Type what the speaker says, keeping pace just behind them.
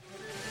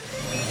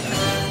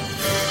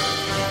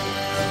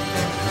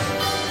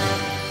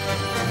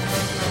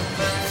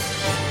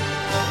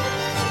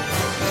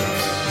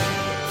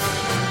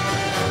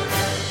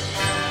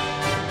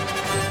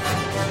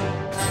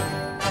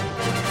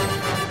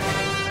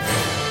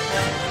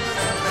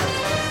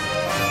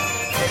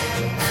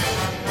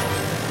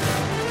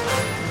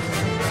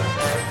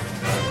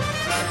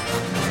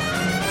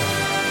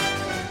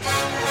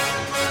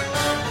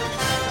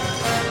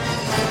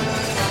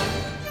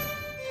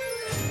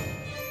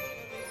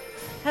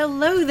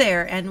Hello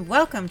there, and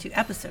welcome to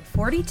episode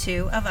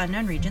 42 of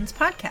Unknown Regions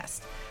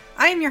podcast.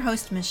 I am your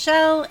host,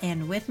 Michelle,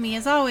 and with me,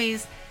 as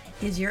always,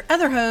 is your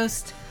other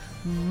host,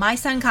 my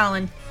son,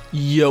 Colin.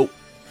 Yo.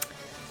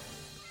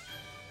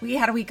 We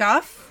had a week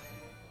off.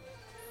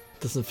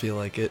 Doesn't feel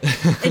like it.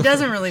 It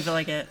doesn't really feel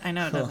like it. I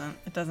know it doesn't.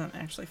 It doesn't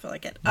actually feel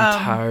like it.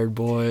 I'm tired,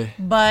 boy.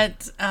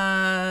 But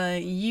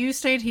you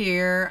stayed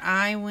here.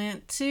 I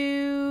went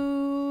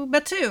to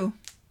Batu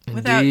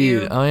without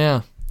you. Oh,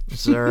 yeah.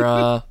 Is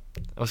there,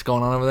 what's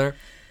going on over there?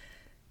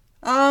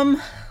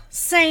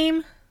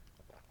 Same.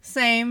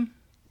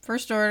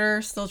 First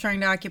order, still trying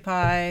to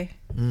occupy.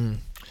 Do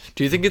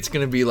you think it's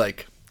going to be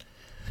like,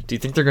 do you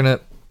think they're going to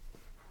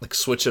like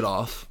switch it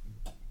off?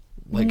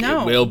 Like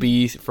No. It will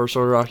be first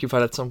order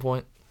occupied at some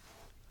point?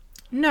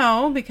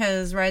 No,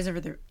 because Rise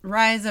of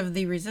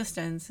the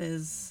Resistance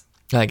is,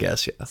 I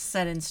guess, yeah.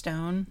 set in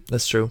stone,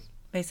 That's true.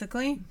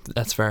 basically.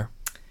 That's fair.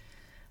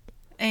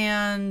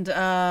 And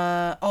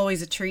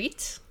always a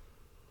treat.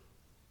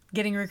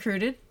 Getting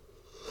recruited.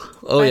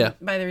 Oh, yeah.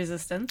 By the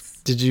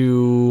Resistance. Did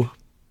you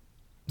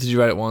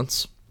write it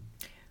once?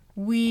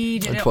 We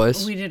did Or it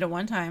twice? We did it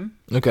one time.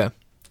 Okay.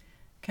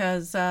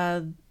 Because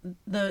the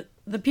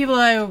people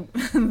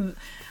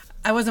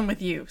I wasn't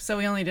with you, so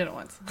we only did it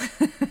once.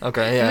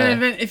 Okay, yeah.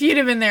 If you'd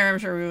have been there, I'm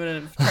sure we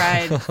would have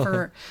tried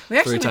for... We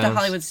actually went to times.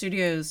 Hollywood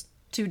Studios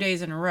 2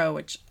 days in a row,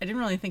 which I didn't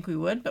really think we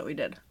would, but we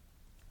did.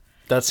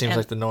 That seems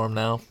like the norm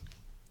now.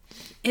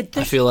 I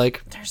There's feel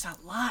like.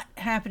 a lot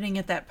happening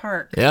at that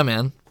park. Yeah,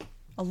 man.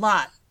 A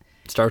lot.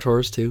 Star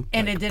Tours, too.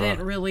 And Like, it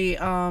didn't really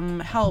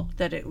help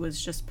that it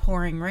was just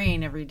pouring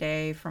rain every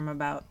day from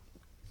about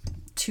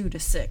 2 to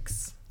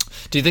 6.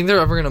 Do you think they're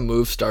ever going to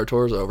move Star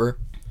Tours over?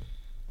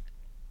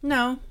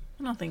 No,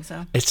 I don't think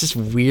so. It's just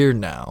weird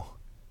now.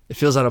 It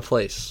feels out of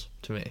place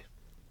to me.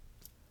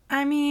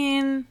 I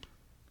mean,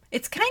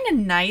 it's kind of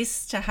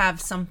nice to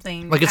have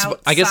something Like outside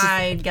I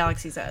guess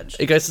Galaxy's Edge.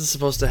 I guess it's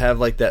supposed to have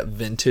like that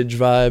vintage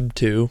vibe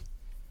too.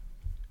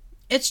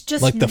 It's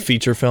just Like the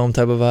feature film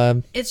type of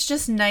vibe. It's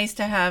just nice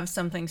to have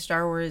something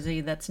Star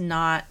Warsy that's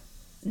not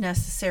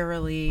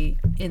necessarily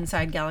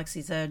inside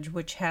Galaxy's Edge,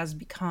 which has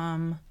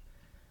become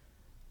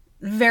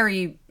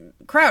very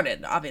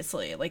crowded,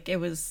 obviously. Like, it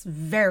was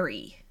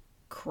very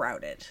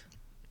crowded.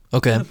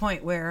 Okay. To the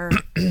point where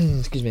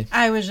Excuse me.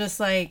 I was just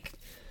like,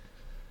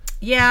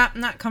 yeah, I'm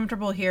not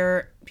comfortable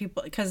here,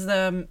 people, because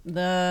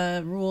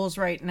the rules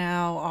right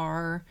now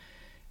are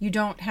you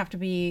don't have to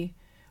be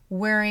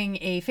wearing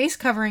a face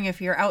covering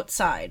if you're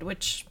outside,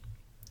 which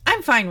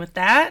I'm fine with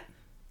that.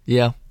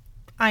 Yeah.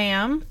 I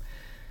am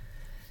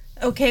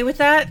okay with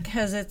that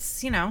because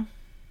it's,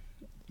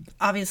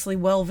 obviously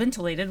well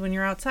ventilated when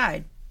you're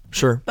outside.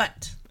 Sure.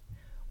 But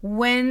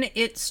when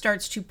it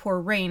starts to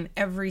pour rain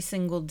every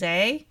single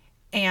day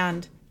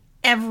and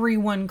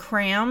everyone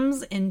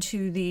crams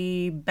into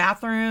the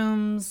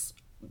bathrooms,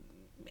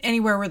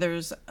 anywhere where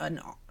there's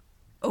an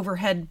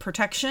overhead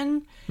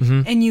protection,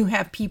 and you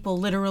have people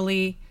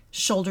literally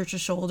shoulder to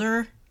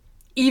shoulder,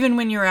 even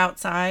when you're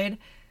outside,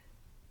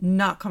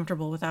 not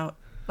comfortable without.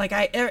 Like,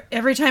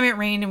 every time it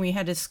rained and we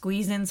had to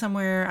squeeze in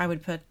somewhere, I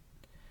would put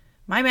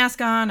my mask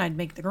on. I'd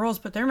make the girls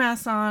put their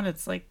masks on.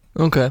 It's like...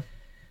 Okay.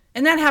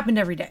 And that happened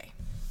every day.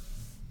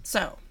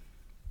 So,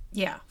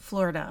 yeah,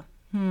 Florida.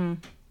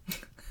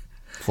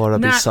 Florida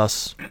be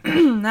sus.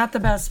 Not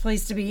the best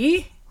place to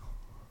be.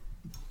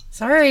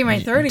 Sorry, my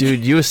throat.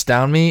 Dude, you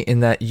astound me in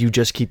that you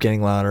just keep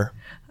getting louder.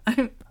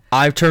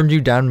 I've turned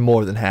you down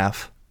more than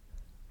half.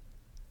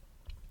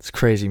 It's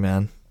crazy,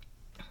 man.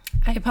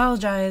 I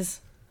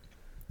apologize.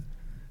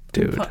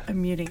 Dude.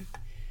 I'm muting.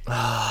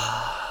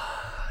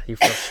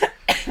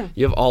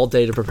 You have all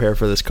day to prepare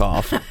for this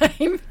cough.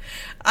 And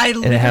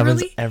it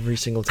happens every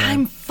single time.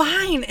 I'm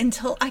fine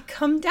until I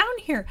come down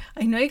here.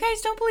 I know you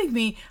guys don't believe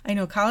me. I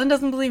know Colin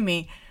doesn't believe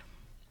me.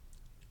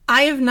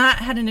 I have not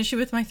had an issue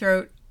with my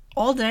throat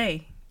all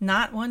day.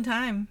 Not one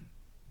time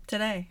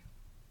today.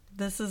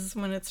 This is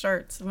when it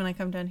starts, when I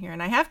come down here.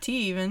 And I have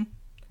tea even.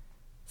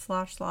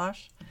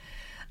 Slosh.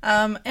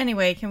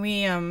 Anyway, can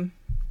we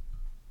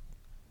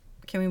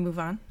move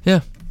on?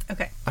 Yeah.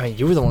 Okay. I mean,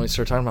 you were the one who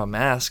started talking about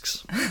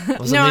masks.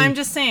 Wasn't No, me. I'm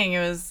just saying it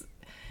was.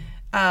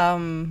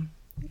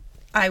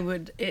 I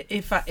would,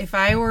 if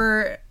I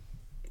were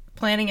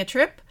planning a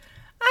trip,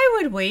 I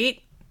would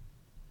wait.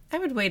 I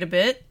would wait a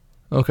bit.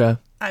 Okay.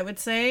 I would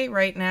say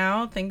right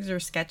now things are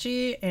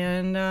sketchy,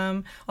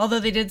 and although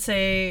they did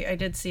say, I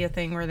did see a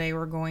thing where they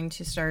were going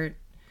to start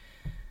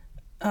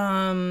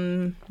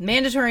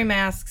mandatory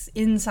masks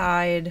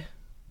inside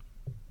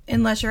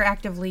unless you're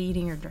actively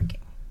eating or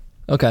drinking.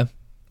 Okay.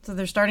 So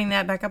they're starting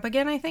that back up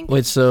again, I think.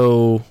 Wait,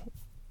 so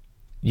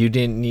you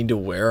didn't need to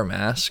wear a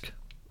mask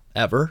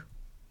ever?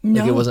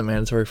 No. Like it wasn't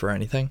mandatory for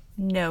anything?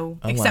 No.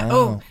 Oh, Except,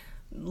 wow.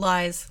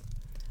 Lies.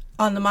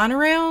 On the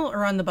monorail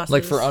or on the buses?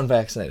 Like for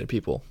unvaccinated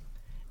people?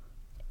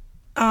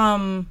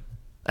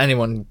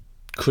 Anyone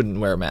couldn't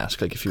wear a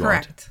mask, like if you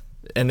wanted. Correct.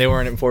 And they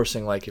weren't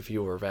enforcing like if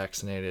you were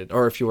vaccinated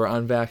or if you were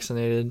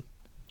unvaccinated.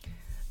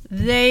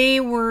 They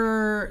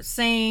were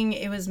saying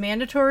it was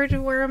mandatory to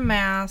wear a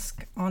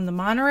mask on the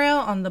monorail,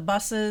 on the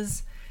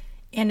buses,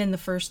 and in the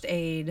first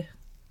aid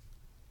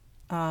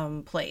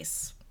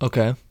place.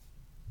 Okay.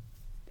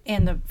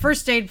 And the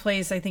first aid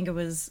place, I think it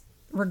was,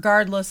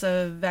 regardless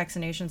of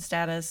vaccination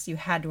status, you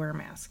had to wear a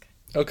mask.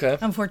 Okay.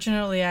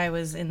 Unfortunately, I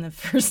was in the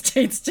first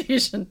aid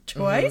station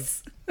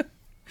twice.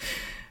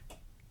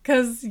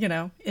 Because,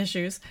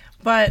 issues.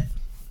 But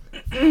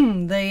I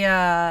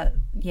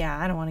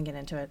don't want to get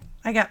into it.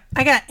 I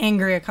got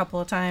angry a couple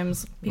of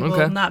times.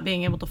 People not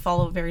being able to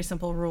follow very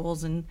simple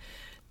rules in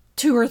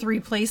 2 or 3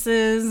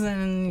 places.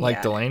 And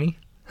like Delaney?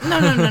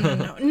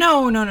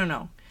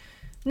 No.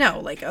 No,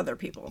 like other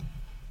people.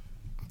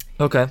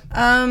 Okay.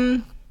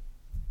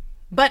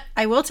 But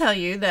I will tell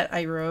you that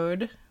I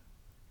rode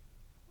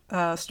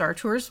Star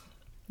Tours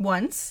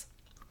once.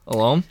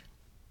 Alone?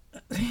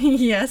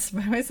 Yes,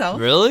 by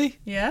myself. Really?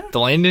 Yeah.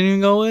 Delaney didn't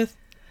even go with?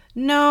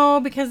 No,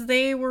 because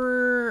they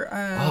were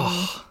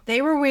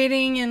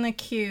waiting in the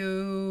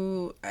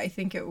queue. I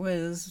think it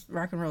was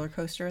Rock and Roller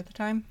Coaster at the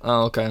time.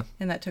 Oh, okay.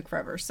 And that took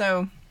forever.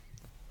 So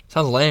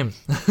sounds lame.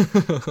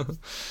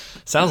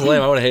 Sounds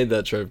lame. I would have hated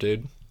that trip,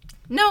 dude.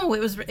 No,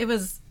 it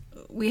was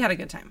we had a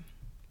good time.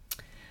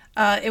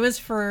 It was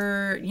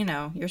for,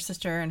 your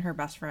sister and her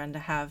best friend to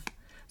have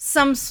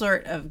some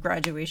sort of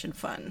graduation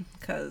fun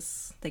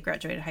because they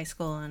graduated high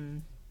school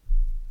and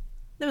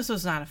this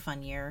was not a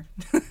fun year.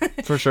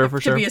 For sure.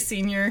 To be a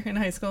senior in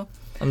high school.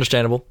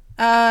 Understandable.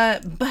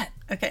 But,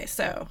 okay,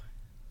 so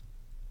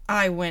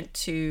I went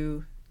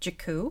to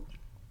Jakku.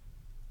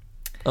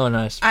 Oh,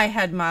 nice. I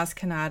had Maz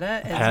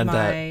Kanata as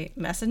my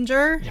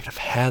messenger. Yeah, I've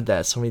had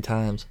that so many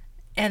times.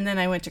 And then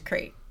I went to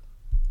Crate.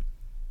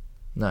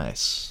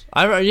 Nice.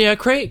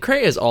 Crate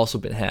has also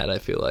been had, I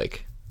feel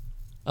like,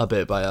 a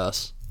bit by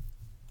us.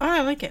 Oh,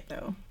 I like it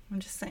though. I'm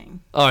just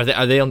saying. Oh,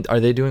 are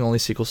they doing only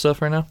sequel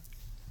stuff right now?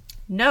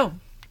 No.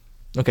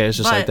 Okay, it's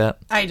just like that.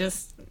 I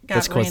just got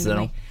That's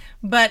coincidental. randomly.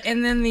 But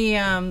and then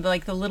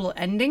the little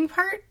ending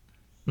part,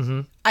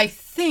 I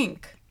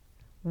think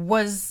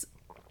was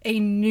a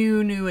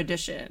new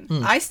addition.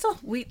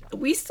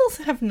 We still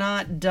have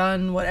not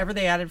done whatever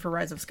they added for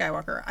Rise of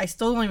Skywalker. I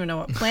still don't even know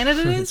what planet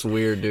it is. It's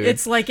weird, dude.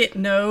 It's like it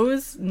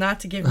knows not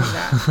to give me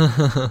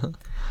that.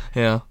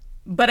 Yeah.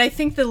 But I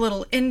think the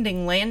little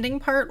ending landing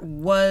part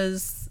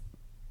was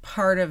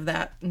part of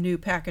that new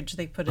package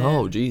they put in.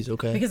 Oh, geez,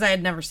 okay. Because I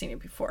had never seen it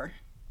before.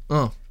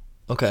 Oh,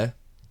 okay.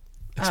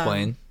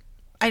 Explain.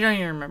 I don't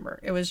even remember.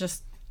 It was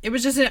just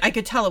I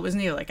could tell it was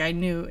new. Like I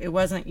knew you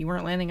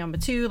weren't landing on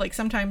Batuu. Like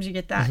sometimes you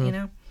get that,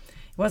 It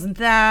wasn't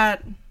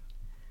that.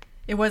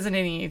 It wasn't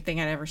anything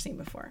I'd ever seen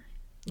before.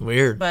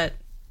 Weird. But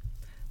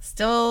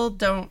still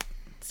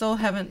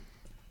haven't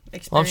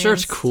experienced. Well, I'm sure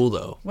it's cool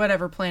though.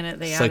 Whatever planet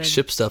they it's added. Like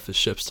ship stuff is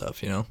ship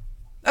stuff, Oh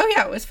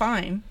yeah, it was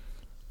fine.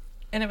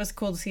 And it was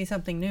cool to see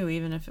something new,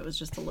 even if it was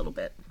just a little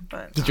bit.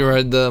 But did you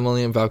ride the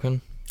Millennium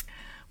Falcon?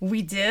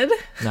 We did.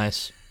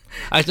 Nice.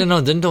 I don't know.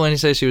 Didn't Delaney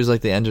say she was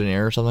like the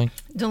engineer or something?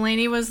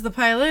 Delaney was the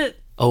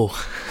pilot. Oh.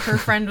 Her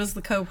friend was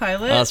the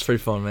co-pilot. Oh, that's pretty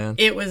fun, man.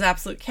 It was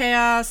absolute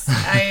chaos.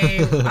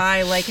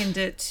 I likened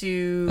it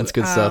to that's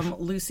good stuff.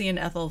 Lucy and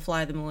Ethel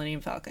fly the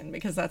Millennium Falcon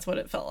because that's what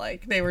it felt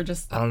like. They were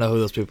just... I don't know who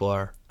those people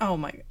are. Oh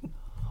my...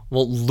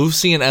 Well,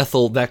 Lucy and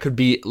Ethel,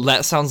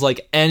 that sounds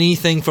like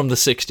anything from the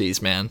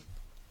 60s, man.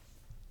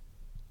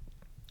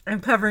 I'm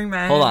covering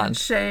my Hold on.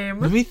 shame.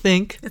 Let me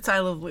think. It's I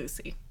Love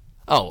Lucy.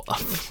 Oh,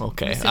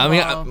 okay. Lucy I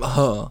mean,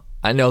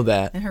 I know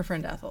that. And her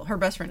friend Ethel. Her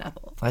best friend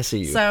Ethel. I see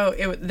you. So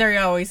they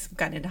always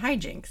got into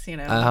hijinks,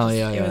 Oh,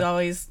 yeah. It would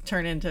always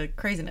turn into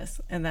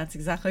craziness. And that's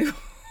exactly what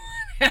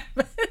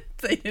happened.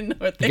 They didn't know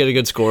what You get a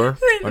good score?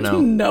 Or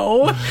no?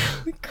 No.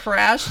 We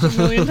crashed a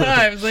million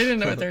times. They didn't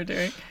know what they were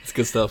doing. It's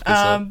good stuff. Good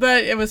stuff.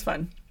 But it was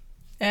fun.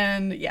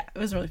 And yeah, it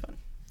was really fun.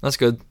 That's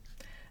good.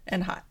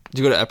 And hot.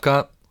 Did you go to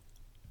Epcot?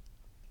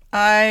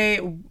 I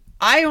went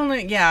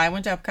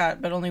to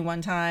Epcot, but only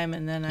one time,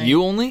 and then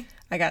You only?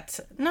 I got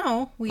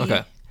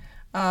Okay.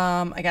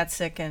 I got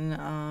sick,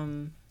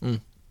 and they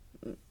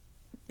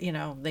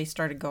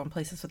started going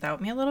places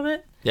without me a little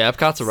bit. Yeah,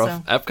 Epcot's a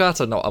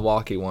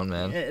walky one,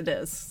 man. It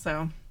is.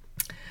 So,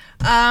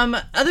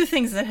 other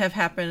things that have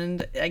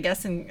happened, I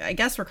guess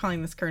we're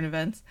calling this current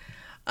events.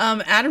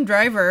 Adam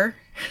Driver,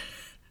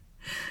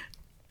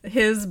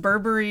 his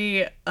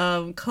Burberry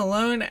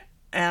cologne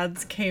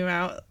ads came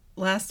out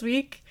last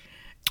week.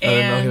 I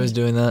didn't know he was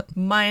doing that.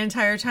 My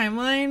entire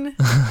timeline.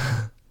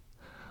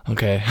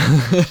 Okay.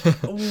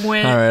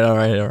 Went all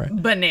right.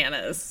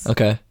 Bananas.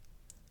 Okay.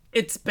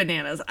 It's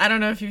bananas. I don't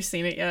know if you've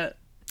seen it yet.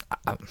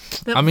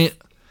 I mean,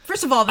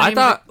 first of all,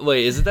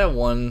 wait, is it that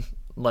one?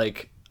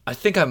 Like, I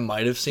think I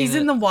might have seen it. He's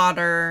in the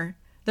water.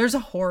 There's a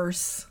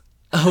horse.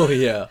 Oh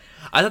yeah,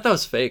 I thought that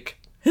was fake.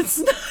 It's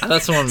not. I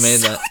thought someone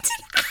made that. Did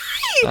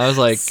I. I was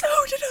like, so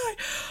did I.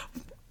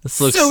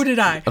 So did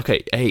I.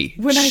 Okay, hey,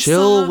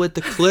 chill with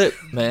the clip,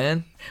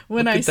 man.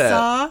 When I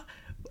saw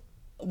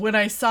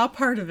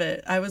part of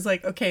it, I was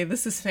like, okay,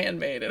 this is fan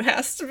made. It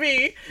has to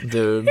be.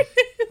 Dude.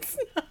 It's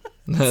not.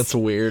 That's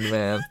weird,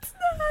 man. It's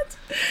not.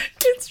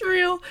 It's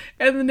real.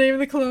 And the name of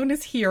the cologne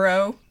is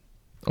Hero.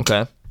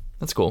 Okay.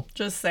 That's cool.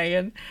 Just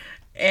saying.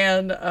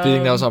 And do you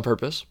think that was on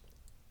purpose?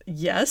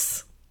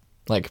 Yes.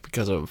 Like,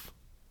 because of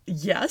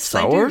Yes,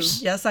 Star Wars?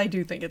 do. Yes, I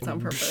do think it's on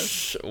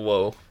purpose.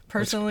 Whoa.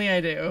 Personally,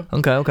 I do.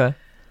 Okay.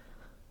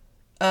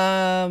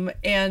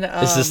 And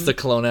Is this the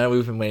cologne ad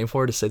we've been waiting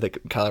for to say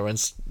that Kylo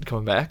Ren's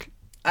coming back?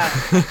 all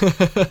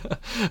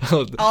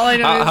I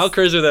know How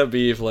crazy would that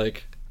be if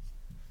like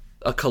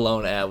a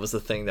cologne ad was the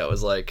thing that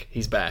was like,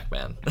 he's back,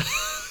 man.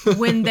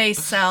 when they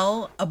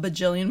sell a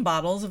bajillion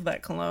bottles of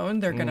that cologne,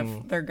 they're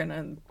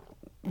gonna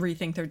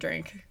rethink their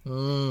drink.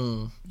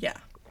 Yeah,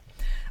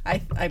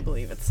 I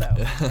believe it's so.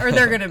 Or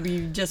they're gonna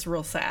be just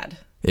real sad.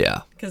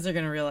 Yeah, because they're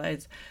gonna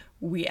realize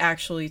we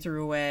actually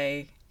threw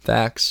away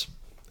facts.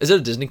 Is it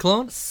a Disney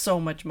cologne? So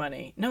much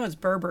money. No, it's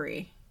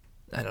Burberry.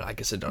 I don't know. I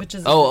guess I don't. Which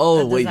is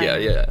wait,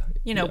 yeah.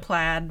 You know,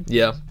 plaid.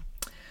 Yeah.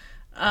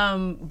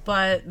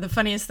 But the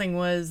funniest thing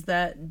was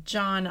that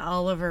John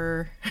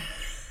Oliver,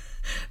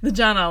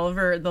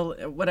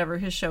 the whatever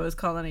his show is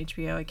called on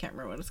HBO, I can't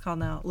remember what it's called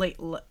now. Late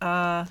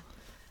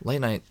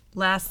night.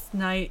 Last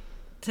night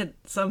to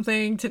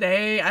something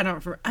today. I don't.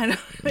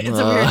 It's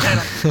a weird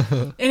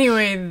title.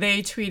 Anyway,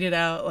 they tweeted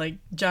out like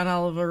John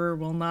Oliver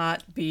will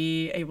not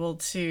be able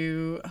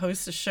to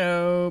host a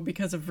show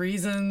because of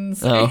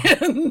reasons,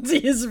 and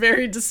he is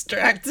very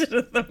distracted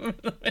at the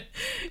moment.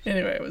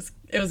 Anyway,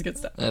 it was good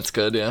stuff. That's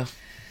good, yeah.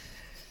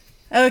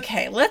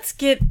 Okay, let's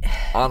get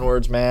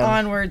onwards, man.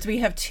 Onwards. We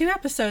have 2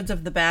 episodes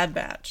of The Bad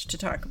Batch to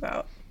talk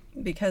about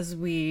because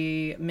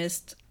we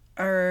missed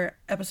our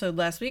episode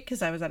last week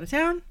because I was out of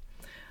town.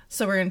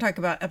 So we're going to talk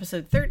about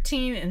episode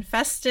 13,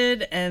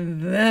 Infested,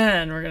 and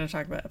then we're going to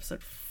talk about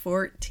episode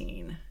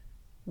 14,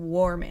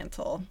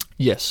 War-Mantle.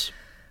 Yes.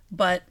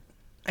 But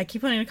I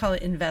keep wanting to call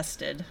it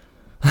Invested.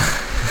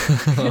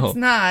 It's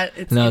not.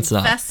 It's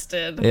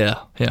Infested.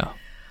 Not.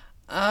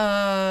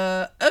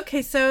 Yeah.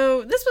 Okay,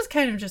 so this was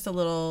kind of just a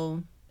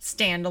little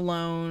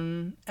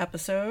standalone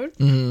episode.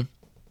 Mm-hmm.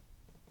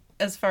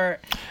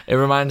 It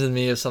reminded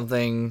me of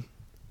something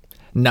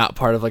not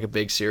part of like a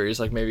big series,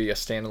 like maybe a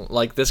standalone.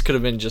 Like this could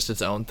have been just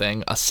its own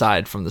thing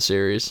aside from the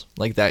series.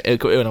 Like that,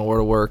 it would have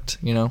worked,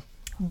 you know.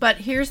 But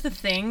here's the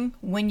thing: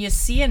 when you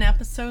see an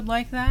episode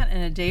like that in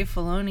a Dave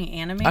Filoni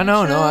animated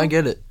show, no, I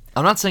get it.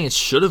 I'm not saying it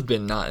should have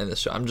been not in this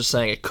show. I'm just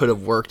saying it could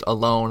have worked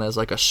alone as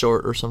like a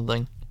short or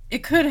something.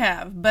 It could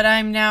have, but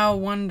I'm now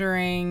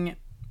wondering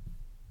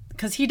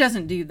because he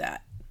doesn't do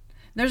that.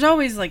 There's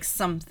always like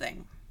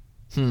something.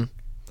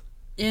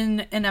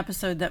 In an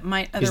episode that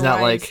might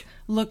otherwise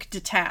look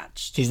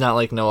detached. He's not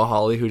like Noah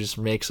Hawley, who just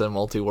makes a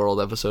multi-world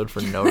episode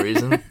for no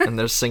reason, and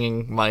they're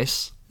singing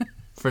mice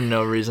for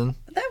no reason.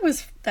 There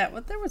was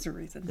a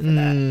reason for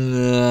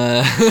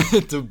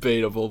that.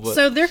 Debatable, but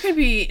so there could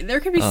be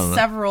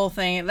several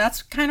things.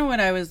 That's kind of when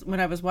I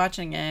was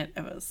watching it.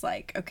 I was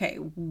like, okay,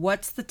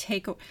 what's the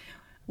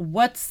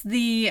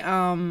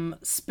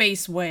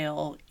space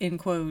whale in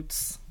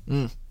quotes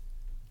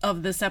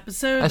of this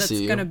episode that's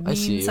going to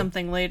mean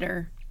something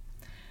later.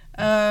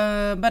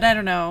 But I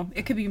don't know.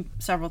 It could be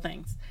several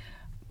things.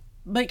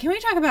 But can we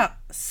talk about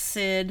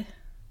Sid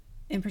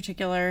in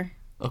particular?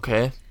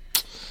 Okay.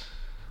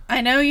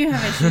 I know you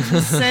have issues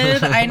with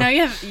Sid. I know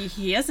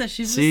he has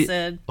issues with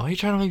Sid. Why are you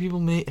trying to make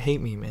people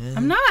hate me, man?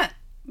 I'm not.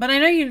 But I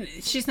know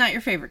she's not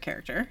your favorite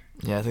character.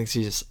 Yeah, I think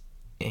she's just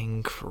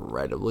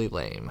incredibly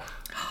lame,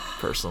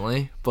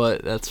 personally.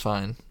 But that's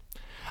fine.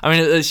 I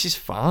mean, she's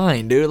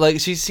fine, dude. Like,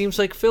 she seems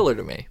like filler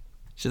to me.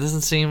 She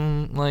doesn't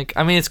seem like...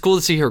 I mean, it's cool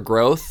to see her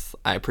growth.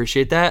 I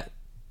appreciate that.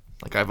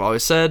 Like I've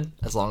always said,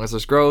 as long as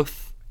there's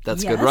growth,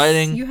 that's good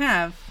writing. You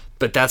have.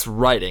 But that's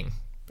writing.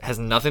 It has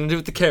nothing to do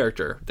with the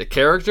character. The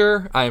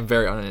character, I am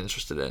very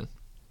uninterested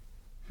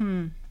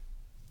in.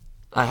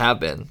 I have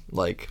been.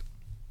 Like,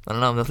 I don't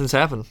know, nothing's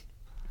happened.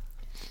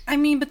 I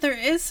mean, but there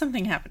is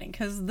something happening,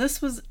 because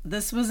this was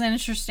an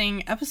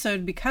interesting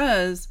episode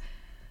because,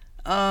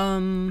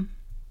 you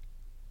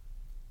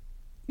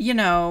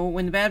know,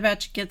 when the Bad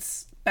Batch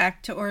gets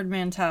back to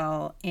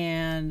War-Mantle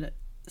and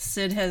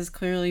Sid has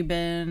clearly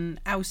been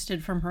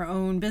ousted from her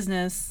own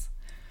business,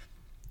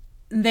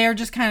 they're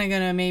just kind of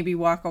going to maybe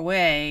walk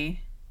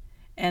away.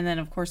 And then,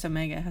 of course,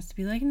 Omega has to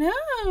be like, no,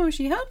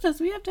 she helped us.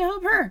 We have to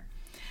help her.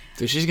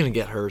 Dude, she's going to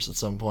get hers at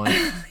some point.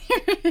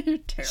 You're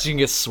terrible. She can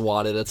get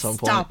swatted at some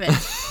point. Stop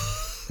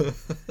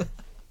it.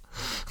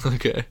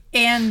 Okay.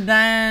 And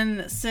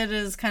then Sid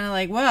is kind of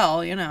like,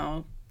 well, you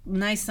know,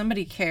 nice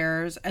somebody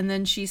cares. And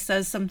then she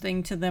says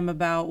something to them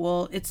about,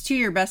 well, it's to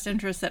your best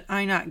interest that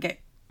I not get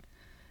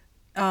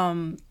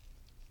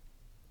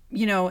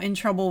you know, in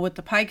trouble with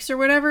the Pikes or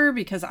whatever,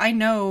 because I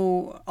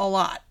know a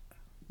lot.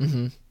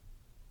 Mm-hmm.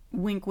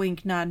 Wink,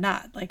 wink, nod,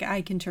 nod. Like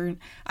I could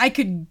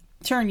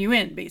turn you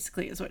in,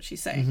 basically, is what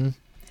she's saying.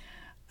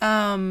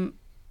 Mm-hmm.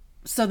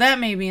 So that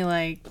made me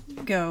like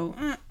go.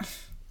 Well,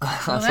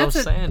 that's what I'm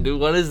saying, dude.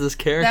 What is this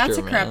character? That's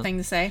a crap thing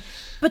to say.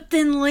 But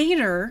then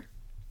later,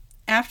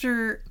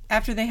 after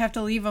they have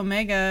to leave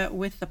Omega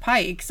with the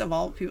Pikes of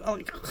all people,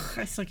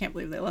 I still can't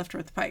believe they left her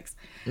with the Pikes.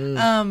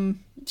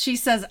 She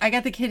says, "I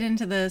got the kid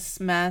into this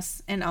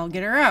mess, and I'll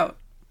get her out."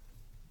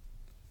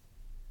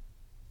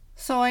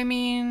 So I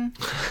mean,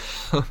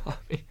 I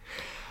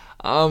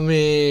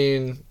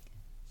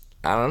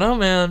don't know,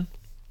 man.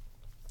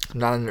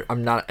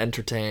 I'm not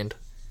entertained.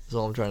 Is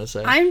all I'm trying to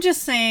say. I'm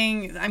just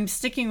saying, I'm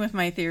sticking with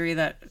my theory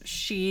that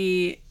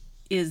she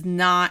is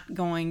not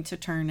going to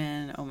turn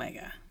in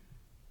Omega.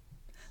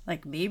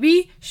 Like,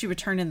 maybe she would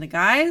turn in the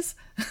guys,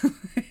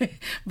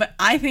 but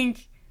I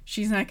think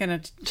she's not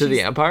going to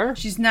the Empire?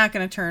 She's not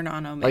going to turn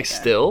on Omega. Like,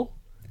 still?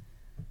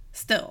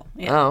 Still,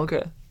 yeah. Oh,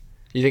 okay.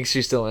 You think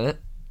she's still in it?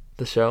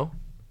 The show?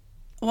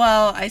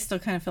 Well, I still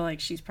kind of feel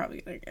like she's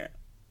probably going to get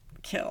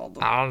killed.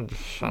 I don't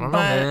know,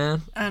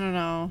 man. I don't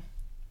know.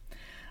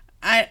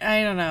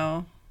 I don't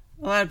know.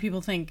 A lot of people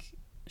think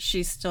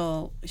she's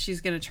going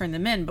to turn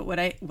them in, but what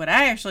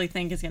I actually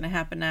think is going to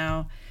happen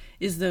now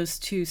is those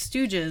two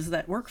stooges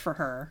that work for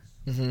her,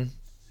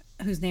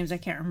 whose names I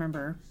can't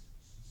remember.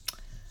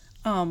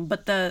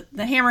 But the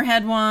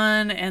hammerhead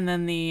one, and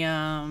then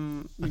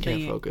I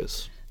can't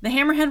focus. The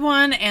hammerhead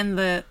one and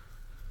the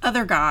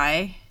other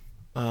guy,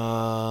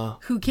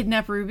 who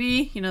kidnapped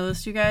Ruby. You know,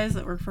 those two guys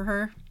that work for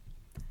her.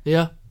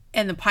 Yeah.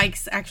 And the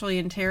Pikes actually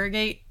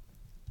interrogate.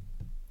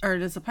 Or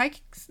do the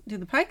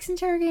Pikes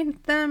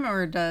interrogate them,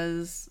 or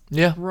does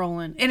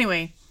Roland?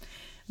 Anyway,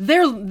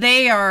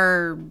 they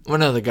are. Well,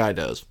 no, the guy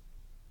does.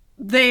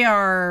 They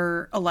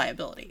are a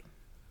liability.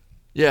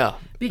 Yeah,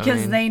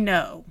 because they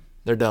know.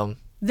 They're dumb.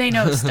 They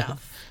know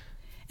stuff,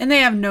 and they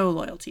have no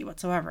loyalty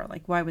whatsoever.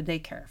 Like, why would they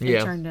care if they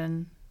turned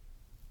in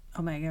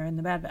Omega and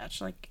the Bad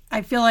Batch? Like,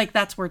 I feel like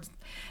that's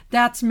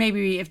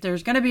maybe if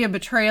there's going to be a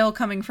betrayal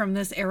coming from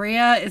this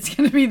area, it's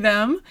going to be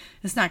them.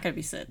 It's not going to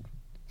be Sid.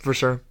 For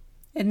sure.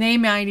 And they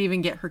might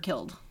even get her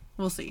killed.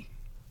 We'll see.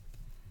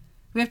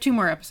 We have 2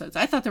 more episodes.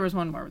 I thought there was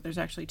 1 more, but there's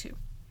actually 2.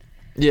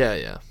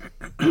 Yeah.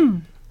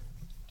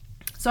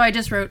 So I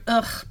just wrote,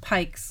 ugh,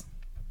 Pikes.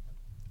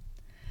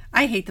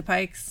 I hate the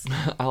Pikes.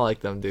 I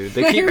like them, dude.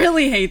 I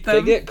really hate them.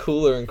 They get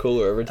cooler and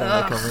cooler every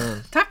time they come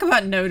in. Talk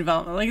about no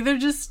development. Like, they're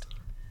just...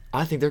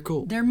 I think they're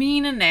cool. They're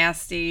mean and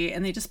nasty,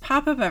 and they just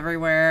pop up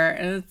everywhere,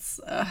 and it's...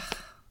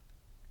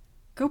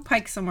 Go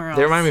Pike somewhere else.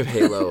 They remind me of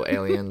Halo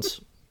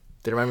aliens.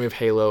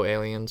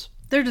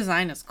 Their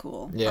design is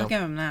cool. Yeah. I'll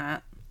give them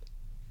that.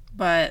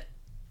 But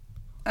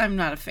I'm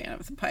not a fan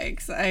of the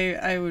Pikes.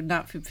 I would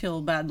not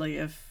feel badly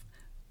if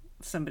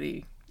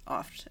somebody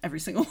offed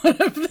every single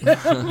one of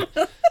them.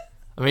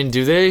 I mean,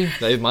 do they?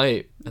 They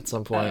might at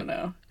some point.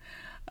 I don't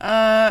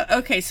know.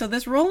 Okay, so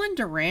this Roland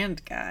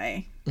Durand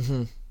guy,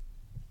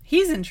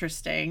 he's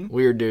interesting.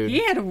 Weird dude.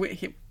 He had a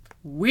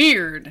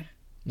weird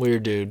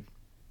dude.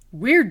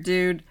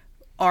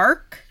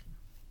 Arc.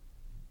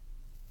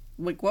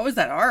 Like, what was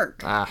that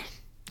arc?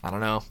 I don't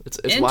know. It's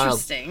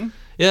interesting. Wild.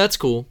 Yeah, that's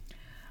cool.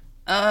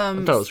 I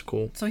thought it was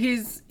cool. So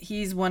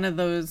he's one of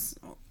those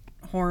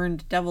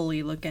horned,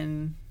 devil-y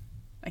looking.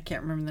 I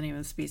can't remember the name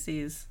of the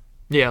species.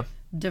 Yeah.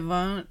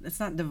 It's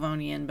not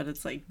Devonian, but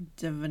it's like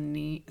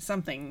Devoni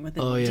something with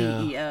a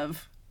D-E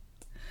of.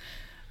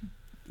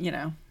 You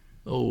know.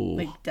 Oh.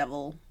 Like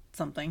devil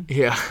something.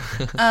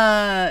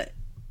 Yeah.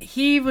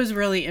 He was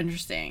really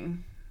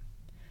interesting.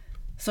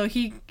 So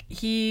he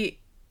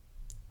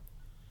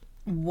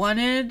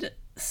wanted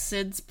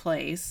Sid's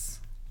place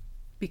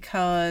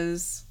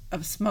because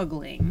of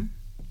smuggling,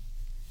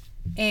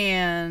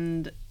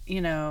 and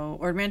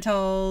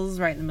War-Mantle's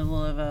right in the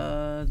middle of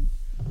a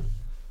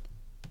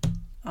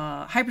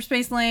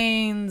hyperspace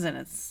lanes, and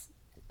it's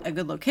a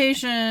good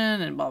location,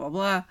 and blah blah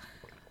blah.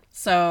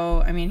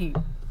 So I mean, he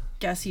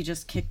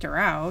just kicked her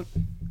out,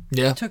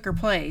 took her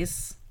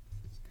place,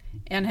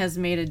 and has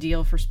made a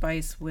deal for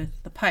spice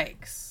with the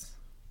Pikes,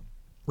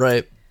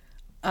 right?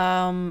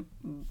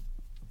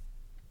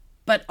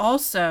 But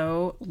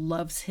also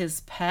loves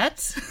his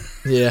pet.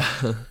 Yeah.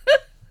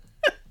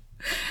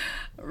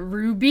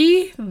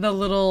 Ruby's a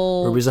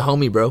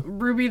homie, bro.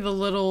 Ruby, the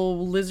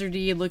little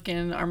lizardy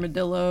looking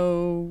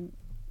armadillo.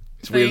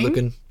 It's weird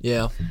looking.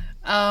 Yeah.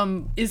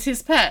 Is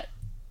his pet.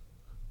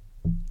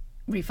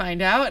 We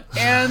find out,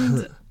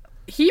 and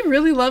he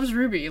really loves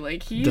Ruby.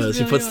 Like he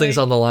puts things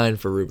on the line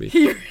for Ruby.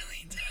 He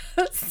really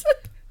does.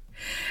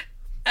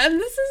 And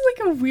this is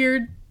like a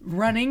weird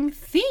running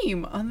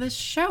theme on this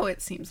show.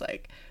 It seems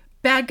like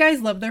bad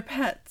guys love their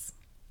pets.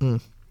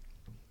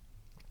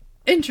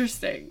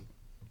 Interesting.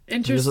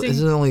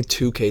 Isn't there only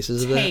 2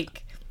 cases of that?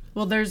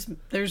 Well, there's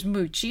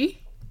Moochie.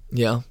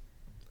 Yeah.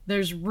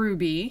 There's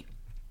Ruby.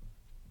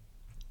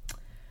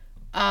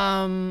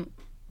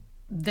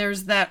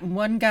 There's that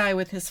one guy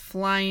with his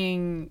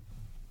flying.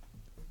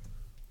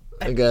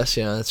 I guess,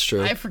 yeah, that's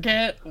true. I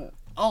forget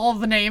all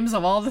the names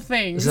of all the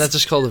things. Isn't that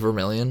just called a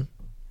Vermilion?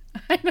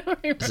 I don't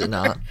remember. Is it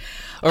not?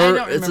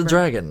 Or it's a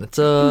dragon. It's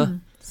a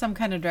some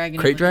kind of dragon.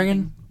 Crate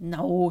dragon?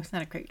 No, it's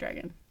not a crate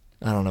dragon.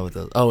 I don't know what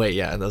those. Oh wait,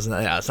 yeah, it doesn't.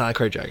 Yeah, it's not a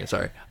crate dragon.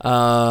 Sorry.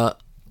 Well,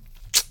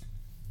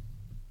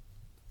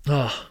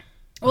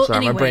 sorry,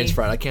 anyway, my brain's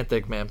fried. I can't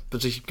think, man.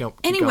 But just keep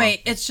anyway, going.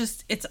 it's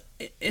just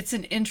it's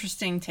an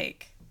interesting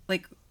take.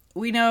 Like,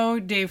 we know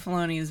Dave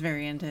Filoni is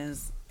very into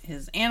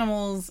his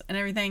animals and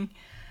everything,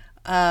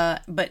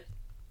 but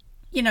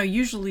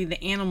usually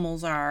the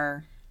animals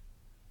are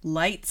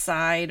light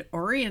side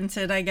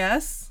oriented, I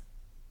guess,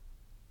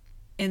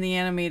 in the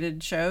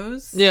animated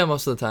shows. Yeah,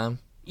 most of the time.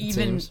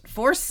 even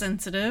force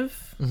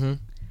sensitive. Mm-hmm.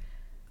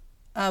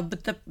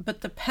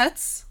 But the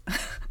pets,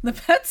 the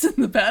pets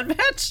in the Bad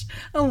Batch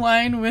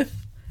align with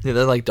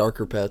they're like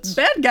darker pets,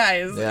 bad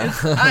guys. Yeah.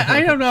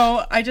 I don't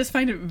know. I just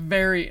find it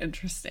very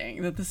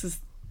interesting that this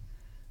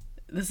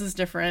is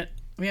different.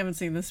 We haven't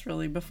seen this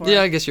really before.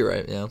 Yeah, I guess you're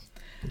right. Yeah,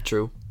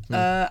 true.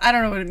 I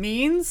don't know what it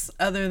means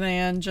other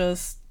than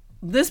just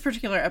this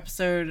particular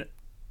episode.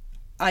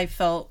 I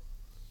felt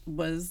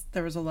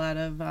there was a lot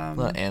of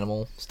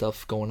animal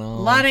stuff going on.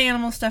 A lot of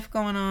animal stuff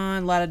going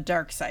on. A lot of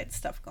dark side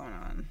stuff going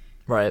on.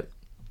 Right.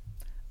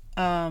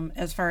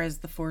 As far as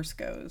the Force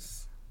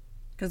goes,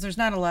 because there's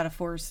not a lot of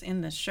Force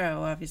in this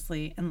show,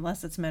 obviously,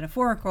 unless it's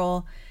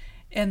metaphorical,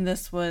 and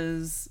this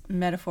was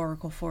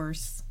metaphorical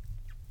Force,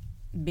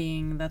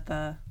 being that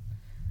the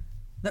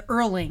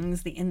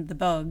Earlings, the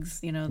bugs,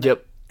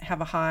 that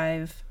have a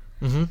hive,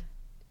 mm-hmm.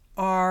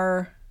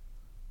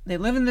 They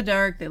live in the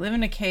dark. They live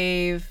in a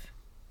cave.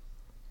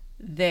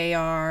 They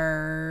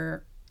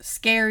are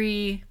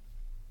scary,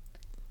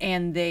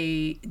 and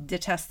they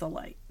detest the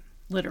light,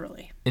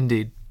 literally.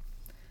 Indeed.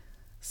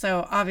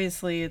 So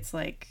obviously it's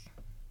like,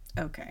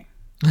 okay.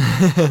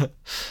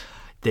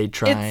 They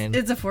try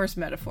It's a Force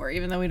metaphor,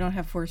 even though we don't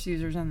have Force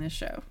users on this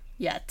show.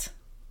 Yet.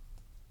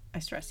 I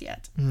stress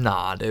yet.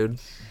 Nah, dude.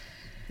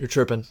 You're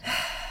tripping.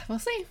 We'll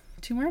see.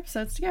 2 more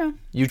episodes to go.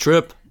 You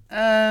trip.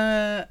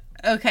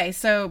 Okay,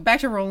 so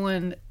back to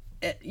Roland.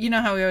 You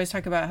know how we always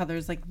talk about how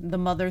there's like the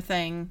mother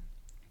thing?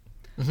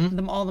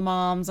 Mm-hmm. All the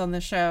moms on the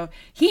show.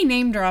 He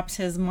name drops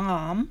his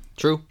mom.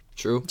 True.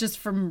 Just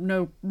for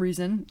no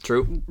reason.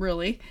 True.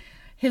 Really.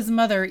 His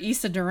mother,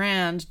 Issa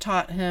Durand,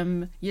 taught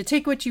him, you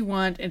take what you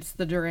want, it's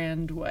the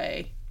Durand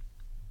way.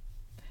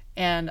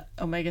 And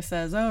Omega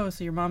says, oh,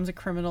 so your mom's a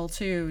criminal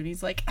too. And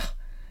he's like, oh,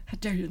 how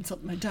dare you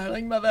insult my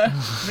darling mother,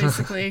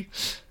 basically.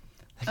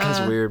 That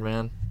guy's weird,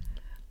 man.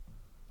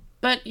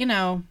 But, it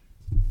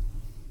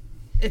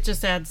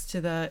just adds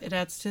to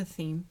the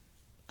theme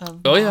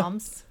of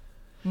moms.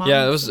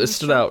 Yeah, it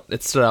stood out.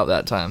 It stood out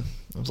that time.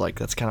 I was like,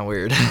 that's kind of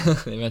weird.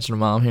 They mentioned a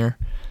mom here.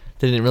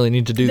 They didn't really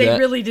need to do that. They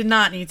really did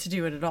not need to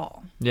do it at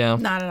all. Yeah.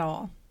 Not at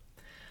all.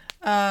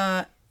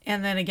 And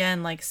then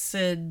again, like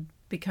Sid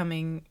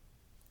becoming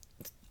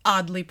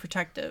oddly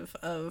protective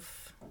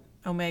of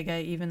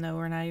Omega, even though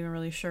we're not even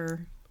really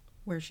sure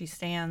where she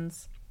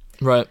stands.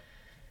 Right.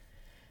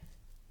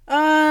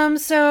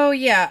 So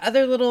yeah,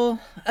 other little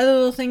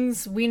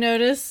things we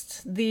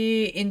noticed: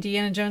 the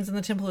Indiana Jones and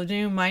the Temple of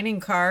Doom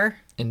mining car.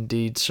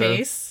 Indeed, sir.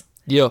 Chase.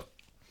 Yeah.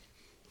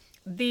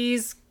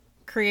 These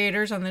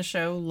creators on this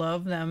show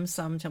love them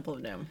some Temple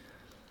of Doom.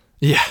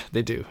 Yeah,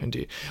 they do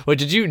indeed. Wait,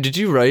 did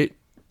you write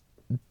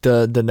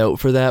the note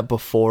for that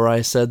before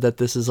I said that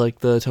this is like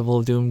the Temple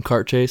of Doom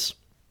cart chase?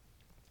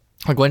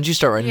 Like, when did you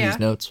start writing these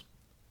notes?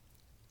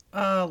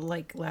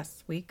 Like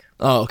last week.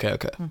 Oh, okay.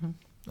 Mm-hmm.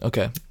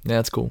 Okay, yeah,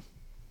 that's cool.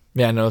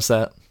 Yeah, I noticed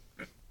that.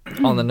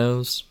 On the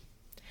nose.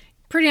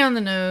 Pretty on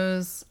the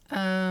nose.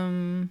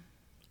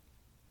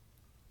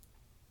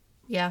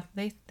 Yeah,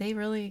 they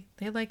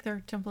like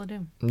their Temple of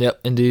Doom.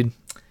 Yep, indeed.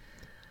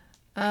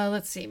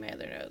 Let's see my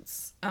other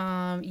notes.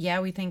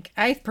 Yeah,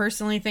 I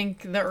personally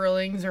think the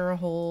Earlings are a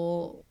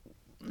whole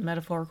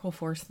metaphorical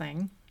Force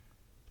thing.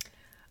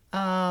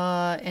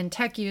 And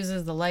Tech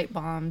uses the light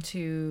bomb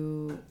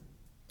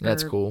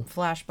that's cool.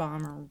 Flash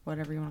bomb or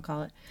whatever you want to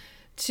call it,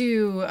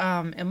 to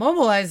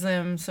immobilize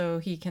them so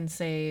he can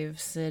save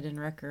Sid and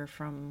Wrecker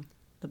from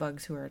the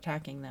bugs who are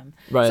attacking them.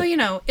 Right. So,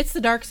 it's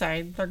the dark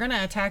side. They're going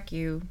to attack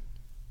you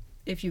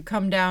if you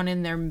come down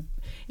in their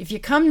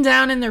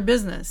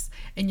business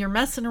and you're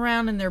messing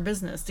around in their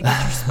business to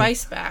get your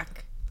spice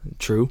back.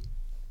 True.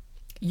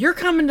 You're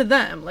coming to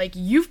them. Like,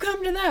 you've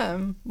come to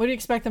them. What do you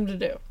expect them to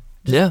do?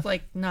 Just,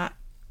 like, not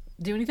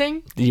do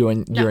anything? You're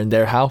in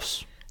their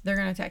house. They're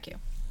going to attack you.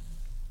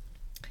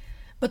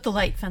 But the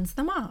light fends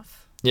them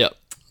off. Yep.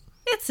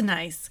 It's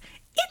nice.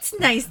 It's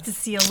nice to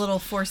see a little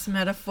Force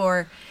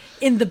metaphor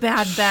in the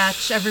Bad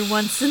Batch every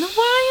once in a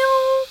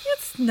while.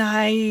 It's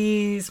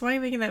nice. Why are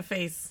you making that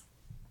face?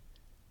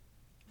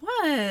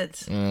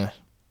 What?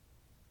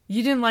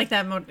 You didn't like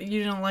that?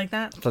 You didn't like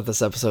that? I thought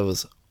this episode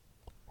was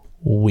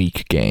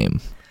weak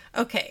game.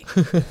 Okay.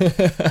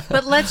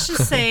 But let's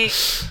just say...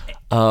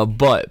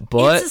 but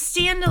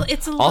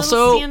it's a little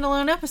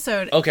standalone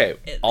episode. Okay.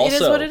 It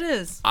is what it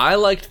is. I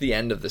liked the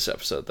end of this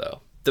episode,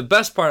 though. The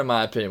best part, in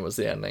my opinion, was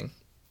the ending,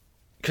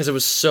 because it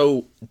was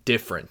so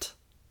different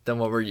than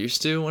what we're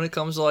used to when it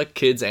comes to like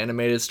kids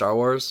animated Star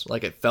Wars.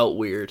 Like, it felt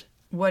weird.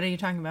 What are you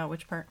talking about?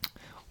 Which part?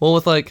 Well,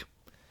 with like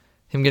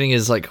him getting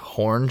his like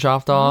horn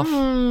chopped off,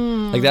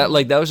 like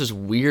that was just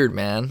weird,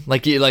 man.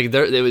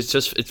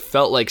 It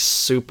felt like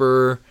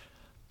super.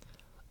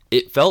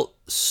 It felt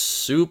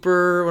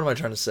super. What am I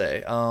trying to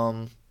say?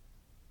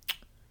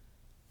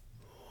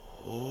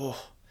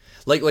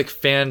 Like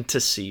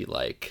fantasy,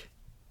 like.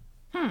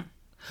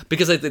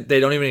 Because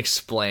they don't even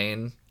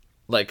explain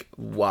like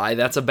why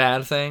that's a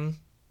bad thing,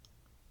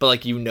 but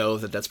like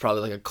that's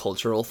probably like a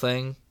cultural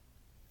thing.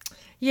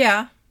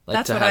 Yeah, like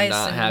that's to what I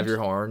not assumed. Have your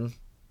horn.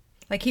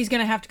 Like he's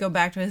gonna have to go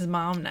back to his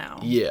mom now.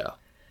 Yeah.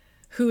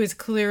 who is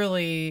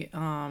clearly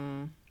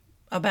a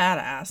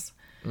badass,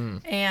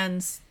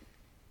 and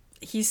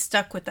he's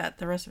stuck with that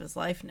the rest of his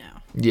life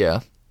now.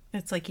 Yeah.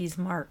 It's like he's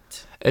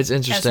marked. It's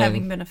interesting. As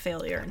having been a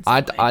failure. In some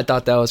way. I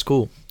thought that was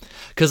cool.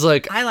 Because,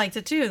 like... I liked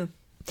it, too.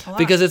 A lot.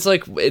 Because it's,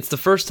 like... It's the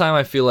first time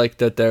I feel like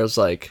that there's,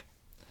 like,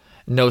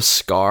 no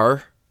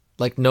scar.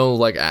 Like, no,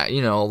 like,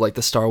 you know, like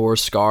the Star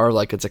Wars scar.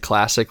 Like, it's a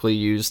classically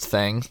used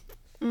thing.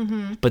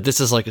 Mm-hmm. But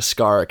this is, like, a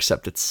scar,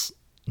 except it's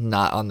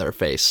not on their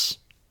face.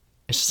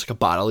 It's just, like, a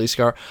bodily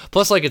scar.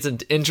 Plus, like, it's an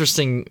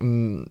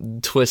interesting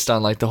twist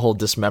on, like, the whole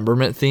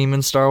dismemberment theme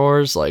in Star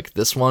Wars. Like,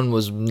 this one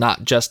was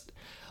not just...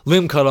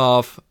 limb cut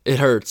off, it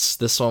hurts.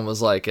 This one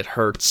was like, it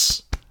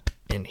hurts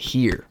in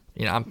here.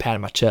 You know, I'm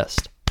patting my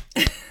chest.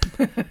 I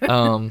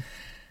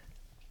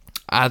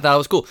thought it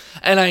was cool.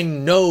 And I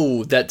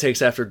know that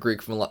takes after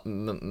Greek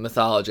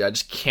mythology. I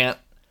just can't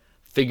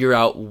figure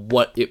out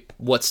what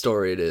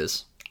story it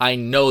is. I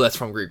know that's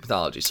from Greek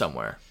mythology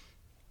somewhere.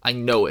 I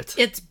know it.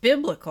 It's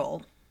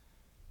biblical.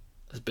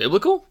 It's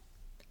biblical?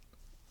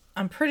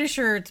 I'm pretty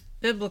sure it's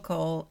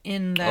biblical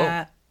in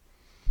that...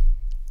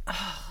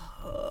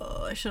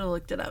 I should have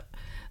looked it up.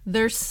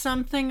 There's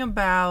something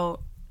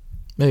about...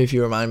 Maybe if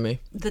you remind me.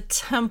 The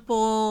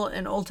temple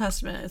in Old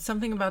Testament. It's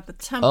something about the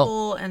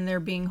temple and there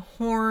being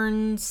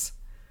horns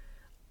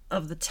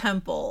of the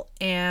temple.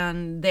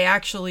 And they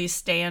actually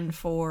stand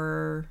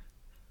for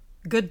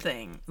good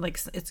thing. Like,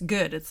 it's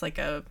good. It's like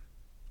a...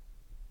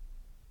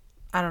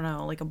 I don't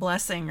know, like a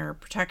blessing or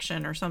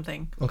protection or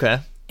something. Okay.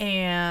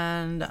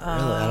 And... really?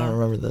 I don't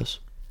remember this.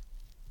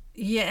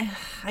 Yeah.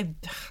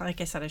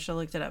 Like I said, I should have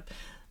looked it up.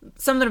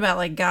 Something about,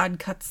 like, God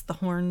cuts the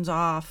horns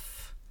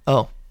off.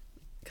 Oh.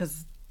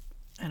 Because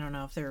I don't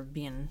know if they were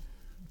being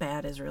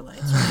bad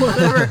Israelites or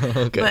whatever.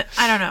 Okay. But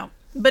I don't know.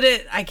 But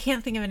I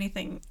can't think of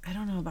anything. I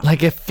don't know about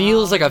like, it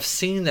feels like I've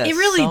seen that. It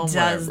really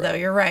does, though.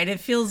 You're right.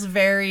 It feels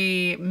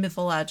very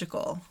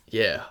mythological.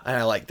 Yeah, and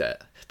I like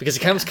that. Because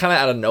it comes kind of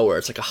out of nowhere.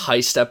 It's like a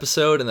heist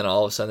episode, and then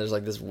all of a sudden there's,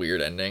 like, this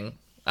weird ending.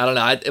 I don't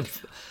know.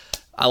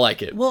 I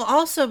like it. Well,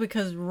 also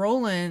because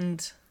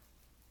Roland...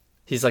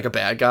 He's like a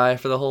bad guy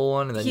for the whole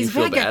one, and then you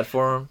feel bad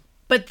for him.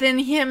 But then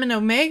him and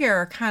Omega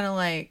are kind of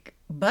like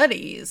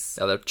buddies.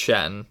 Yeah, they're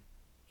chatting.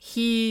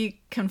 He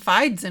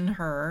confides in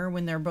her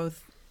when they're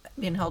both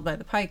being held by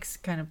the Pikes,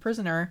 kind of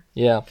prisoner.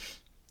 Yeah.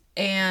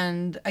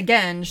 And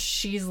again,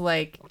 she's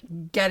like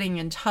getting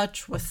in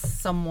touch with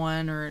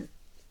someone or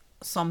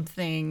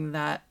something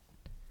that,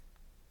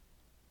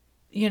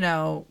 you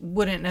know,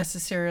 wouldn't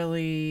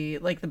necessarily,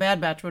 like the Bad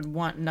Batch would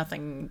want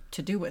nothing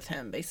to do with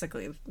him,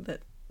 basically. That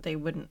they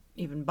wouldn't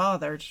even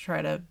bother to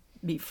try to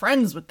be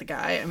friends with the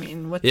guy. I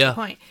mean, what's the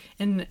point?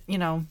 And, you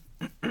know,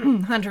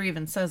 Hunter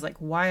even says, like,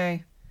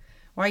 why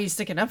are you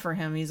sticking up for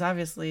him? He's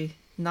obviously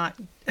not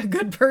a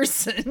good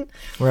person.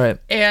 Right.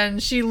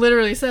 And she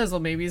literally says, well,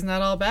 maybe he's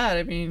not all bad.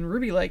 I mean,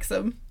 Ruby likes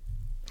him.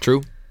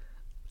 True.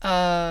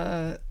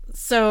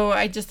 So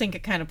I just think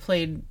it kind of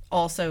played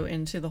also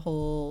into the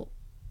whole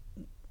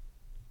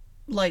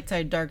light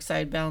side, dark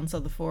side balance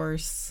of the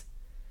Force.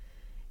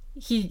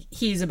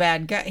 He's a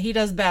bad guy. He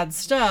does bad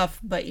stuff,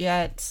 but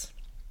yet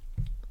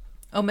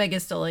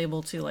Omega's still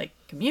able to, like,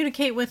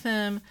 communicate with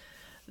him.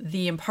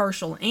 The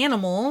impartial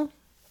animal,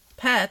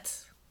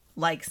 Pet,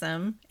 likes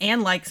him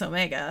and likes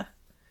Omega.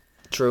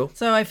 True.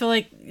 So I feel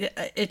like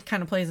it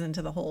kind of plays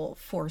into the whole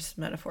Force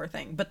metaphor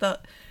thing.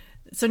 But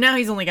so now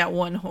he's only got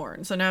one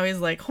horn. So now he's,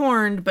 like,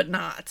 horned, but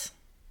not.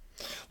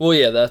 Well,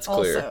 yeah, that's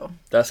clear. Also,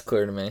 that's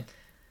clear to me.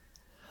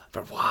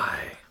 But why?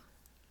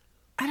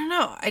 I don't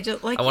know. I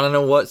want to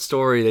know what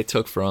story they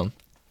took from,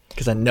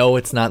 because I know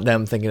it's not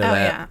them thinking of that.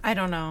 Oh yeah, I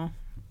don't know.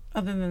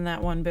 Other than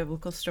that one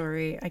biblical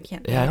story, I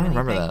can't. Yeah, I don't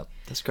remember that.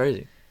 That's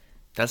crazy.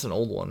 That's an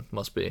old one,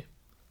 must be.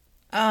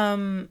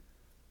 But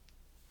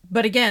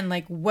again,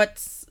 like,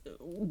 what's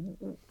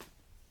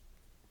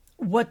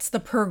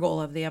the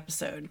purgle of the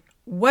episode?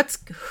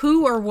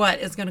 Who or what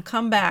is going to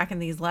come back in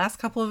these last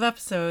couple of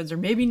episodes, or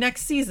maybe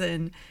next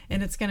season,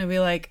 and it's going to be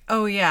like,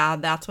 oh yeah,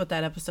 that's what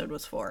that episode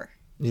was for.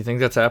 Do you think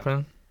that's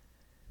happening?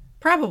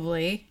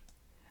 Probably.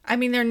 I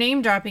mean, they're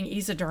name dropping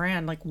Issa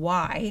Duran. Like,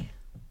 why?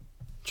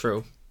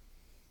 True.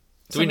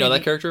 Do we know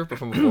that character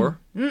from before?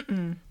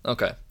 Mm-mm.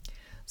 Okay.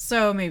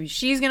 So maybe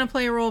she's going to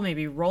play a role.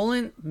 Maybe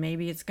Roland.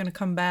 Maybe it's going to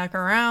come back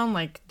around.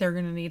 Like, they're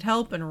going to need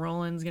help. And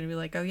Roland's going to be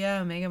like, oh,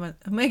 yeah,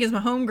 Omega's my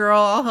homegirl.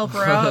 I'll help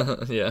her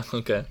out. Yeah,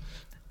 okay.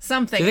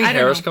 Something. Do you think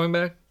Hera's coming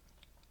back?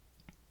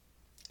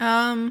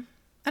 I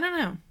don't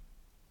know.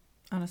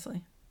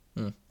 Honestly.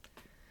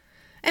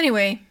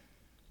 Anyway,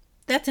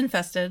 that's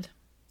Infested.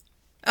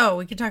 Oh,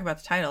 we could talk about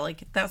the title.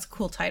 Like, that's a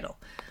cool title.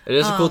 It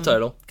is a cool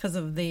title. Because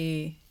of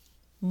the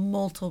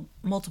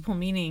multiple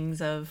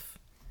meanings of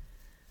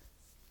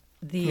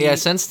the I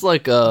sensed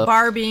like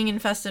bar being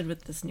infested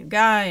with this new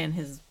guy and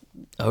his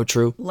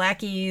true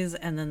lackeys,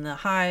 and then the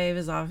hive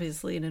is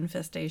obviously an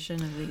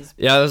infestation of these.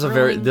 Yeah,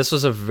 this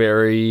was a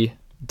very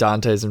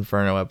Dante's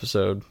Inferno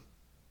episode.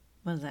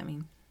 What does that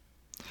mean?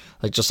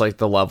 Like, just like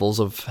the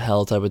levels of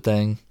hell type of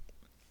thing.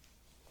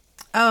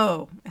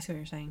 Oh, I see what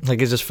you're saying.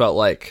 Like, it just felt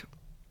like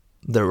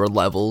there were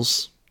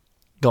levels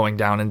going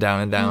down and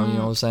down and down. You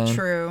know what I'm saying?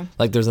 True.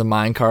 Like there's the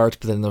mine cart,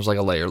 but then there's like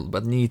a layer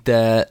beneath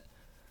that.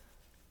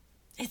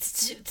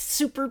 It's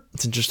super.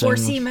 It's interesting,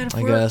 Forcey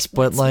metaphor, I guess.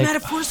 But like,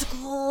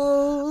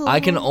 metaphorical. I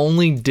can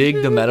only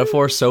dig the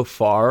metaphor so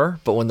far,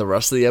 but when the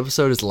rest of the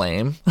episode is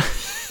lame.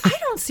 I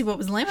don't see what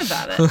was lame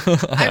about it.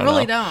 I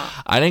really don't.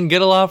 I didn't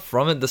get a lot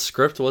from it. The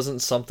script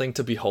wasn't something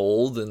to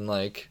behold, and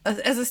like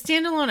as a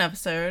standalone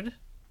episode,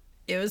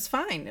 it was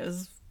fine. It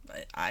was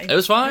fine. It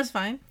was fine. It was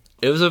fine.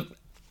 It was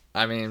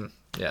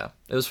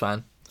it was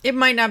fine. It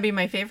might not be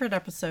my favorite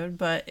episode,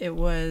 but it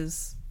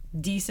was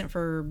decent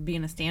for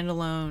being a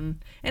standalone.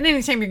 And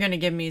anytime you're going to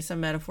give me some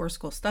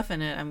metaphorical stuff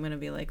in it, I'm going to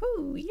be like,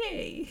 "Ooh,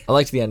 yay!" I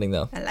liked the ending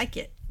though. I like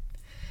it.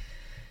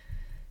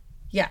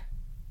 Yeah.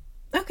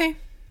 Okay.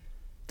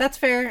 That's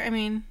fair. I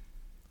mean,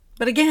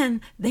 but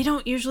again, they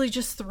don't usually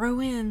just throw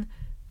in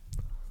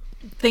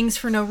things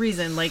for no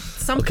reason. Like,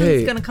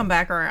 something's going to come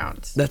back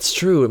around. That's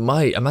true. It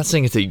might. I'm not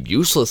saying it's a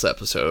useless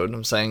episode.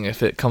 I'm saying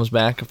if it comes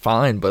back,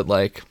 fine. But,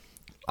 like,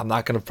 I'm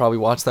not going to probably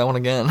watch that one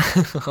again.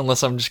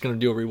 Unless I'm just going to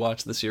do a rewatch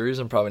of the series.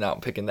 I'm probably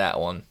not picking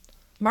that one.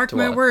 Mark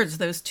my words.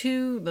 Those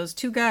two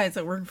guys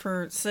that work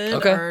for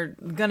Sid are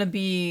going to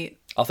be...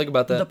 I'll think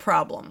about that. ...the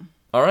problem.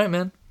 All right,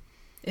 man.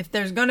 If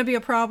there's going to be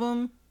a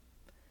problem,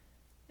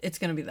 it's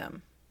going to be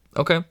them.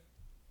 Okay.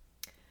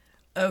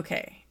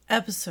 Okay.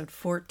 Episode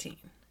 14.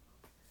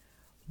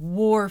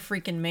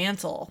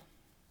 War-Mantle.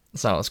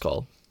 That's not what it's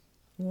called.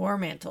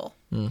 War-Mantle.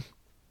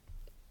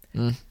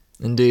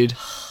 Indeed.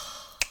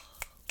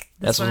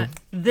 This one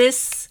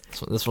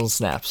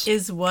snaps.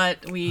 Is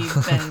what we've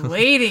been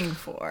waiting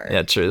for.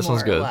 Yeah, true. This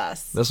one's good.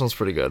 This one's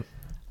pretty good.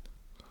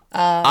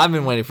 I've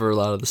been waiting for a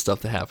lot of the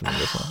stuff to happen in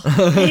this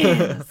one.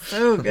 Man,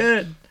 so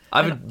good.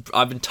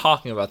 I've been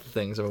talking about the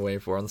things I've been waiting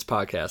for on this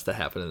podcast to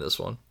happen in this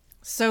one.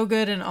 So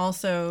good, and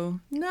also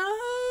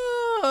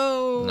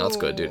no, it's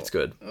good, dude. It's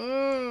good.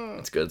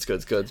 It's good. It's good.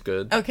 It's good. It's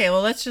good. Okay,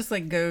 well, let's just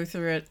like go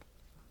through it.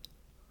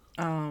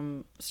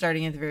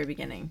 Starting at the very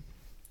beginning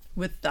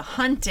with the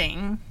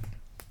hunting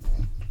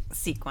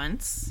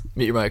sequence.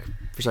 Mute your mic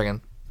for a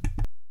second.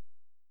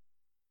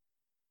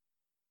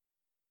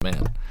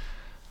 Man.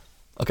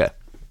 Okay.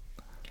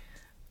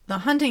 The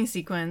hunting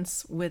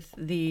sequence with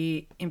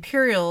the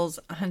Imperials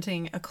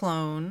hunting a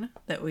clone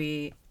that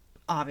we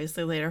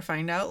obviously later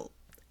find out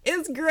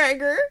is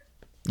Gregor.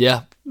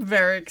 Yeah.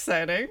 Very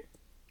exciting.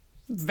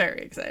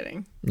 Very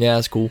exciting. Yeah,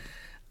 that's cool.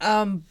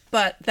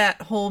 But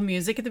that whole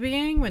music at the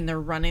beginning when they're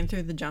running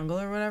through the jungle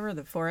or whatever,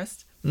 the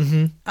forest.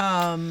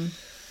 Mm-hmm.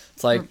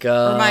 It's like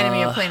reminded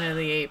me of Planet of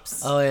the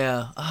Apes. Oh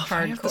yeah. Oh,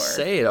 I have to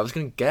say it. I was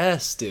gonna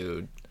guess,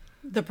 dude.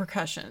 The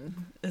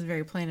percussion is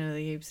very Planet of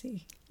the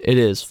Apesy. It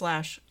is.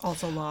 /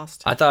 also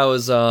Lost. I thought it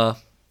was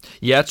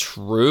yeah,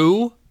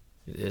 true.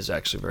 It is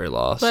actually very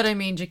Lost. But I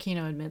mean,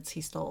 Giacchino admits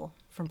he stole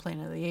from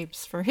Planet of the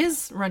Apes for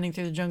his running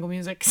through the jungle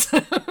music.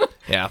 So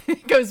yeah.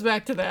 It goes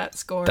back to that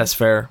score. That's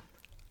fair.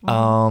 It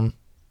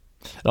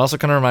also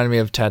kind of reminded me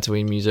of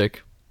Tatooine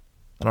music.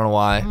 I don't know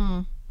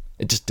why.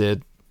 It just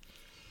did.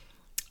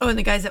 Oh, and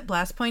the guys at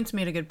Blast Points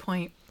made a good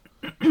point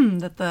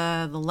that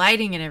the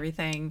lighting and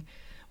everything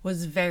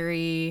was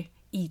very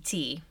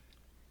E.T.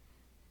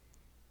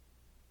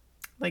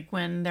 Like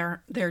when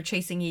they're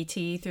chasing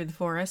E.T. through the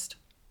forest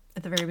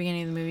at the very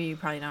beginning of the movie. You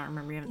probably don't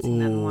remember. You haven't seen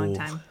that in a long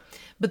time.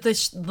 But the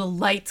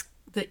lights,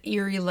 the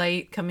eerie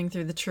light coming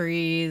through the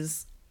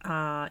trees, they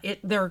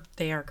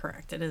are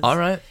correct. It is. All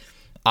right.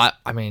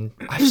 I mean,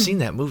 I've seen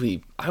that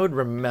movie. I would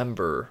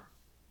remember.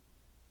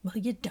 Well,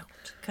 you don't.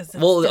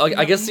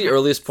 I guess the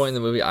earliest point in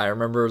the movie I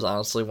remember is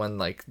honestly when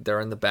like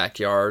they're in the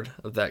backyard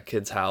of that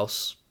kid's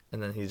house,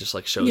 and then he just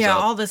like shows up. Yeah,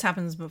 all this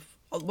happens before.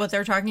 What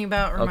they're talking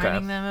about,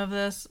 reminding them of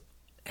this,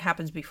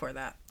 happens before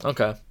that.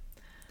 Okay.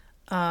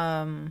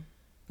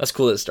 That's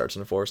cool that it starts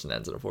in a forest and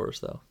ends in a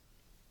forest, though.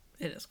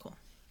 It is cool.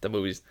 The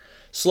movie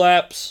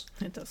slaps.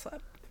 It does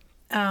slap.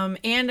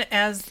 And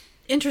as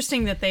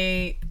interesting that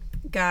they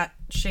got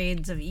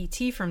shades of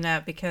E.T. from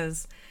that,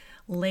 because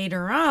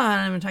later on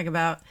I'm going to talk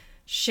about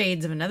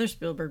shades of another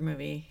Spielberg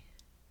movie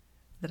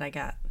that I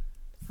got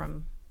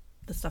from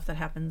the stuff that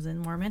happens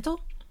in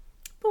War-Mantle.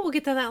 But we'll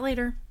get to that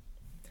later.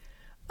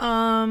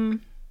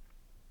 Kaminoans.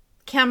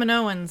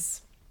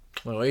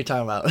 What are you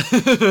talking about?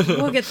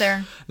 We'll get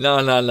there. No.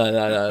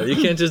 You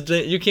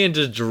can't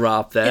just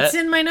drop that. It's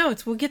in my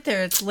notes. We'll get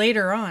there. It's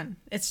later on.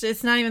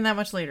 It's not even that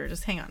much later.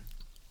 Just hang on.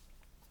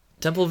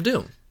 Temple of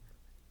Doom.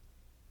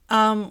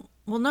 Well,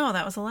 no,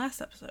 that was the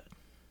last episode.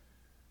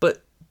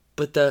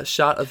 But the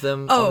shot of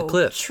them on the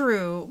cliff.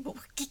 True.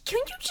 Can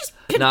you just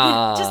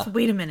just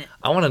wait a minute?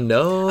 I want to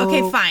know.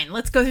 Okay, fine.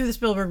 Let's go through the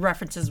Spielberg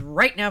references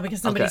right now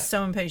because somebody's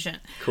so impatient.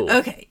 Cool.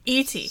 Okay,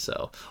 E.T.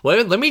 So,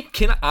 wait,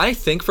 can I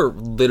think for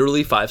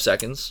literally 5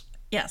 seconds?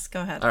 Yes,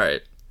 go ahead. All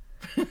right.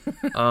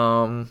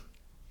 I'm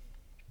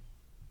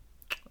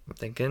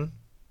thinking.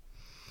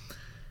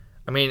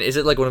 I mean, is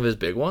it like one of his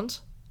big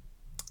ones?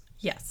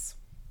 Yes.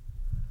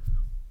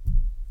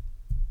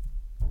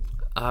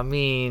 I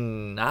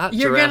mean, not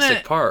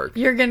Jurassic Park.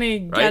 You're gonna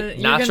get right? it.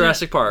 Not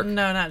Jurassic Park.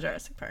 No, not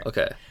Jurassic Park.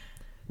 Okay.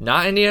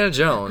 Not Indiana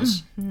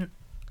Jones.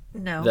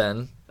 No.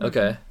 Then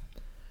okay.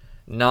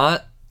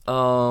 Not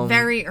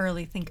Very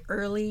early. Think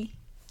early.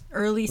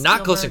 Early.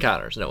 not Close Spielberg.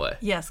 Encounters. No way.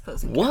 Yes,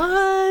 Close Encounters.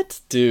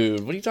 What,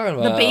 dude? What are you talking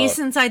about? The base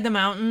inside the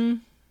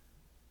mountain.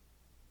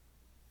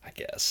 I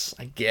guess.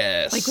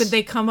 Like When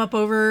they come up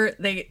over,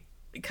 the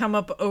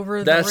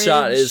that ridge,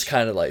 shot is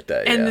kind of like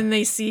that. and yeah. then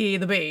they see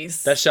the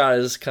base. That shot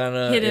is kind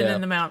of hidden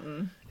in the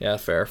mountain. Yeah,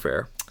 fair.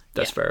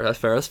 That's Yeah. fair.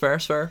 That's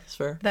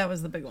fair. That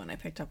was the big one I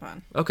picked up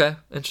on. Okay,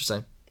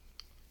 interesting.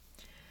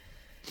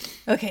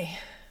 Okay,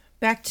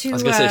 back to. I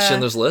was gonna say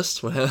Schindler's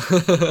List.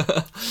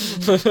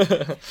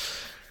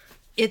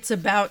 It's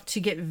about to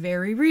get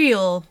very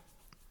real.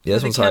 Yeah,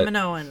 this for one's the hype.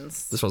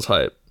 Kaminoans. This one's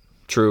hype.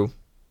 True.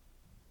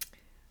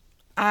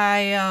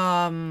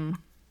 My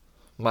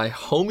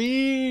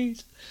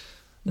homies.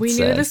 We That's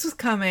knew sad. this was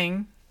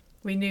coming.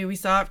 We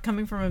saw it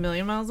coming from a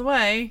million miles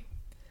away.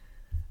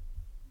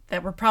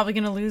 That we're probably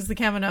going to lose the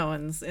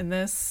Kaminoans in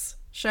this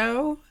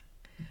show.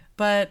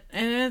 But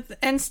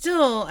and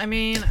still, I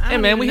mean, Hey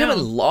man, we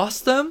haven't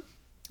lost them.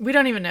 We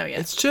don't even know yet.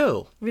 It's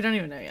chill. We don't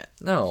even know yet.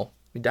 No,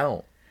 we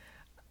don't.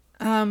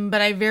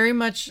 But I very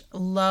much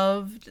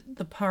loved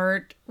the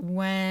part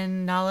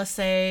when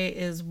Nalase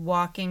is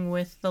walking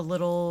with the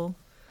little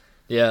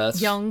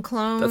young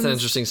clones. That's an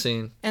interesting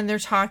scene. And they're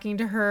talking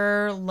to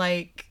her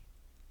like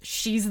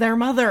she's their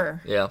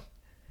mother. Yeah.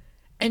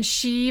 And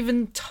she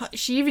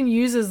even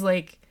uses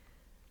like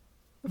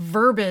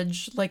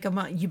verbiage like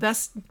you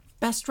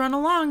best run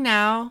along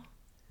now.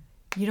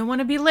 You don't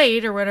want to be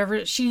late or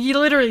whatever. She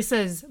literally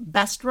says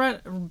best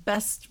run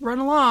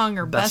along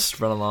or best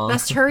run along.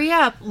 Best hurry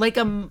up like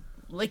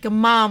a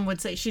mom would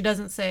say. She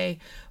doesn't say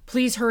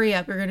please hurry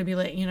up, you're going to be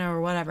late,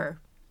 or whatever.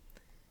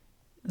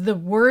 The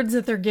words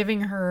that they're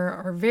giving her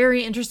are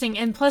very interesting,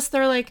 and plus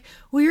they're like,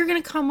 well, you're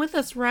going to come with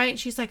us, right?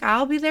 She's like,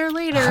 I'll be there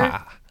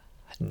later.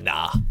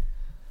 Nah.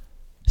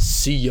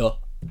 See ya.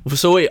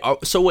 So wait,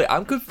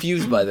 I'm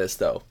confused by this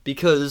though,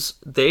 because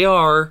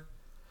the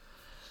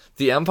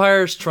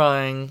Empire's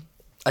trying.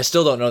 I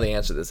still don't know the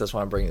answer to this. That's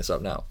why I'm bringing this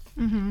up now.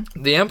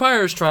 Mm-hmm. The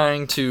Empire is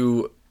trying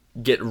to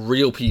get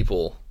real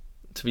people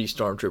to be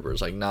stormtroopers,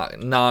 like not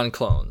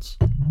non-clones.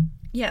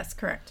 Yes,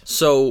 correct.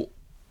 So,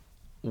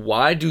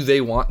 why do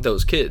they want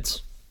those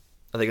kids?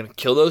 Are they going to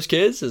kill those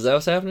kids? Is that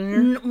what's happening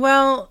here?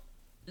 Well,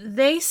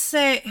 they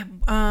say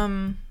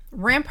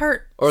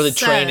Rampart. Or the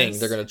training?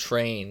 They're going to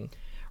train.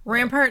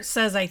 Rampart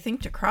says, I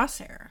think, to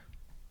Crosshair,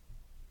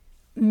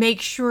 make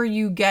sure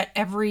you get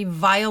every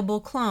viable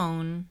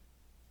clone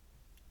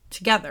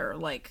together.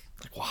 Like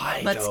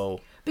why though?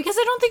 Because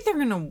I don't think they're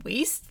gonna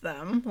waste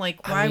them.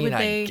 Like, why would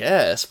they? I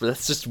guess, but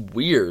that's just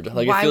weird.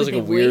 Like, it Why feels would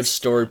like a they weird waste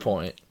story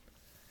point.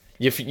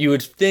 You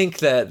would think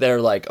that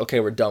they're like, okay,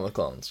 we're done with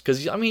clones.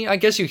 Because, I mean, I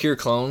guess you hear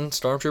clone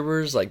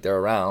stormtroopers, like, they're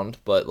around,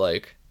 but,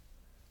 like,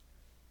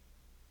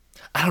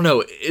 I don't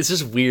know. It's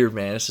just weird,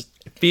 man. It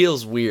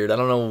feels weird. I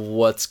don't know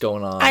what's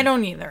going on. I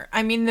don't either.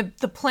 I mean,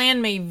 the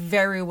plan may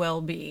very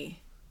well be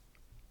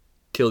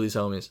kill these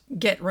homies.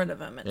 Get rid of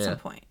them at some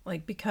point.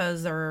 Like,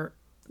 because there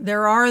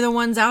are the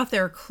ones out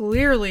there.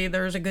 Clearly,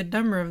 there's a good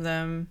number of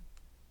them.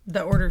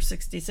 The Order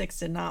 66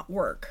 did not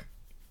work.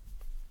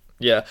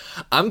 Yeah.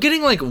 I'm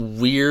getting, like,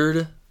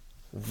 weird,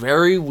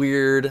 very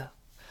weird.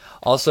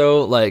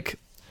 Also, like,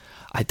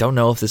 I don't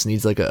know if this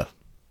needs, like a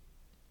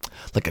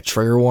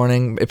trigger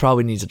warning. It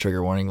probably needs a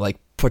trigger warning. Like,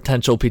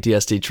 potential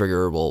PTSD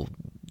triggerable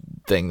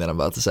thing that I'm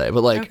about to say.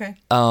 But, like, okay.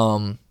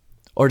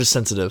 Or just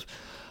sensitive.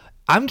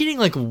 I'm getting,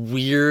 like,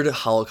 weird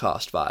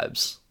Holocaust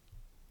vibes.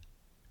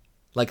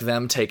 Like,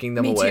 them taking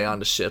them away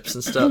onto ships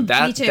and stuff.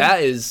 That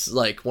is,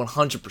 like,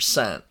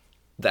 100%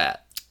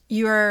 that.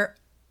 You are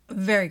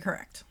very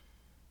correct.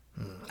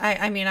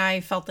 I mean,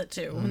 I felt it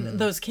too.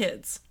 Those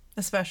kids,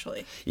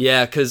 especially.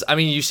 Yeah, because, I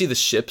mean, you see the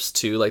ships,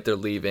 too. Like, they're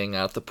leaving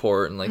out the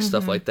port and, like,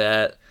 stuff like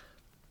that.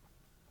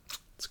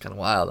 It's kind of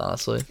wild,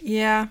 honestly.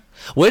 Yeah.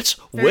 Which,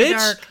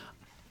 dark.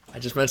 I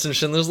just mentioned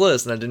Schindler's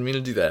List, and I didn't mean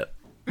to do that.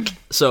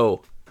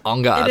 So,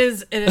 on God. It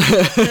is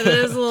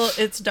a little,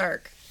 it's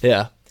dark.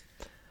 Yeah.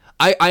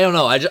 I don't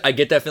know. I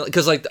get that feeling.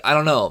 Because, like, I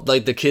don't know.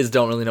 Like, the kids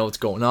don't really know what's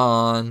going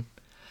on.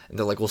 And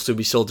they're like, we'll still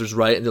be soldiers,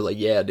 right? And they're like,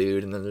 yeah,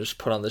 dude. And then they're just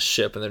put on this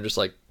ship, and they're just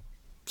like,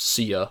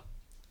 see ya.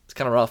 It's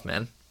kind of rough,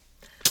 man.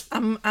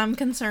 I'm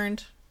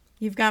concerned.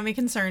 You've got me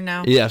concerned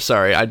now. Yeah,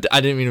 sorry. I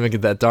didn't mean to make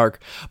it that dark.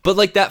 But,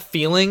 like, that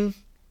feeling,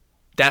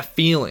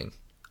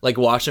 like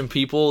watching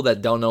people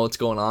that don't know what's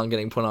going on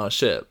getting put on a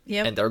ship.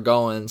 Yep. And they're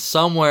going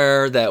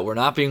somewhere that we're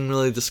not being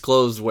really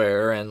disclosed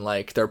where, and,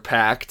 like, they're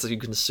packed, you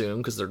can assume,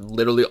 because they're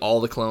literally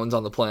all the clones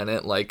on the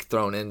planet, like,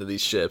 thrown into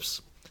these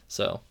ships.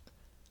 So.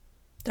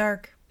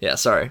 Dark. Yeah,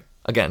 sorry.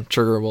 Again,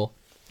 triggerable.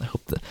 I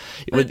hope that...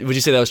 Would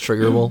you say that was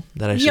triggerable?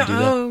 That I should do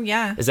that? Oh,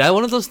 yeah. Is that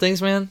one of those things,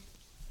 man?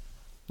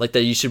 Like,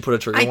 that you should put a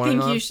trigger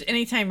warning on? I think you should...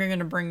 Anytime you're going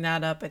to bring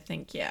that up, I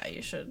think, yeah,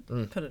 you should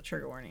put a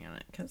trigger warning on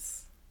it,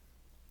 because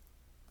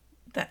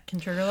that can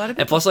trigger a lot of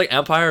people. And plus, like,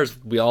 empires,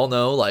 we all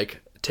know,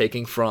 like,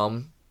 taking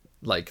from,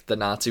 like, the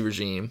Nazi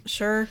regime.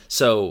 Sure.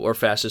 So, or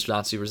fascist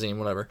Nazi regime,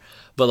 whatever.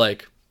 But,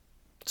 like,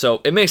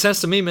 so it makes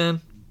sense to me, man.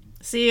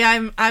 See,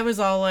 I was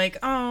all like,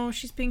 oh,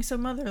 she's being so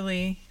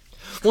motherly.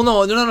 Well,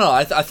 no.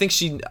 I think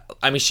she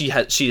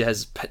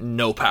has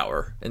no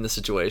power in the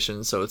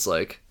situation, so it's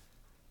like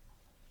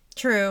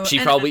true. She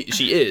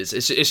is.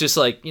 It's just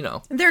like, you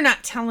know. They're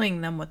not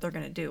telling them what they're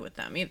going to do with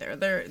them either.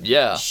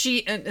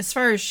 As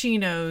far as she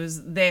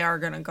knows, they are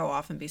going to go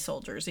off and be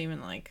soldiers,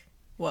 even like,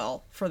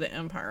 well, for the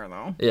Empire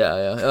though.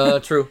 Yeah.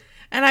 True.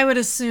 And I would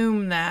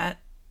assume that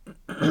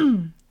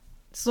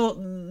so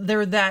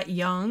they're that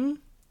young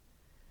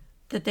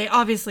that they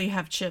obviously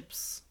have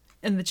chips,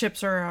 and the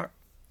chips are.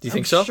 Do you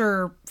think so?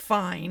 Sure,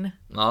 fine.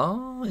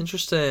 Oh,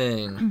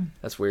 interesting.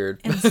 That's weird.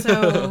 And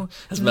so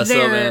that's messed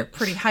they're up, man.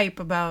 pretty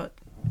hype about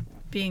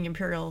being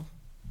Imperial.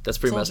 That's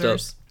pretty soldiers.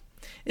 messed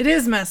up. It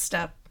is messed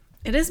up.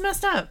 It is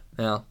messed up.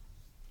 Yeah.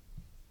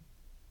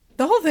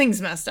 The whole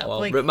thing's messed up. Well,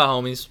 like, rip my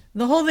homies.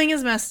 The whole thing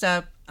is messed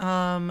up.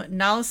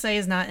 Nala Se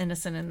is not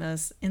innocent in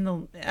this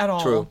at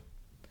all. True.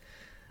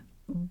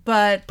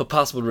 But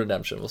possible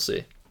redemption, we'll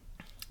see.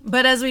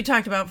 But as we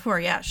talked about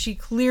before, yeah, she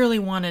clearly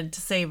wanted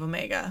to save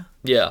Omega.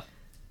 Yeah.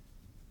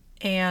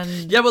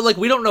 And yeah, but like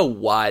we don't know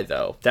why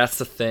though. That's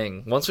the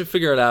thing. Once we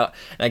figure it out,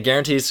 and I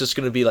guarantee it's just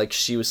gonna be like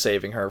she was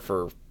saving her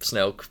for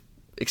Snoke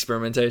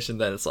experimentation,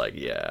 then it's like,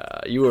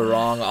 yeah, you were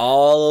wrong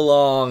all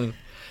along.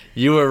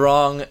 You were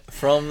wrong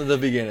from the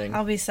beginning.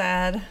 I'll be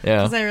sad.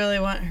 Yeah. Because I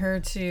really want her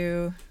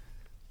to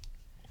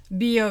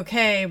be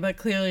okay, but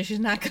clearly she's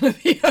not gonna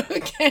be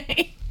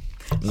okay.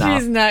 Nah.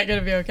 She's not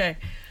gonna be okay.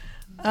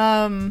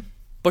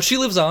 But she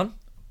lives on.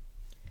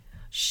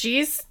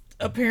 She's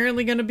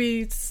apparently going to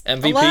be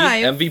MVP,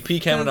 alive.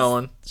 MVP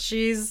Kaminoan.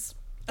 She's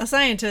a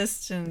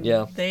scientist, and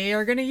they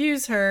are going to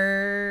use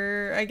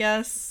her, I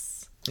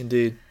guess.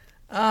 Indeed.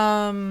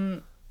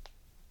 We'll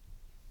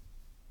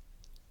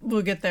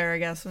get there, I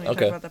guess, when we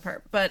talk about that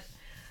part. But,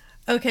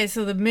 okay,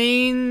 so the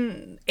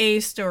main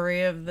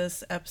story of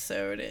this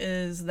episode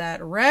is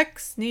that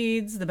Rex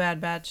needs the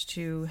Bad Batch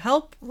to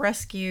help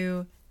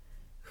rescue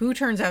who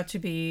turns out to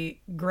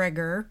be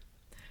Gregor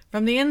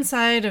from the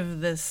inside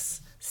of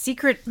this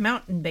secret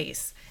mountain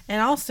base.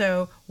 And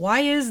also,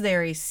 why is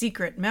there a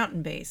secret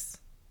mountain base?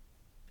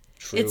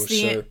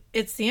 True,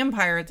 it's the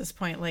Empire at this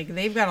point. Like,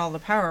 they've got all the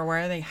power.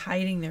 Why are they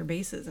hiding their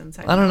bases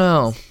inside? I don't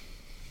know.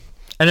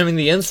 And I mean,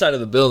 the inside of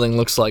the building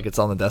looks like it's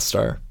on the Death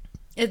Star.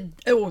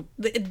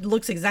 It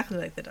looks exactly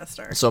like the Death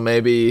Star. So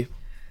maybe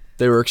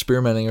they were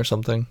experimenting or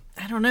something.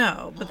 I don't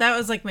know. But that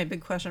was like my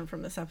big question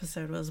from this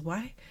episode was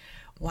why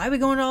are we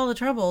going to all the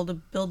trouble to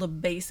build a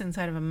base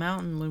inside of a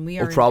mountain when we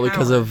are probably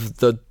because of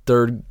the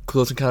third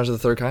Close Encounters of the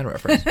Third Kind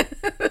reference.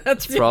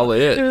 That's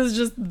probably it. It was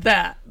just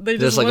that. They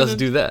just like, let's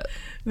do that.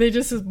 They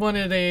just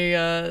wanted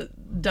a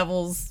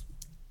Devil's,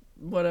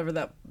 whatever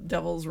that,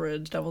 Devil's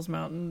Ridge, Devil's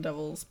Mountain,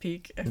 Devil's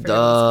Peak. I forget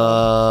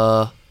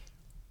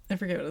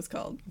what it's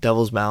called.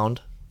 Devil's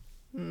Mound.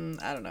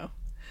 I don't know.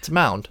 It's a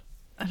mound.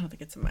 I don't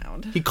think it's a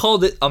mound. He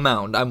called it a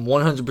mound. I'm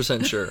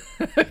 100% sure.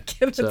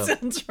 Okay, that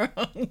sounds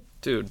wrong.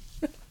 Dude.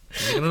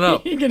 I'm looking it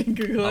up. You're gonna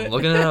Google it. I'm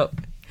looking it up.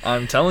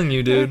 I'm telling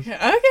you, dude.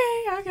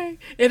 Okay.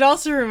 It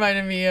also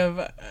reminded me of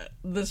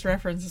this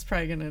reference is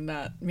probably gonna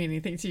not mean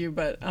anything to you,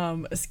 but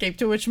Escape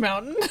to Witch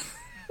Mountain.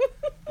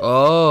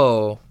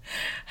 Oh.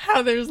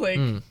 How there's like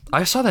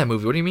I saw that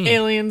movie. What do you mean?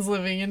 Aliens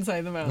living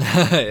inside the mountain.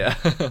 Yeah.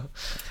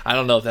 I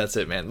don't know if that's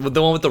it, man.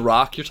 The one with the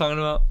rock you're talking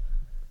about?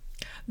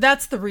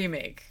 That's the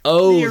remake.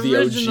 Oh, the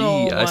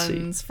original OG.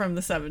 ones from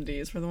the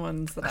 70s were the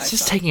ones that I saw. It's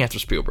just taking after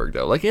Spielberg,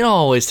 though. Like, it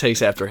always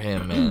takes after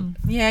him, man.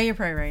 Yeah, you're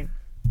probably right.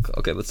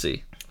 Okay, let's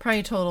see.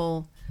 Probably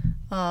total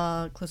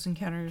Close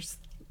Encounters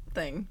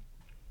thing.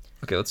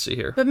 Okay, let's see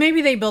here. But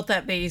maybe they built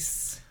that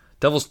base.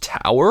 Devil's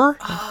Tower?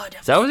 Oh,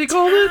 Is that what he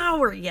called it?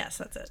 Tower. Yes,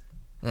 that's it.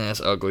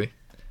 That's ugly.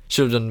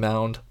 Should have done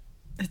Mound.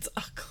 It's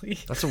ugly.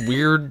 That's a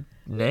weird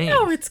name.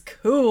 No, it's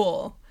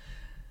cool.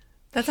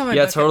 That's on my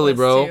yeah, bucket totally, list,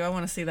 bro. too. I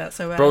want to see that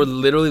so bad. Bro, it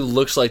literally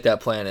looks like that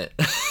planet.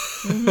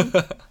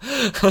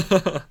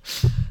 Mm-hmm.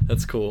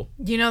 That's cool.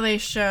 You know, they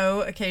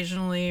show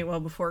occasionally, well,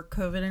 before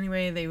COVID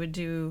anyway, they would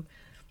do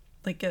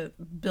like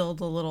build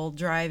a little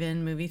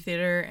drive-in movie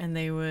theater, and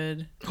they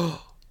would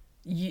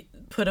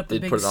put up a big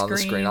screen. They'd put it on the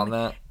screen on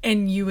that.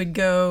 And you would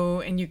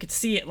go and you could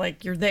see it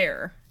like you're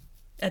there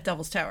at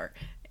Devil's Tower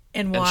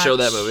and watch and show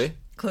that movie.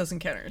 Close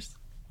Encounters.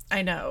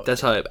 I know.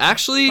 That's how it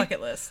actually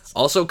bucket list.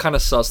 Also kind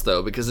of sus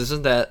though, because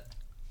isn't that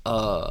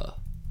a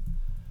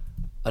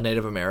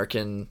Native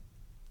American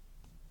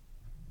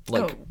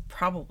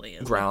probably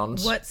is.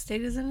 Grounds? What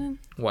state is it in?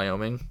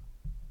 Wyoming.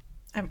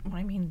 I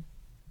mean,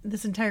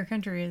 this entire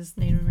country is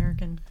Native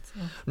American. So.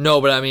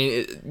 No, but I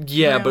mean,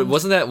 but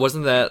wasn't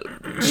that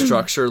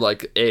structure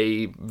like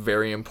a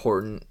very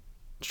important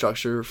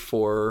structure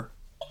for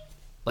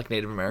like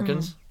Native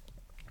Americans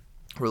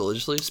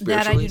religiously,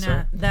 spiritually?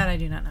 That I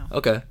do not know.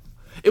 Okay,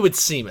 it would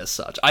seem as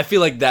such. I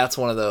feel like that's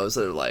one of those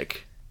that are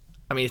like.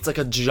 I mean, it's like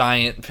a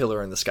giant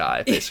pillar in the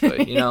sky,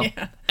 basically, you know?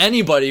 Yeah.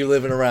 Anybody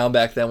living around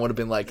back then would have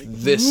been like,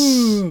 this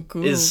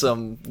cool. is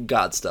some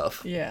God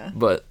stuff. Yeah.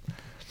 But,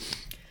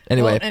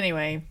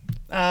 anyway.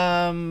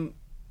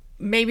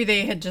 Maybe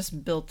they had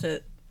just built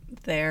it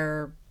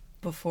there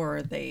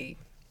before they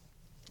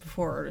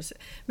before.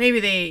 Maybe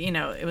they,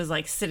 it was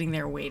like sitting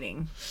there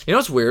waiting. You know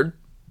what's weird?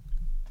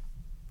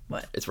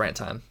 What? It's rant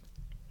time.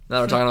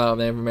 Now we're talking about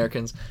Native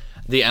Americans.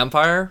 The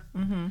Empire,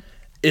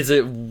 is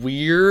it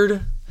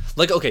weird?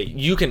 Like, okay,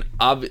 you can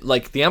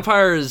like the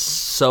Empire is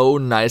so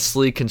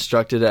nicely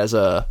constructed as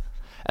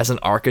an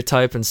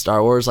archetype in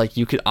Star Wars. Like,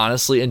 you could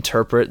honestly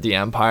interpret the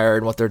Empire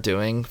and what they're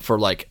doing for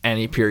like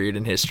any period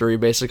in history,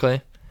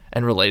 basically,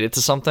 and relate it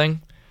to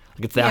something.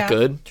 Like, it's that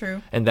good,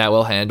 true, and that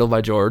well handled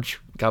by George.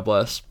 God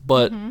bless.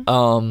 But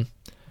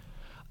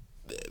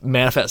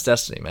Manifest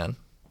Destiny, man.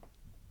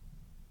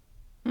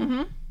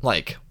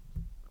 Like,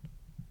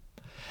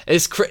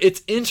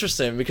 it's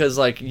interesting because,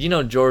 like,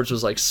 George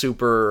was like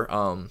super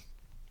oh,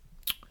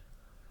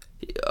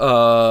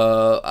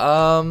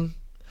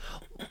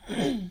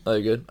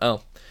 you good?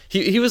 Oh,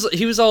 he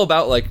was all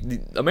about like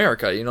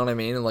America, you know what I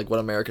mean, and like what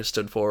America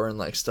stood for and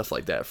like stuff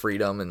like that,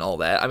 freedom and all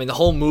that. I mean, the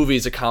whole movie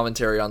is a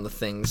commentary on the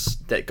things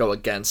that go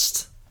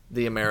against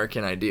the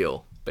American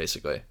ideal,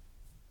 basically,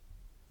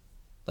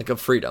 like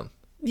of freedom.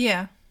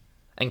 Yeah.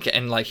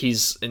 And like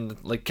he's in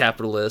like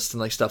capitalist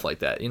and like stuff like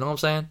that. You know what I'm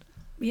saying?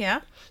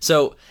 Yeah.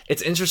 So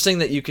it's interesting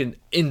that you can,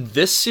 in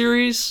this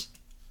series,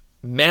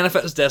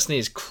 Manifest Destiny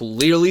is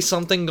clearly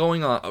something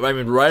going on. I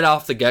mean, right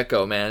off the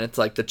get-go, man, it's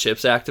like the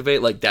chips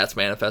activate, like that's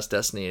Manifest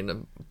Destiny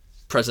and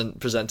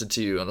presented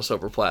to you on a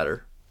silver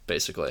platter,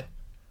 basically.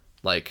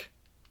 Like,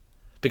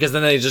 because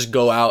then they just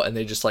go out and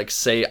they just like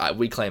say,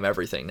 we claim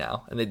everything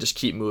now, and they just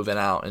keep moving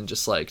out and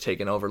just like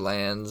taking over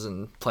lands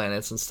and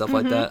planets and stuff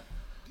like that.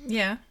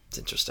 Yeah. It's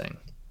interesting.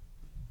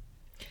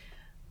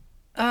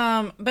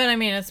 But I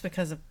mean, it's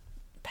because of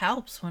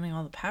Palps winning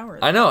all the power.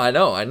 I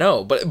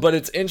know. But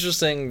it's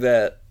interesting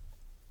that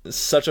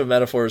such a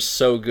metaphor is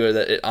so good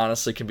that it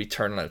honestly can be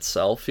turned on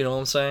itself, you know what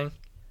I'm saying?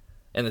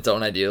 And its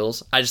own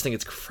ideals. I just think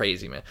it's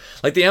crazy, man.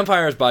 Like, the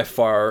Empire is by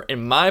far,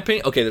 in my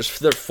opinion, okay,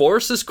 their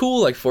Force is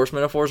cool, like, Force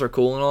metaphors are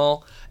cool and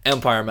all.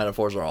 Empire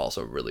metaphors are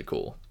also really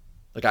cool.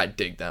 Like, I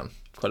dig them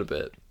quite a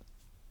bit.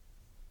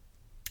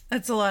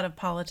 That's a lot of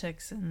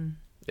politics and...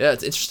 Yeah,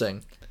 it's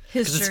interesting.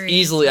 Because it's History.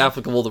 easily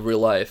applicable to real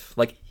life.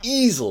 Like,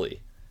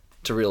 easily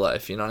to real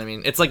life, you know what I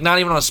mean? It's, like, not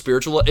even on a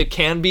spiritual... It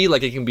can be,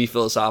 like, it can be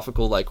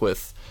philosophical, like,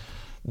 with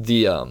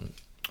the,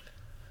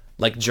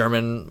 like,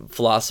 German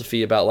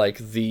philosophy about, like,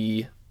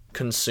 the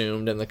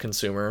consumed and the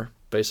consumer,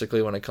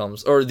 basically, when it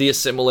comes... Or the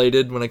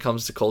assimilated when it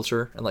comes to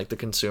culture and, like, the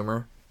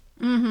consumer.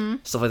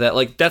 Stuff like that.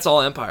 Like, that's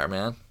all Empire,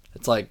 man.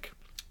 It's, like...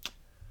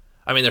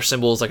 I mean, their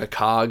symbol is, like, a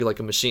cog,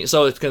 like a machine.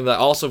 So it can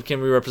also can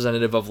be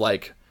representative of,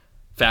 like...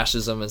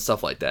 fascism and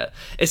stuff like that.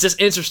 It's just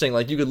interesting.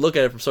 Like, you could look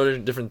at it from so many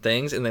different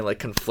things, and they like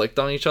conflict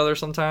on each other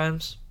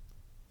sometimes.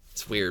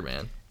 It's weird,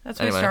 man. That's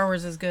why Star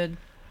Wars is good.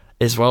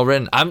 It's well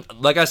written. I'm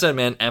like I said,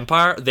 man.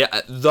 Empire,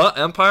 the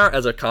Empire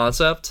as a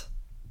concept,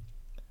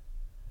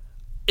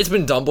 it's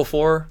been done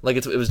before. Like,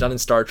 it was done in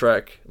Star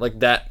Trek. Like,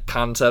 that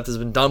concept has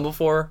been done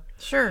before.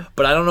 Sure.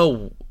 But I don't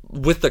know,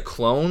 with the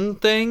clone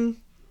thing,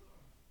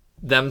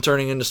 them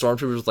turning into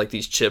stormtroopers with like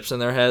these chips in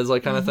their heads,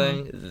 like, kind of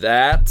thing.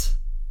 That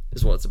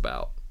is what it's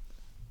about.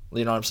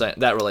 You know what I'm saying?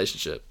 That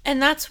relationship.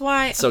 And that's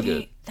why... It's so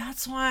good.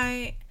 That's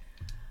why...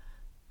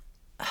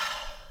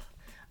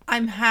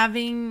 I'm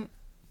having...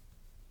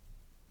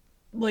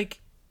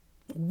 like,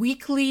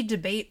 weekly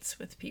debates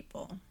with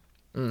people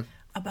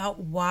about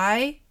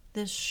why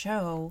this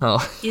show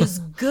is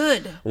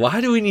good.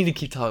 Why do we need to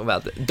keep talking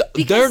about that?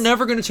 They're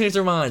never going to change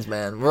their minds,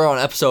 man. We're on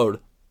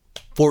episode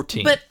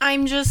 14. But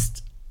I'm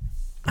just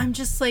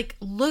like,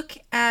 look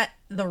at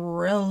the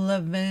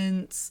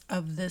relevance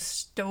of this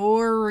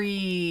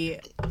story.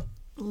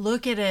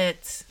 Look at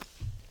it.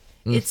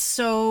 It's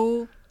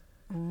so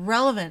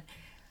relevant.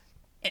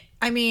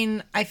 I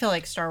mean, I feel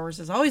like Star Wars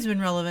has always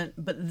been relevant,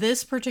 but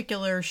this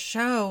particular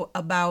show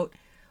about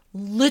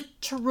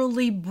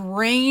literally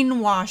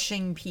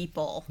brainwashing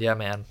people. Yeah,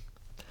 man.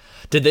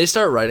 Did they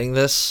start writing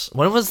this?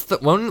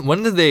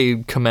 When did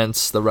they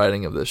commence the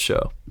writing of this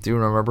show? Do you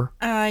remember?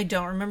 I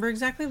don't remember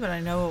exactly, but I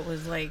know it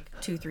was like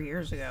 2-3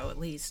 years ago at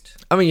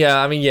least. I mean,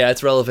 yeah,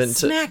 it's relevant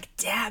smack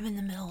dab in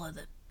the middle of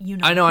the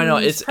I know.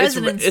 It's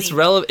relevant. It's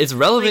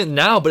relevant like,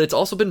 now, but it's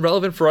also been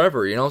relevant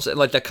forever. You know what I'm saying?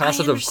 Like, that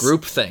concept of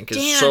groupthink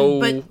is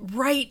so. But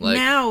right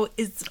now,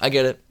 it's. I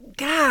get it.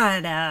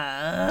 God.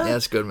 Yeah,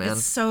 it's good, man.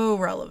 It's so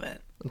relevant.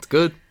 It's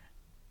good.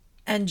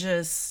 And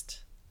just.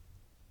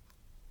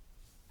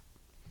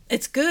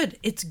 It's good.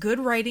 It's good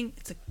writing.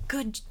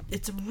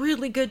 It's a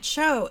really good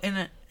show,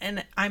 and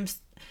I'm,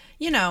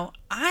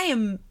 I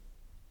am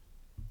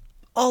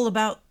all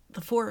about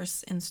the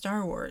Force in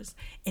Star Wars,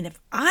 and if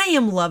I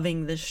am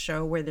loving this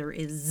show where there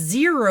is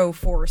zero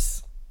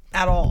Force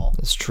at all,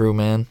 it's true,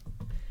 man.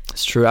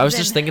 It's true. I was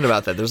just thinking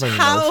about that. There's like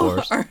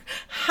no Force.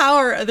 How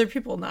are other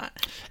people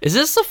not? Is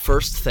this the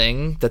first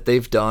thing that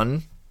they've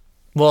done?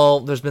 Well,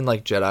 there's been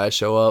like Jedi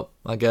show up,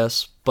 I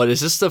guess, but is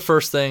this the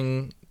first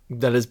thing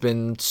that has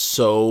been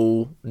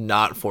so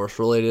not Force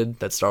related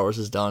that Star Wars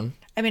has done?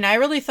 I mean, I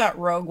really thought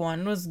Rogue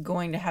One was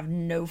going to have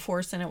no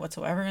Force in it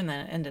whatsoever, and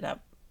then it ended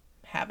up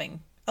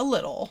having a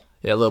little.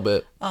 Yeah, a little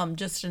bit.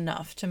 Just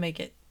enough to make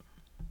it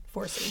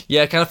forcey.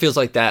 Yeah, it kind of feels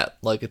like that.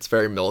 Like it's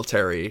very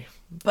military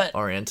But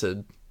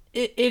oriented.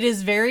 it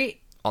is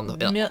very On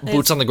the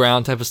boots on the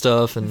ground type of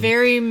stuff, and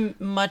very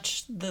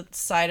much the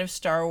side of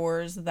Star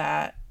Wars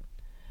that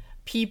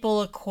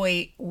people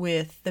equate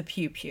with the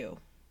pew pew.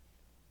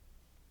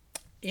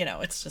 You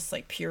know, it's just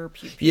like pure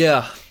pew pew.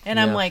 yeah. And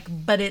I'm like,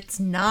 but it's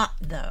not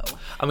though.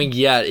 I mean,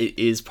 yeah, it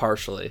is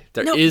partially.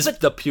 There is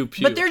the pew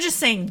pew. But they're just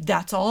saying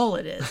that's all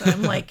it is. And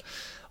I'm like,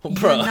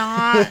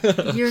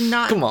 Bruh. you're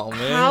not. Come on,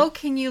 man. How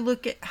can you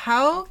look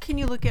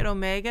at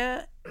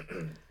Omega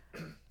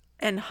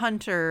and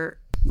Hunter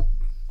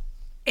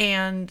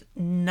and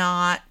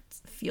not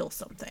feel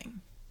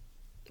something?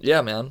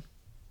 Yeah, man.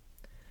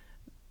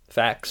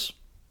 Facts.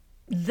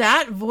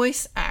 That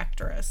voice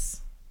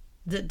actress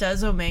that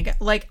does Omega,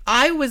 like,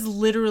 I was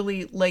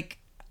literally like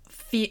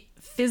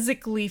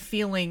physically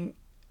feeling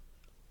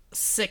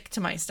sick to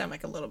my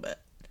stomach a little bit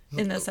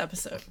in this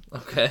episode.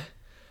 Okay.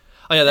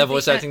 Oh yeah, that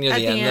voice acting near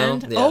the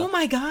end though. Yeah. Oh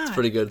my god. It's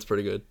pretty good. It's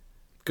pretty good.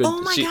 Good.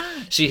 Oh my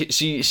god.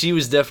 She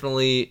was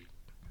definitely,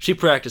 she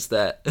practiced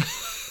that.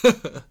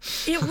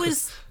 It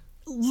was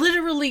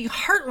literally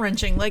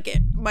heart-wrenching. Like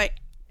my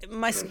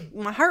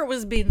heart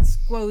was being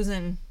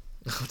squozen.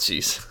 Oh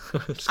jeez.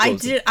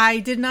 I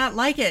did not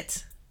like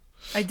it.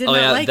 I did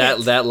not like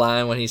it. That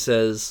line when he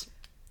says,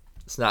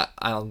 "It's not.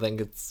 I don't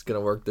think it's gonna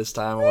work this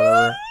time," or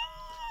whatever.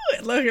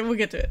 Look, we'll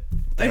get to it.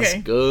 That's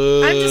okay.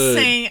 good. I'm just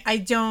saying.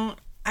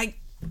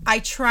 I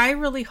try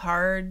really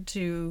hard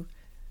to,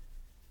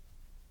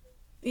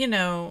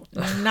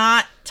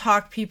 not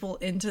talk people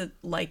into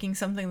liking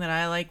something that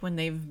I like when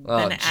they've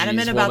been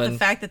adamant about the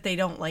fact that they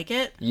don't like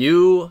it.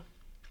 You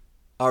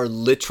are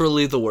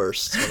literally the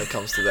worst when it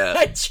comes to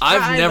that.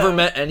 I've never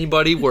met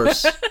anybody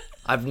worse.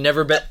 I've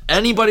never met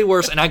anybody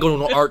worse, and I go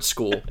to an art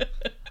school.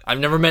 I've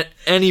never met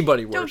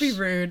anybody worse. Don't be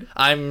rude.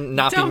 I'm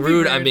not being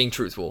rude. I'm being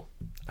truthful.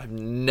 I've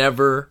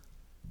never.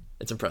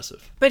 It's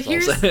impressive. But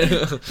here's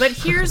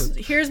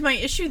my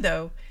issue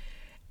though.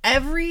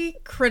 Every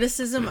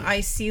criticism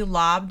I see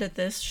lobbed at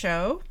this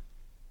show,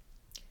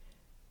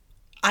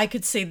 I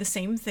could say the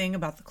same thing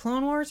about the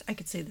Clone Wars. I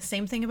could say the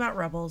same thing about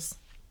Rebels.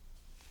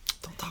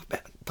 Don't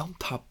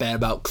talk bad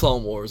about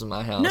Clone Wars in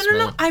my house.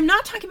 No. I'm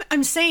not talking about.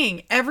 I'm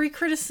saying every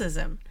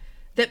criticism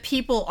that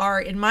people are,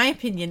 in my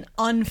opinion,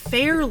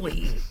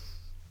 unfairly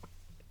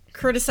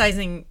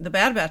criticizing the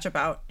Bad Batch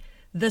about,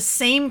 the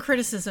same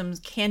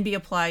criticisms can be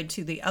applied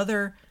to the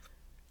other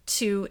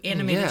two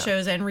animated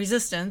shows and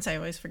Resistance. I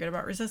always forget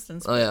about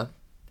Resistance. Oh yeah.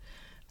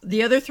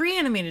 The other 3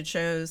 animated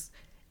shows,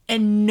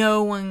 and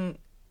no one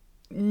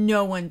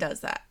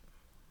does that.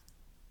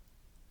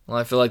 Well,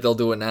 I feel like they'll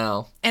do it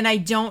now. And I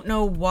don't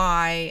know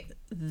why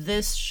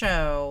this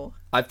show,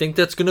 I think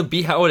that's going to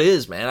be how it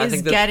is, man. I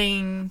think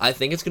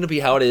it's going to be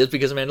how it is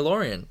because of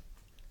Mandalorian.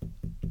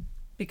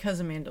 Because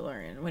of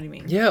Mandalorian. What do you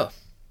mean? Yeah.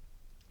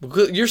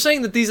 You're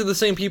saying that these are the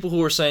same people who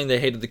were saying they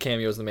hated the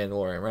cameos in the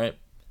Mandalorian, right?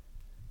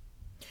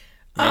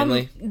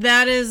 Mainly.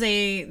 That is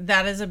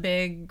a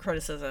big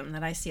criticism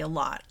that I see a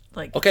lot.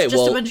 Like, okay, it's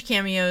just a bunch of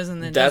cameos,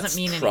 and it doesn't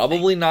mean anything. That's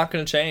probably not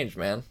going to change,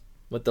 man,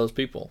 with those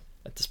people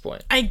at this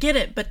point. I get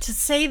it, but to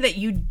say that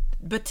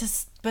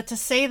to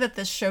say that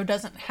this show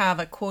doesn't have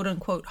a quote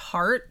unquote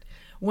heart,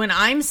 when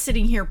I'm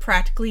sitting here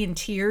practically in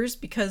tears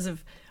because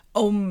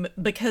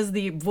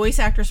the voice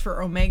actress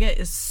for Omega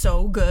is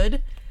so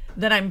good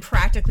that I'm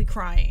practically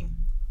crying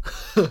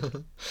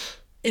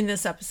in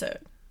this episode.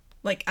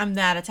 Like, I'm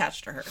that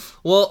attached to her.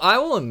 Well, I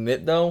will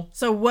admit, though.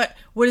 So what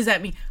does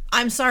that mean?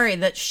 I'm sorry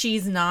that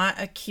she's not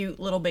a cute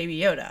little baby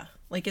Yoda.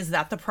 Like, is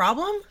that the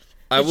problem?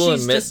 I will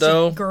admit,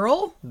 though, a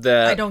girl?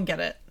 that I don't get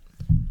it.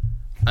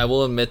 I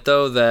will admit,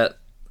 though, that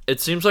it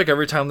seems like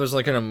every time there's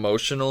like an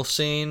emotional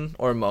scene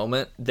or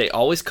moment, they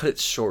always cut it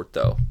short,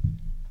 though.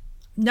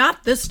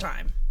 Not this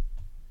time.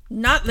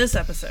 Not this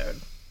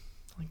episode.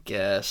 I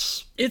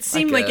guess. It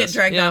seemed like it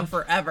dragged on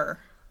forever.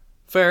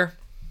 Fair.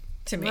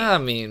 To me. I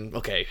mean,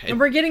 okay. And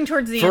we're getting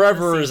towards the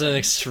forever end of the season. is an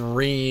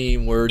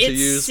extreme word to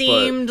use. It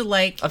seemed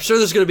like... I'm sure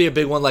there's going to be a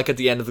big one like at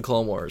the end of the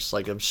Clone Wars.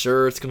 Like, I'm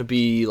sure it's going to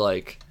be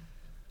like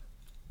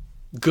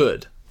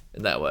good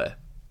in that way.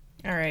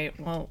 All right.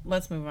 Well,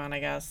 let's move on, I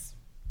guess.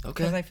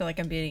 Okay. Because I feel like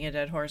I'm beating a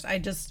dead horse.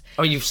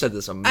 Oh, you've said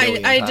this a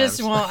million times.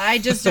 I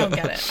just don't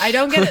get it. I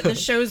don't get it. The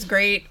show's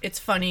great. It's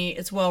funny.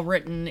 It's well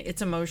written.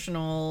 It's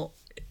emotional.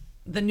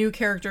 The new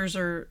characters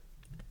are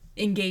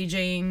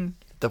engaging.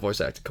 The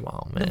voice acting, come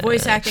on, man. The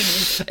voice acting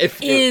is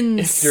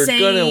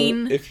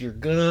insane. If you're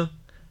gonna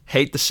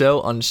hate the show,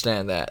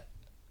 understand that.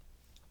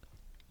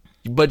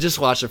 But just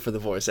watch it for the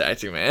voice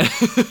acting, man.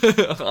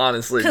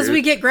 Honestly, because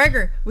we get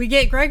Gregor. We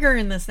get Gregor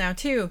in this now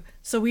too.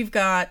 So we've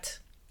got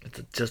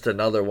just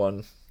another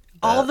one.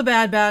 All the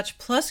Bad Batch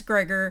plus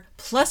Gregor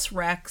plus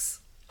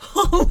Rex,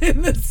 all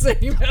in the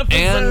same episode.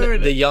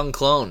 And the young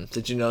clone.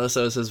 Did you notice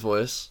that was his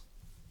voice?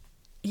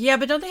 Yeah,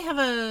 but don't they have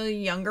a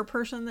younger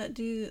person that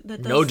does?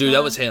 No, dude,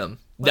 that was him.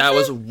 That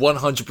was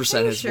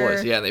 100% his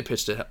voice. Yeah, and they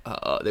pitched it.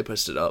 They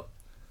pitched it up.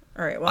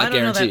 All right. Well, I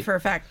don't know that for a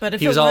fact, but if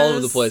he was all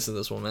over the place in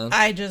this one, man.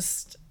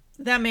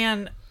 That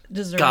man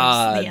deserves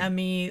the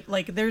Emmy.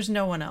 Like, there's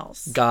no one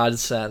else. God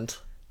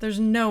sent. There's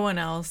no one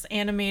else.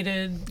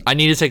 Animated. I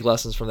need to take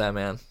lessons from that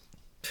man.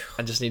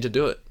 I just need to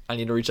do it. I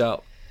need to reach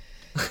out.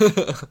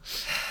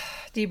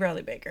 Dee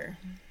Bradley Baker.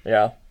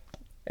 Yeah.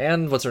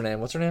 And what's her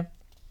name?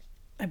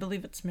 I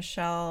believe it's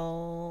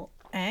Michelle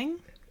Ang.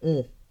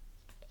 Mm.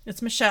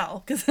 It's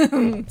Michelle, because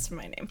it's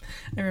my name.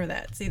 I remember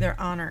that. It's either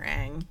An or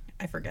Ang.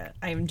 I forget.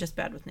 I'm just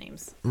bad with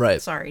names.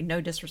 Right. Sorry,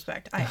 no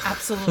disrespect. I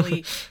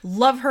absolutely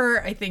love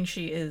her. I think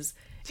she's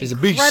a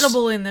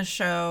incredible beast in this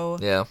show.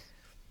 Yeah.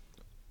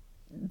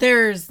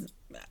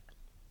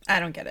 I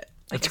don't get it.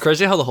 It's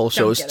crazy how the whole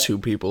show is two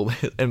people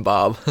and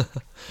Bob.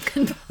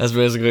 That's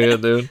basically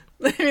it, dude.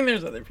 I mean,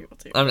 there's other people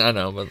too. I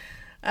know, but...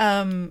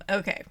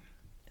 Okay.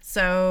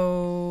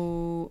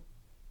 So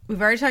we've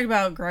already talked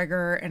about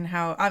Gregor and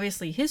how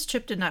obviously his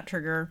chip did not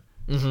trigger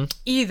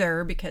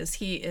either, because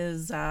he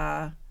is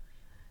not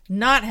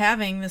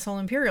having this whole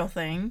Imperial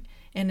thing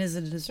and is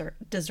a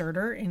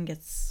deserter and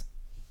gets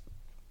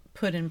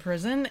put in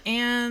prison,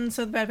 and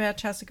so the Bad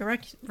Batch has to go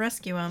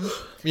rescue him.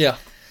 Yeah.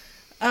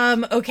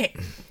 Okay.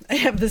 I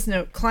have this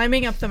note.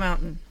 Climbing up the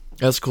mountain.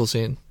 That's a cool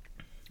scene.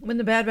 When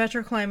the Bad Batch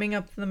are climbing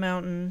up the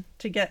mountain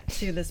to get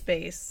to this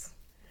base,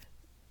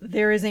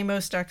 there is a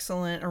most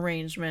excellent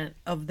arrangement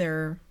of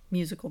their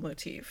musical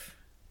motif.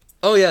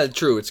 Oh yeah,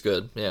 true. It's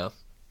good. Yeah.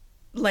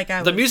 Like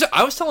the music.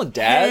 I was telling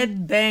Dad.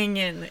 Head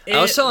banging.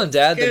 I was telling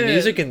Dad the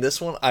music in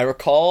this one. I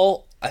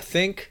recall. I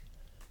think.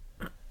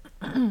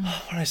 What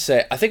did I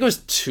say? I think it was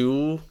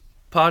 2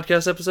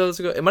 podcast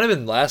episodes ago. It might have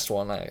been the last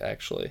one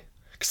actually,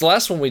 because the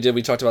last one we did,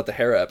 we talked about the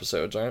Hera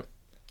episodes, right?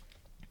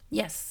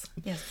 Yes.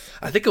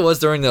 I think it was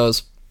during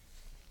those.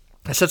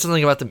 I said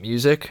something about the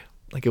music,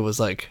 like it was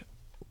like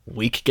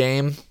weak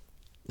game.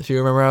 If you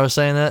remember, I was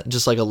saying that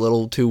just like a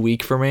little too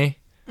weak for me.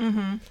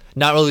 Mm-hmm.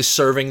 Not really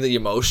serving the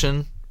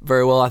emotion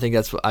very well.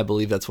 I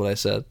believe that's what I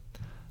said.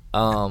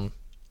 What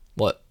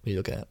are you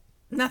looking at?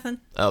 Nothing.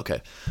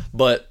 Okay,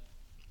 but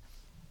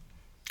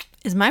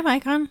is my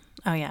mic on?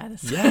 Oh yeah, it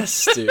is.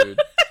 Yes, dude.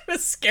 I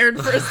was scared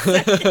for a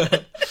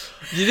second.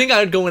 Do you think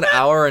I'd go an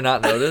hour and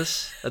not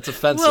notice? That's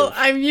offensive. Well,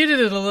 I muted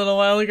it a little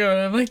while ago,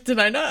 and I'm like, did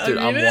I not? Dude,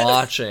 I'm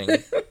watching.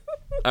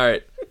 All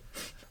right,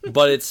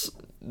 but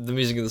the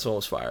music in this one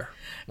was fire.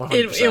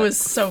 It was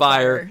so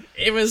fire.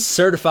 It was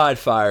certified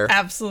fire.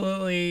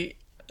 Absolutely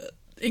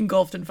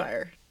engulfed in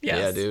fire. Yes.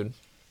 Yeah, dude.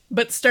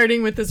 But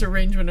starting with this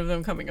arrangement of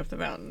them coming up the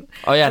mountain.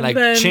 Oh yeah, and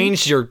I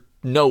changed your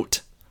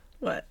note.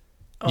 What?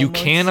 You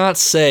cannot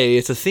say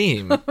it's a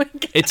theme. Oh my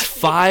God. It's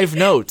 5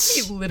 notes.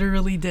 He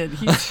literally did.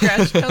 He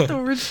scratched out the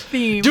word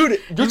theme. Dude,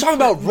 you're talking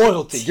about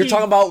royalty. You're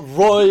talking about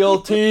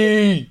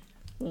royalty.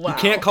 Wow. You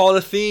can't call it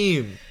a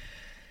theme.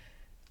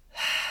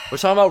 We're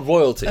talking about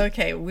royalty.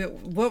 Okay,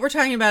 what we're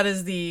talking about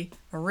is the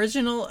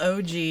original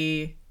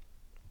OG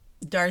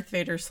Darth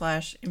Vader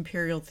 /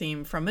 Imperial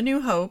theme from A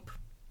New Hope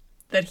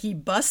that he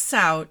busts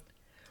out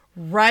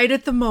right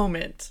at the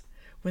moment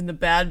when the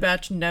Bad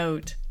Batch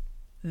note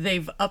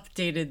they've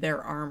updated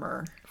their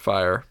armor.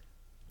 Fire.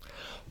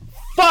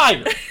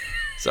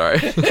 Sorry.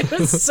 It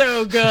was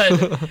so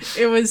good.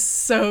 It was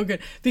so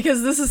good.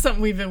 Because this is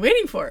something we've been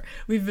waiting for.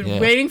 We've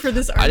been waiting for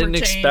this armor change. I didn't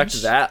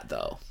expect that,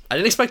 though. I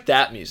didn't expect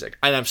that music.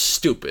 And I'm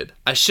stupid.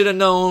 I should have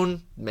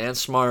known.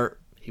 Man's smart.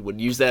 He would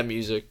use that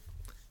music.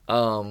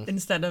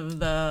 Instead of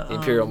the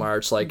Imperial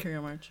March. Like,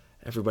 Imperial March.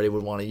 Everybody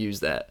would want to use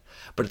that.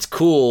 But it's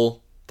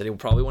cool that he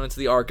probably went into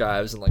the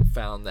archives and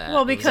found that.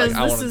 Well, because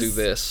I want to do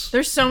this.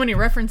 There's so many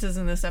references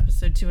in this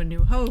episode to A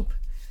New Hope.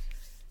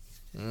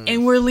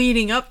 And we're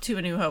leading up to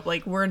A New Hope.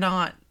 Like, we're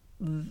not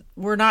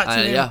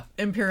to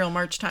Imperial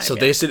March time so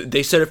yet.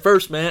 They said it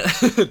first, man.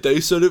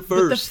 They said it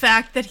first. But the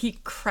fact that he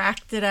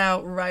cracked it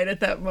out right at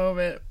that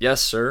moment.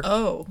 Yes, sir.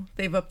 Oh,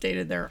 they've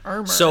updated their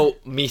armor. So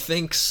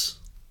methinks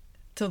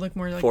to look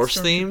more like Force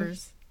theme.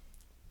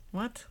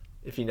 What?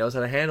 If he knows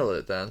how to handle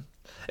it, then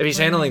if he's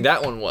handling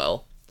that one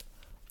well,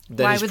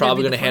 then he's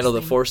probably going to handle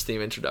the Force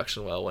theme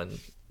introduction well when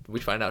we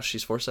find out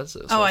she's Force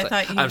sensitive. So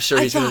I'm sure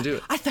he's going to do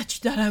it. I thought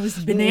you thought I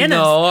was bananas.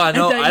 No, I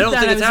know. I don't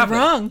think it's happening.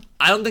 Wrong.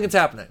 I don't think it's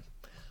happening.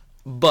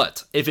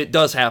 But if it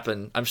does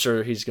happen, I'm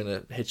sure he's going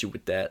to hit you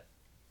with that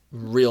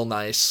real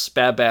nice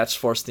Bad Batch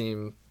Force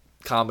theme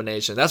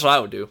combination. That's what I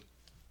would do.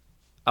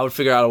 I would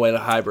figure out a way to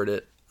hybrid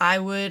it. I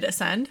would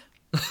ascend.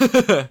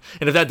 And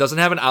if that doesn't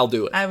happen, I'll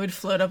do it. I would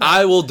float up.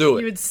 I will do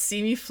it. You would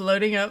see me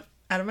floating up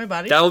out of my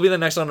body. That will be the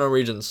next Unknown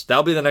Regions. That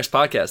will be the next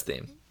podcast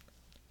theme.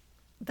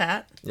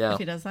 That? Yeah. If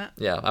he does that?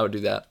 Yeah, I would do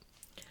that.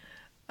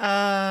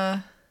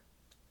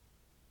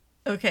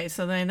 Okay,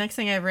 so the next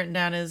thing I've written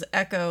down is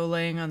Echo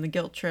laying on the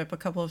guilt trip a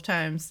couple of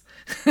times.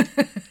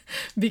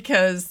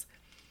 Because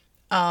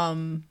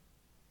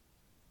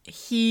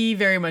he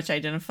very much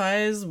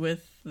identifies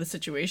with the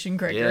situation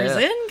Gregor is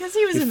in, because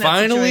he was in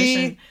that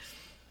situation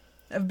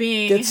of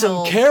being get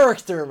some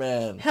character,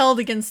 man. Held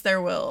against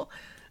their will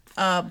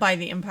by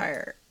the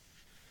Empire.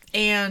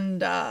 And,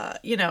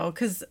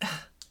 because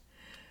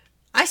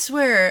I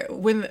swear,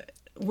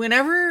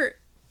 whenever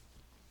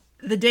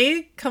the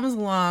day comes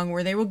along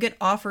where they will get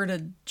offered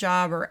a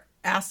job or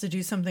asked to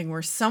do something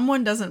where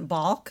someone doesn't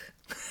balk,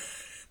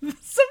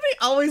 somebody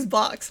always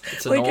balks.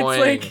 It's annoying. It's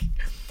like,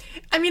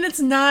 I mean, it's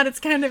not. It's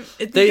kind of...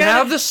 They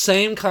have the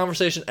same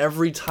conversation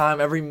every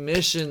time, every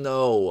mission,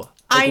 though.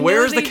 Like,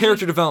 where's the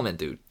character development,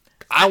 dude?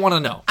 I want to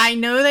know. I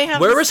know they have...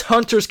 Where is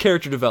Hunter's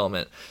character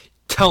development?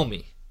 Tell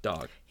me,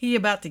 dog. He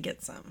about to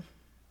get some.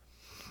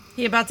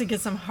 He about to get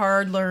some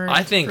hard-learned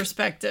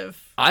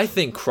perspective. I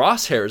think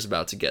Crosshair is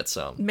about to get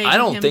some. Maybe I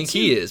don't think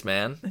he is,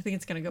 man. I think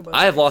it's going to go both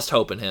I have lost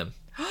hope in him,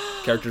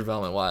 character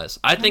development-wise.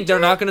 I think they're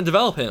not going to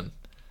develop him.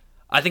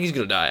 I think he's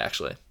going to die,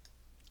 actually.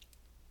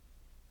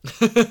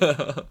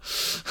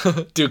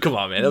 Dude, come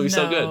on, man. That'll be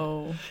so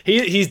good.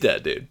 He's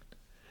dead, dude.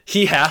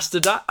 He has to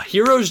die.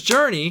 Hero's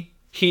journey,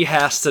 he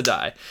has to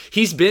die.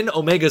 He's been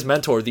Omega's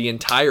mentor the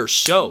entire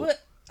show.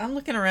 What? I'm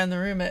looking around the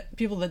room at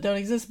people that don't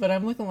exist, but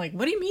I'm looking like,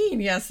 what do you mean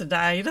he has to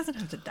die? He doesn't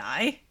have to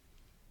die.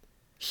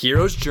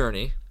 Hero's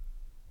journey,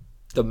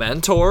 the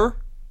mentor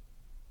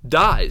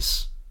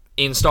dies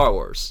in Star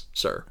Wars,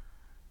 sir.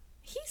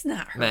 He's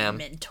not her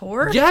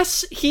mentor.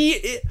 Yes, he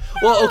is.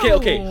 Well,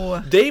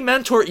 okay. They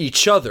mentor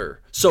each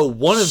other, so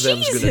one of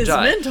them's going to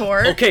die. She's his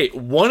mentor. Okay,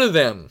 one of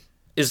them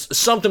is...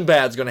 Something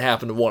bad's going to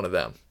happen to one of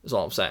them, is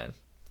all I'm saying.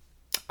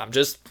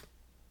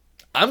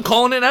 I'm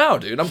calling it now,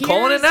 dude. I'm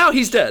calling it now.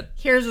 He's dead.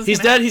 He's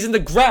dead. He's in the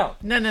ground.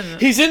 No.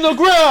 He's in the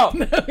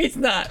ground. No, he's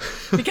not.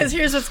 Because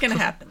here's what's going to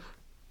happen.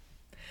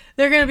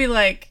 They're going to be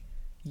like,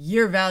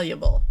 you're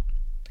valuable.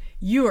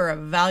 You are a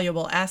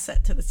valuable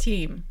asset to the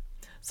team.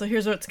 So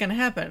here's what's going to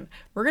happen.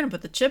 We're going to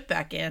put the chip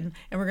back in,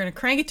 and we're going to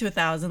crank it to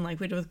 1,000 like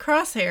we did with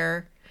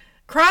Crosshair.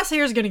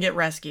 Crosshair's going to get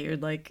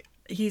rescued. Like,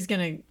 he's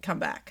going to come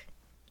back.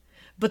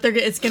 But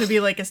it's going to be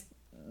like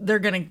they're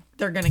going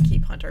to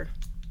keep Hunter.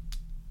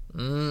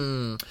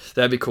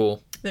 That'd be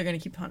cool. They're going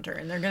to keep Hunter,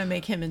 and they're going to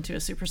make him into a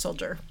super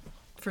soldier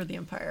for the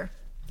Empire.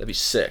 That'd be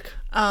sick.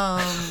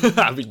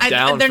 I'd be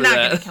down for that. They're not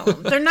going to kill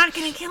him. They're not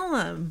going to kill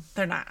him.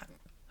 They're not.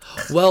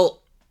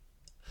 Well,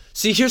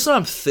 see, here's what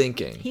I'm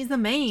thinking. He's the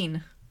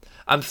main.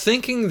 I'm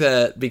thinking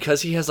that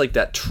because he has, like,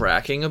 that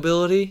tracking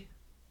ability,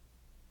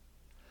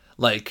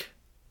 like,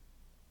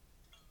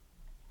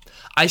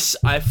 I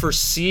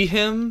foresee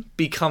him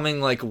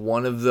becoming, like,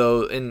 one of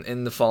those,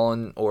 in the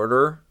Fallen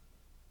Order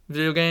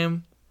video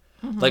game,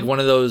 like one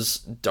of those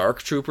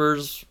dark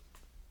troopers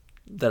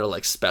that are,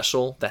 like,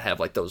 special, that have,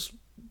 like, those,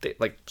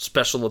 like,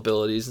 special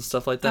abilities and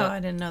stuff like that. Oh,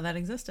 I didn't know that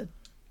existed.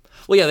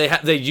 Well, yeah,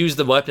 they use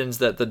the weapons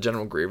that the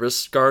General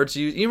Grievous guards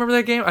use. You remember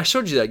that game? I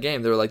showed you that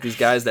game. There were like these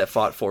guys that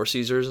fought Four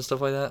Caesars and stuff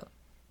like that.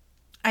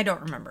 I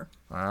don't remember,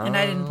 and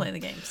I didn't play the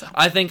game. So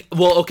I think.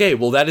 Well, okay.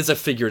 Well, that is a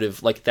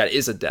figurative. Like that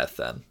is a death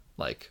then.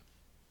 Like.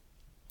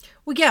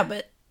 Well, yeah,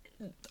 but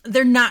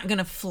they're not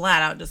gonna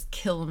flat out just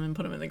kill him and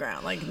put him in the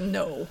ground. Like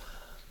no.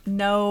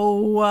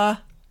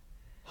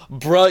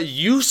 Bruh,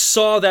 you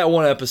saw that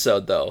one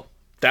episode though.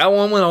 That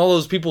one when all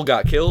those people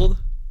got killed.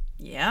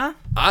 Yeah.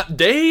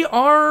 They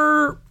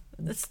are.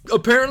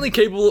 Apparently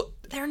capable.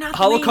 They're not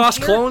Holocaust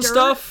the main clone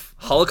stuff.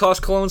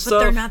 Holocaust clone stuff. But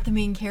they're not the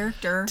main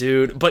character,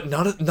 dude. But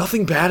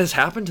nothing bad has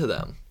happened to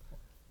them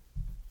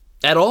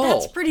at all.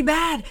 That's pretty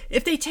bad.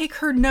 If they take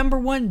her number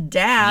one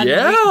dad,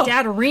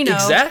 Dad Reno,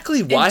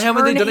 exactly. Why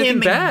haven't they done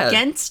anything bad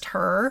against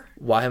her?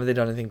 Why haven't they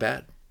done anything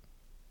bad?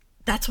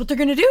 That's what they're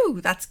gonna do.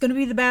 That's gonna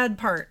be the bad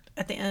part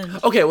at the end.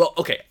 Okay, well,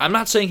 okay. I'm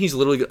not saying he's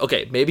literally.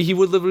 Okay, maybe he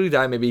would literally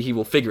die. Maybe he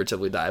will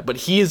figuratively die. But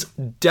he is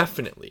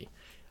definitely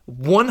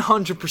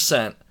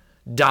 100%.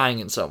 Dying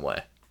in some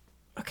way.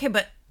 Okay,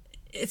 but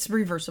it's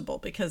reversible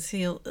because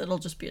it'll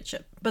just be a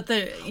chip. But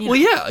well,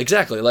 yeah,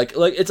 exactly. Like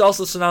it's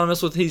also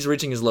synonymous with he's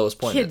reaching his lowest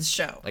point. Kids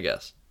show, I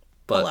guess.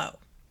 But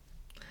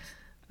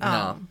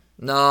hello.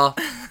 No.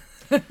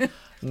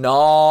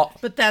 No.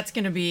 But that's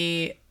gonna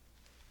be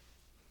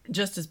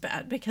just as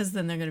bad because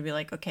then they're gonna be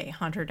like, okay,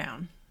 hunt her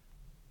down.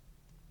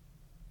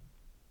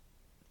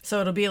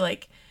 So it'll be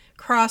like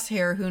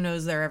Crosshair, who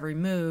knows their every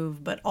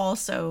move, but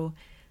also,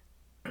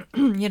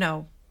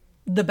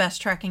 the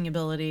best tracking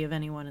ability of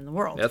anyone in the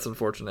world. That's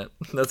unfortunate.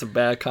 That's a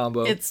bad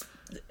combo. It's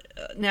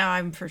now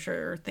I'm for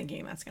sure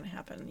thinking that's going to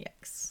happen.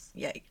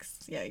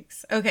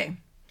 Yikes. Okay.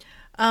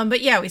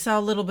 But yeah, we saw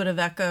a little bit of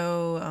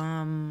Echo.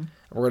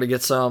 We're going to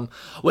get some...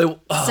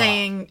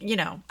 saying,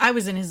 I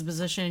was in his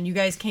position and you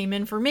guys came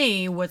in for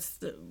me.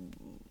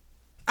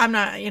 I'm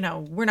not,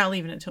 we're not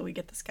leaving until we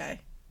get this guy,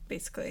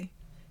 basically.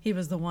 He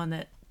was the one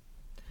that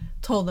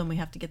told them we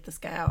have to get this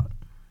guy out.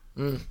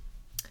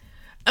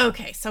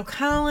 Okay, so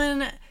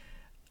Colin,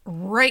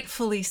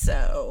 rightfully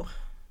so,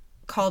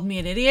 called me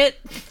an idiot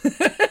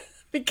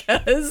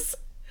because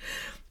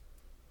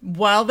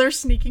while they're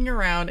sneaking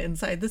around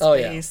inside the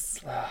space,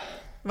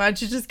 why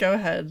don't you just go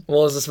ahead?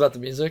 Well, is this about the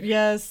music?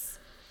 Yes.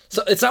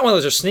 So it's not one of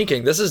those they're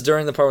sneaking. This is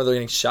during the part where they're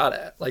getting shot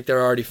at. Like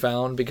they're already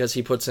found because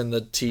he puts in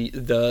the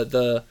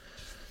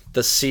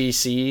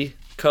CC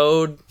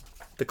code.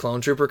 The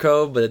clone trooper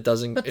code, but it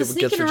doesn't. But the it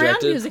gets sneaking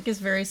rejected. around music is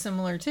very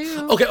similar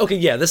too. Okay,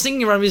 yeah. The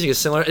sneaking around music is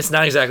similar. It's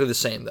not exactly the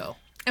same though.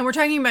 And we're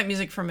talking about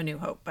music from A New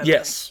Hope. By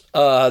yes,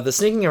 the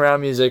sneaking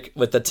around music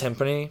with the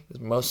timpani,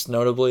 most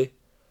notably,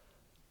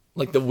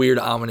 like the weird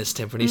ominous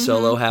timpani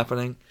solo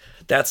happening.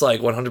 That's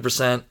like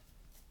 100%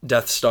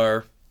 Death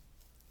Star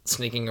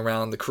sneaking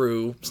around, the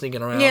crew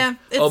sneaking around. Yeah,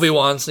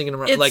 Obi-Wan sneaking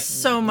around. It's like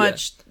so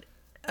much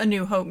A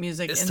New Hope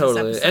music It's in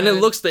totally. this episode. And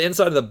it looks, the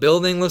inside of the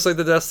building looks like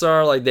the Death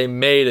Star. Like, they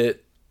made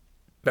it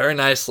very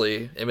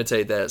nicely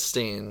imitate that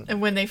scene.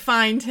 And when they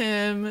find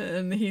him,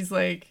 and he's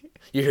like...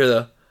 You hear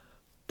the...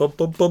 You know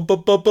what I'm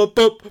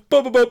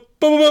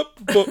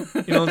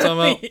talking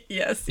about?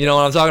 Yes. You know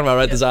what I'm talking about,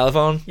 right? Yes. The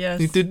xylophone? Yes.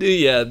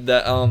 Yeah,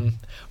 that,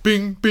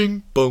 bing,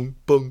 bing, boom,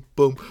 boom,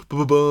 boom,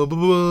 boom, boom,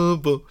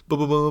 boom,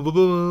 boom,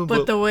 boom.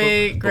 But the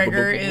way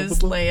Gregor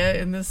is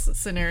Leia in this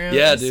scenario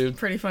is dude.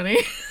 pretty funny.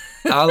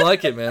 I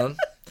like it, man.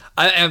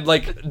 And,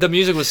 like, the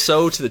music was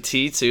so to the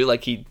T, too.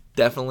 Like, he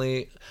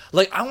definitely...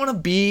 Like, I want to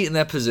be in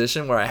that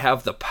position where I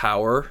have the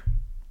power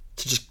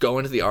to just go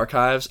into the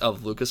archives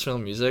of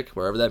Lucasfilm music,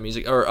 wherever that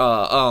music... Or,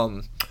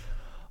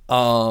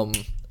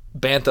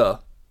 Bantha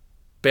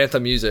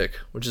Music,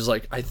 which is,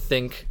 like, I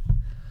think...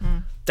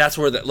 That's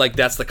where,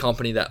 that's the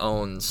company that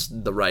owns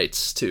the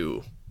rights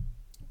to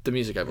the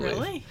music, I believe.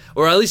 Really?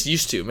 Or at least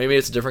used to. Maybe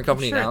it's a different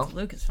company now. It's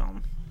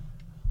Lucasfilm.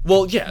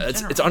 Well, yeah,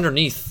 it's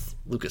underneath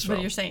Lucasfilm.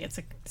 But you're saying it's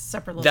a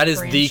separate little That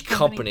is the branch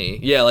company.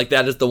 Yeah, like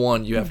that is the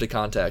one you have to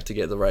contact to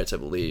get the rights, I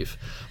believe.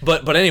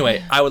 But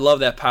anyway, I would love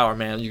that power,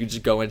 man. You could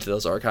just go into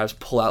those archives,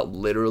 pull out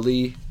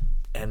literally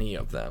any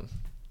of them,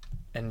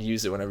 and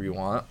use it whenever you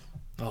want.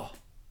 Oh,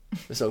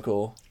 it's so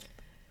cool.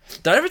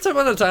 Did I ever talk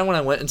about the time when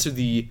I went into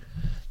the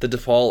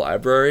DePaul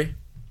library?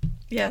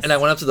 Yes. And I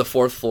went up to the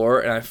 4th floor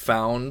and I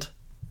found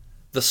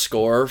the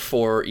score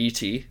for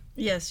E.T.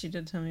 Yes, you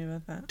did tell me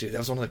about that. Dude, that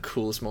was one of the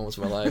coolest moments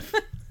of my life.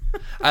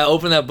 I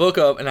opened that book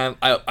up and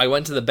I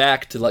went to the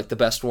back to like the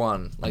best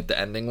one, like the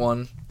ending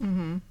one.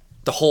 Mm-hmm.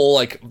 The whole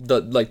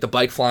the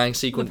bike flying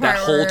sequence, that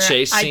whole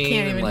chase scene. I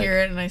can't even and, hear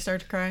it, and I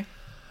start to cry.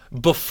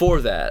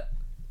 Before that,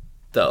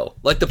 though,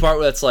 like the part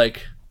where it's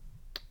like,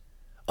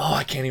 oh,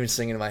 I can't even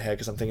sing it in my head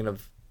because I'm thinking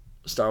of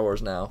Star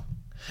Wars now.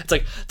 It's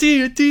like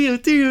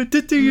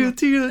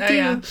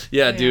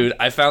yeah, dude,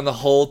 I found the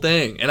whole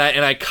thing and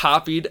I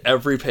copied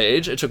every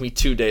page. It took me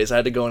 2 days. I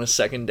had to go on a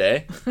second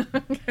day.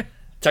 Okay.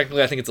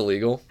 Technically, I think it's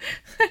illegal,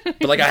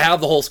 but like I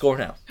have the whole score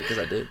now because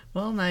I did.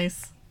 Well,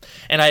 nice.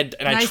 And I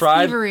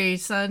tried. Thievery,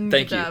 son.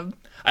 Thank Good you. job.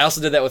 I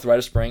also did that with Rite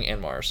of Spring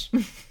and Mars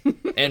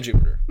and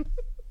Jupiter.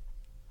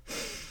 I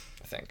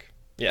think,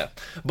 yeah.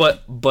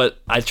 But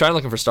I tried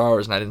looking for Star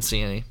Wars and I didn't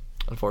see any,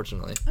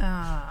 unfortunately.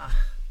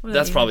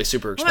 That's probably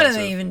super expensive. What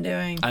are they even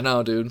doing? I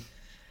know, dude.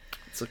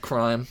 It's a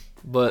crime.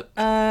 But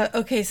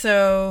okay,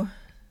 so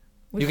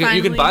you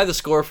can buy the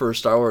score for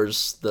Star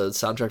Wars, the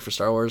soundtrack for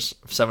Star Wars,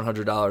 for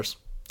 $700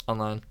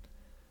 online. You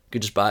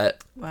could just buy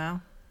it.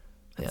 Wow.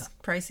 That's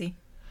pricey.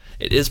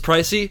 It is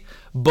pricey,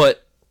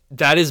 but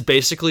that is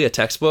basically a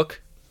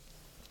textbook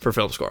for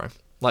film scoring.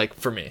 Like,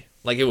 for me.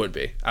 Like, it would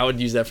be. I would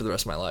use that for the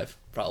rest of my life,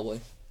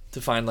 probably.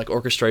 To find, like,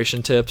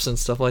 orchestration tips and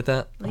stuff like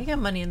that. Well, you got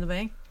money in the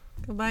bank.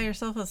 Go buy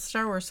yourself a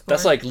Star Wars score.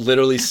 That's, like,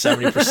 literally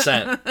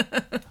 70%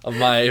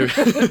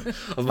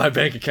 of my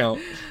bank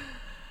account.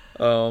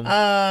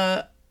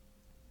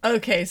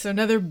 Okay, so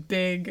another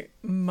big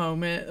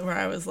moment where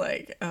I was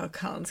like, oh,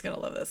 Colin's gonna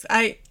love this.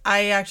 I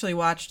actually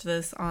watched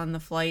this on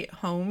the flight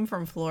home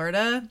from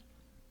Florida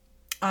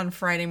on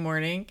Friday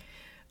morning.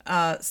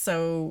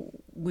 So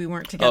we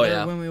weren't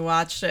together when we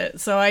watched it.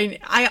 So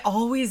I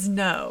always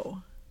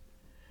know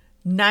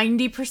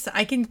 90%,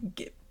 I can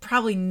get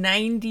probably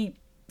 95%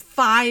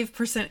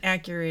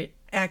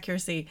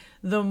 accuracy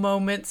the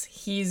moments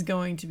he's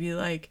going to be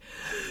like,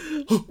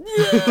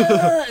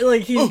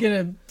 like he's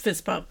gonna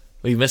fist pump.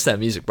 Well, you missed that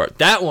music part.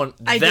 That one,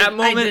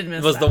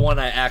 moment was the one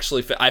I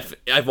actually...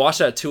 I watched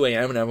that at 2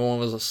 a.m. and everyone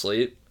was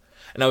asleep.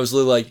 And I was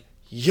literally like,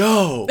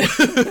 yo!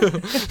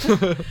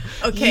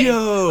 Okay.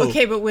 Yo!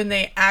 Okay, but when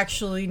they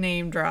actually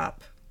name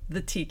drop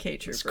the TK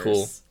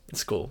Troopers.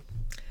 It's cool,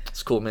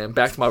 man.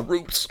 Back to my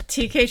roots.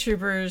 TK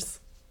Troopers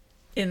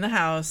in the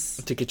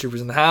house. TK Troopers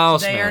in the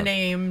house, They man. are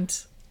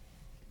named...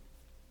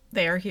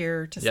 They are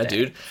here to stay. Yeah,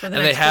 dude. For the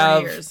next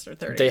 40 years or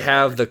 30 They years.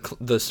 have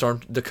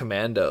the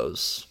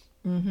Commandos.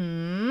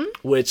 Mm-hmm.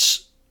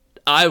 Which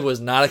I was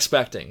not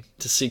expecting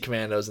to see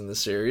Commandos in this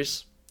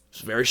series.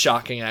 It's very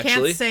shocking,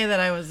 actually. Can't say that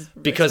I was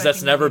because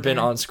that's never been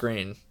on on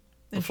screen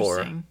before.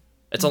 Interesting.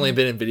 It's only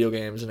been in video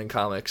games and in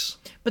comics.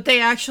 But they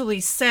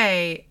actually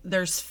say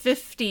there's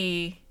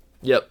 50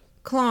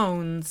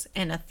 clones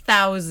and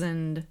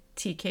 1,000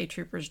 TK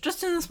Troopers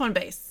just in this one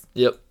base.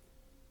 Yep.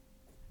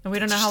 And we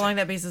don't know how long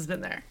that base has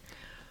been there.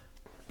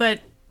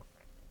 But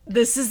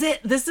this is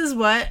it. This is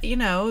what,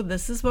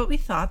 this is what we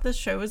thought the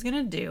show was going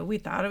to do. We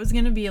thought it was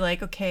going to be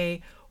like,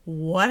 okay,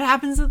 what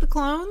happens to the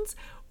clones?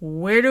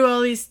 Where do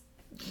all these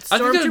I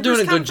think they're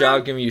doing a good job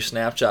from? giving you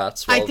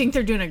snapshots. I think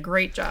they're doing a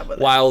great job with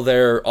it. While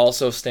they're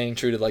also staying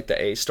true to like the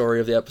A story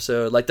of the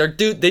episode. Like they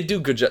do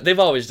good job. They've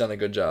always done a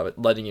good job at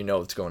letting you know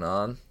what's going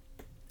on.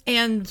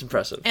 And it's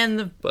impressive.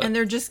 And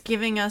they're just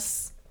giving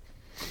us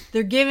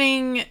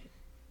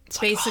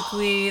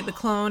basically the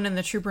clone and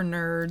the trooper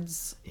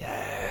nerds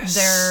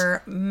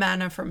their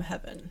manna from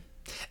heaven.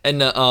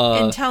 And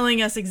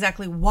telling us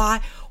exactly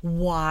why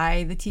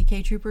the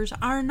TK troopers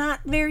are not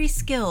very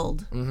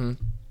skilled. Mm-hmm.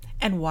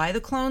 and why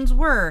the clones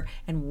were,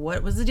 and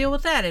what was the deal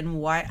with that,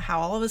 and how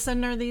all of a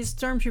sudden are these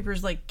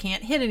stormtroopers like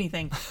can't hit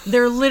anything.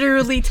 They're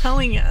literally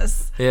telling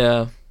us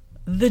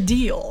the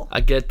deal.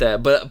 I get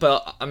that,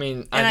 but I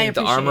mean, I think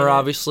the armor,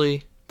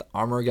 obviously, the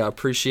armor I gotta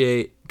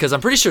appreciate, because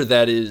I'm pretty sure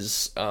that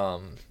is a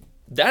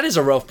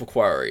Ralph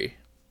McQuarrie.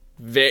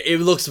 It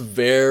looks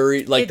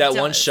very like that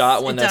one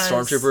shot when that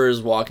stormtrooper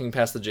is walking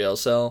past the jail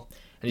cell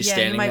and he's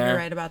standing there. Yeah, you might be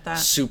right about that.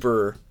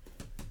 Super,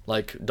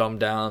 like, dumbed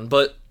down.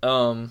 But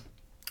and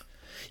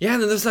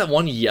then there's that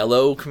one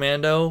yellow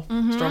commando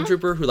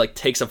stormtrooper who like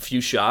takes a few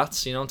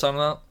shots. You know what I'm talking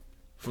about?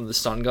 From the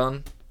stun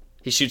gun,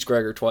 he shoots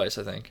Gregor twice,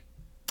 I think.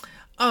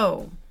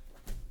 Oh,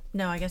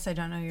 no, I guess I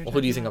don't know who you're talking about.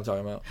 Who do you think I'm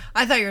talking about?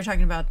 I thought you were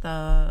talking about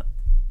the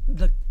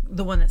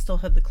one that still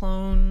had the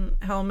clone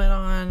helmet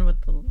on with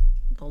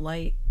the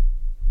light.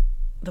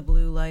 The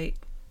blue light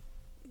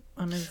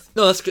on his...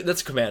 No,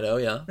 that's Commando,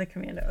 yeah. The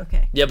Commando,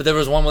 okay. Yeah, but there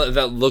was one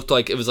that looked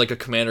like it was like a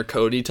Commander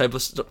Cody type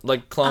of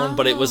like clone,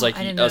 but it was like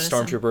a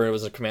stormtrooper. It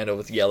was a Commando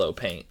with yellow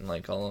paint and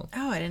like all...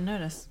 Oh, I didn't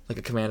notice. Like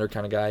a Commander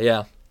kind of guy,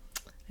 yeah.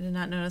 I did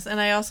not notice. And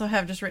I also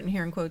have just written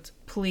here in quotes,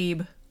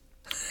 plebe.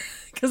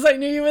 Because I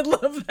knew you would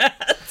love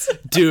that.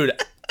 Dude,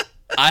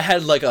 I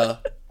had like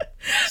a...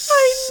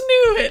 I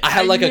knew it. I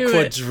had like a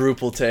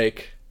quadruple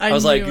take. I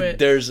was like,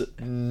 there's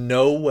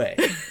no way.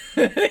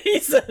 He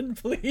said,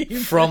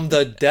 please. From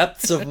the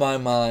depths of my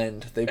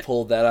mind, they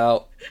pulled that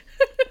out.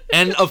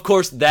 And, of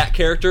course, that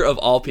character of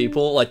all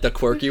people, like the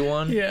quirky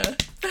one. Yeah.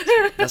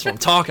 That's what I'm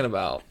talking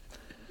about.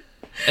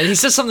 And he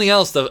says something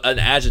else, an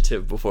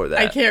adjective before that.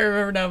 I can't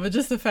remember now, but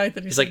just the fact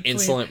that he's like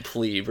insolent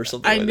plebe or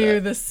something like that. I knew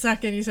the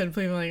second he said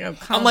plebe,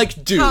 I'm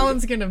like, dude.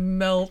 Colin's going to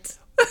melt.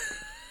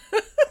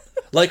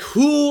 Like,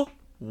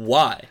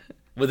 why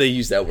would they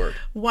use that word?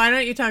 Why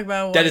don't you talk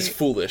about that is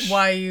foolish.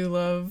 Why you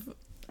love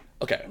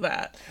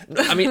that?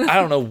 I mean, I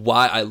don't know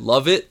why I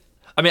love it.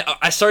 I mean,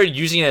 I started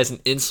using it as an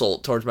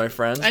insult towards my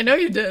friends. I know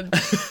you did.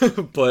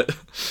 But...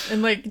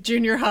 In, like,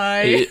 junior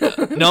high?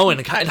 No,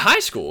 in high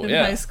school, In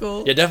high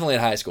school? Yeah, definitely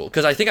in high school.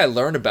 Because I think I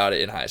learned about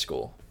it in high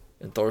school,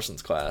 in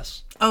Thorson's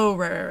class. Oh,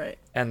 right.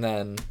 And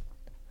then...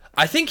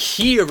 I think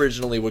he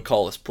originally would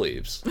call us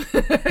plebes.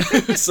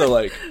 So,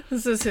 like...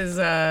 This is his,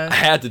 I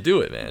had to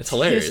do it, man. It's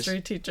hilarious.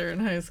 History teacher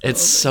in high school.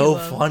 It's so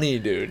funny,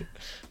 dude.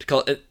 To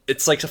call it...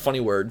 It's like a funny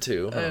word,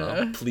 too. I don't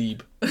know.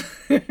 Plebe.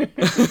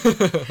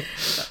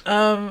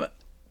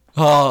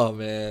 Oh,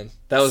 man.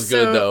 That was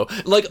good, though.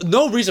 Like,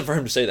 no reason for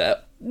him to say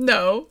that.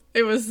 No.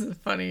 It was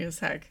funny as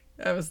heck.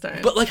 I was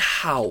dying. But, like,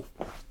 how?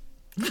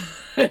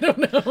 I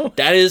don't know.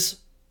 That is...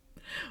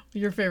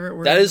 Your favorite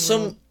word. That is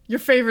some... Your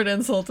favorite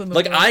insult in the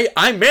world.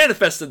 I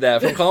manifested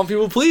that from calling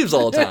people plebes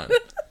all the time.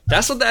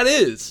 That's what that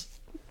is.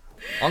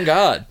 On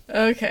God.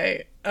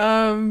 Okay.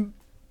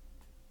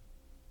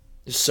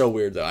 It's so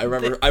weird, though. I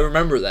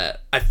remember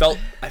that. I felt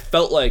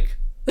like...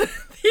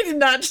 He did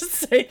not just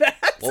say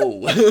that. Whoa.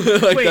 Like,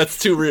 wait, that's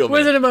too real, man.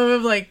 Was it a moment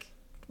of like,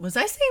 was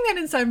I saying that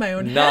inside my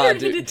own head? Nah,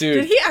 dude.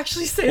 Did he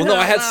actually say that? Well, no,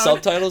 I had loud?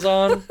 subtitles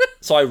on,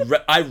 so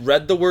I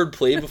read the word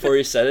plebe before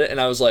he said it, and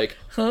I was like...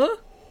 Huh?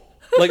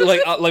 Like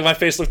my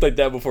face looked like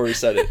that before he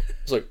said it. I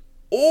was like,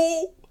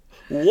 oh,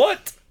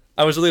 what?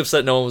 I was really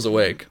upset no one was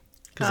awake.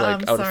 Because,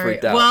 like, I would have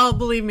freaked out. Well,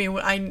 believe me,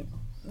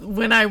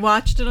 when I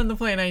watched it on the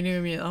plane, I knew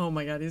immediately, oh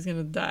my God, he's going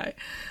to die.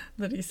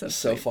 That he said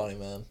so funny,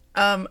 man.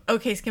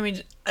 Okay, so can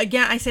we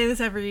again, I say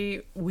this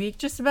every week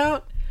just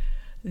about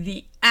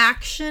the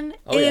action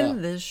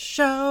in this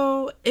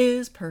show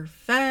is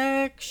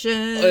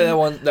perfection.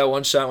 Oh, yeah, that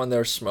one shot when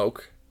there's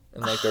smoke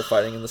and like they're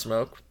fighting in the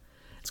smoke.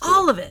 Cool.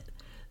 All of it.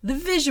 The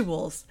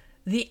visuals,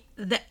 the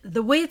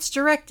way it's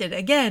directed.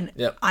 Again,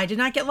 I did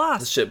not get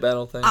lost. The ship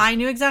battle thing. I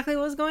knew exactly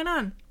what was going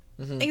on.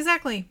 Mm-hmm.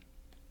 Exactly.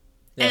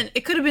 Yeah. And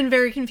it could have been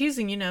very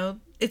confusing, you know.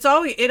 It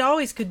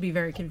always could be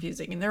very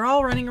confusing, and they're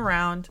all running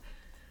around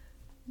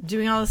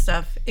doing all this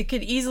stuff. It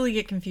could easily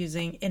get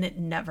confusing, and it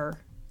never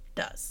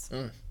does.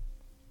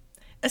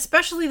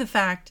 Especially the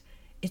fact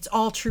it's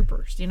all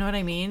troopers. You know what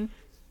I mean?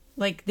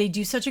 Like, they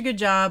do such a good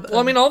job. Well,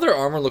 I mean, all their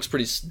armor looks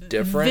pretty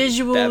different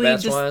visually.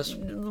 Wise.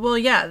 Well,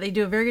 yeah, they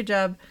do a very good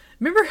job.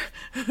 Remember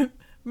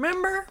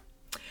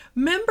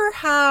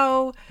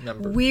how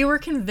we were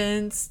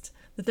convinced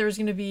that there was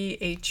going to be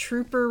a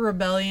trooper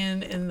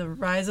rebellion in the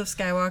Rise of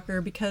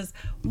Skywalker, because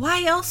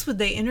why else would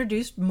they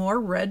introduce more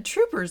red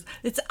troopers?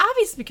 It's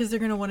obvious because they're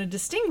going to want to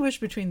distinguish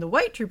between the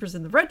white troopers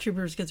and the red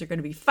troopers, because they're going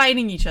to be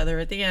fighting each other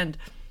at the end.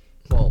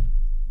 Well,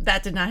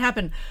 that did not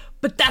happen,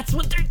 but that's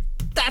what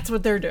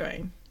they're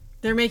doing.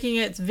 They're making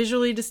it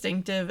visually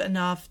distinctive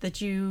enough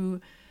that you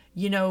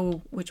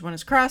know which one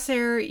is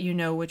Crosshair, you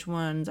know which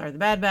ones are the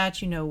Bad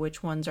Batch, you know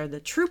which ones are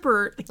the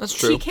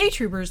TK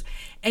troopers,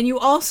 and you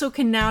also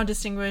can now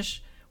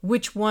distinguish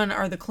which one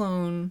are the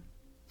clone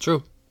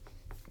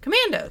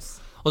commandos.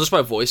 Well, just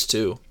by voice,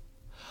 too.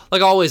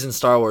 Like always in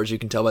Star Wars, you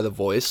can tell by the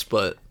voice,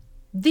 but...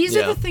 These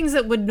are the things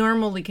that would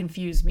normally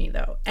confuse me,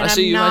 though. And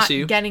I'm not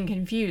getting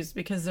confused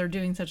because they're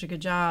doing such a good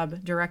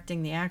job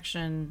directing the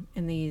action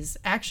in these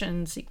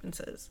action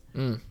sequences.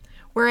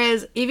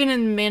 Whereas, even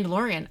in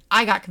Mandalorian,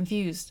 I got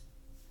confused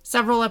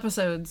several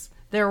episodes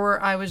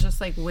I was just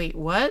like, wait,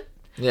 what?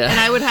 Yeah. And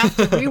I would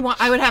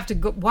have to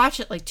watch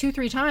it like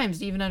 2-3 times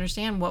to even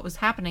understand what was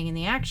happening in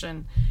the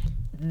action.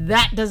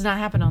 That does not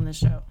happen on this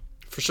show.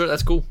 For sure,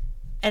 that's cool.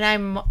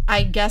 And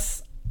I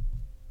guess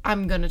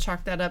I'm gonna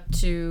chalk that up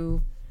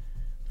to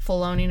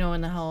Filoni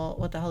knowing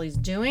what the hell he's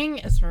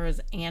doing as far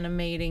as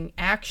animating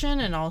action,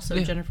 and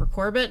also Jennifer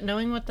Corbett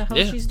knowing what the hell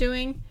she's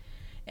doing,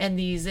 and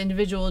these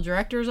individual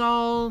directors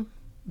all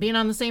being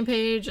on the same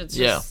page. It's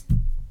just,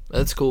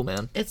 that's cool,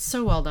 man. It's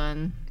so well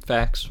done.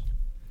 Facts.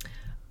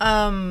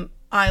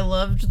 I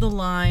loved the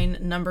line,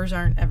 "Numbers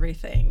aren't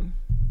everything,"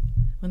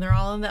 when they're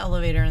all in the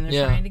elevator and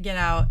they're trying to get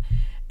out,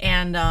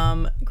 and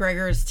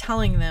Gregor is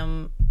telling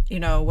them,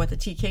 what the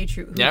TK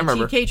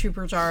TK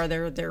troopers are.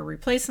 They're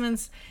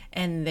replacements,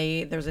 and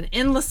there's an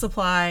endless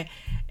supply,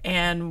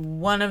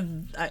 and one of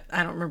I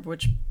don't remember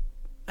which,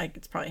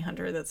 it's probably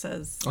Hunter that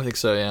says, I think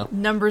so, yeah.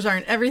 "Numbers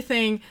aren't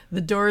everything."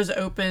 The doors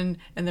open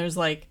and there's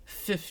like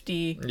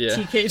 50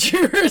 TK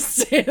troopers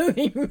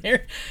standing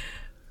there.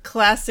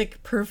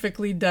 Classic,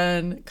 perfectly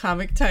done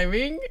comic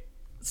timing,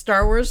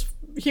 Star Wars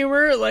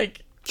humor.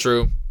 Like,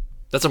 true.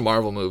 That's a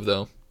Marvel move,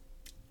 though.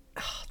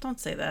 Oh, don't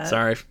say that.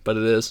 Sorry, but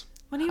it is.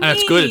 What do you mean?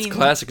 It's good. It's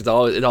classic.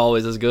 It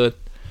always is good.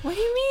 What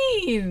do you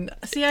mean?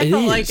 See, I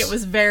felt like it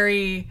was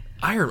very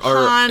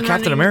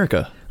Captain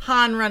America.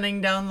 Han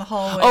running down the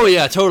hallway. Oh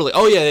yeah, totally.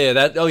 Oh yeah.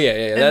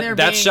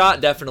 That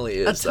shot definitely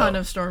is a ton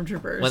of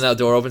stormtroopers. When that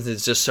door opens, it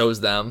just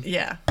shows them.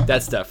 Yeah.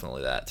 That's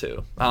definitely that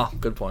too. Oh,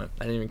 good point.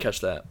 I didn't even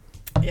catch that.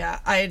 Yeah,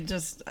 I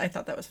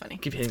thought that was funny.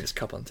 Keep hitting this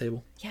cup on the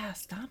table. Yeah,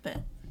 stop it.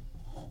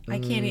 I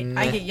can't.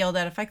 I get yelled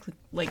at if I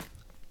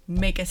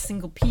make a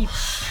single peep.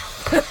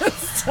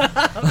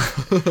 Stop.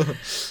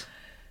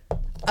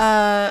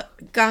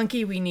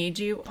 Gonki, we need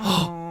you.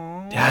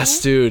 Aww. Yes,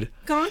 dude.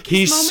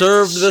 He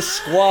served the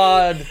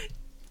squad.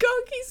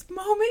 Gonki's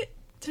moment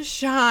to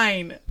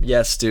shine.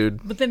 Yes,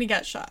 dude. But then he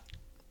got shot.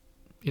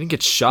 He didn't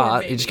get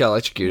shot. He just got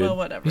electrocuted. Well,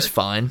 whatever. He's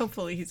fine.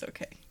 Hopefully he's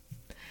okay.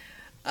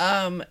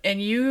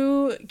 And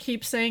you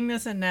keep saying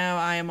this, and now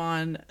I am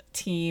on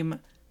team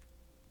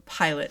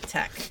pilot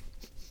tech.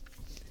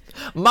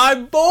 My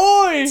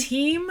boy!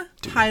 Team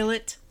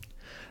pilot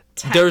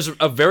tech. There's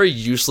a very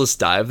useless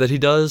dive that he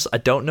does. I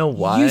don't know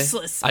why.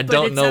 Useless, I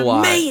don't know why.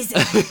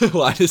 Amazing.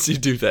 Why does he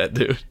do that,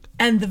 dude?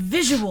 And the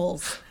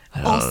visuals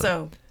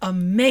also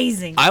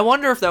amazing. I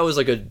wonder if that was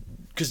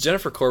because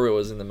Jennifer Corbett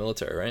was in the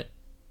military, right?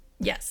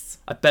 Yes.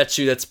 I bet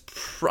you that's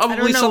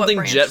probably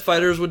something jet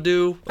fighters would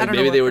do.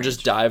 Maybe they would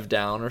just dive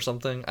down or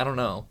something. I don't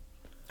know.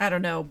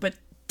 But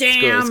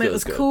damn, it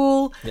was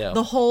cool. Yeah.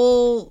 The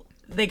whole,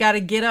 they got to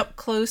get up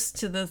close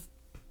to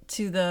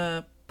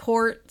the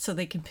port so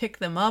they can pick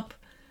them up.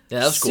 Yeah,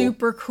 that's cool.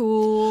 Super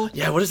cool.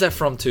 Yeah, what is that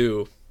from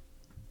too?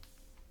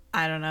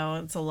 I don't know.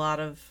 It's a lot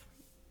of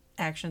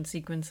action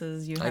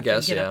sequences. You have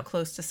to get up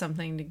close to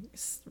something to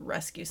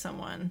rescue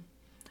someone.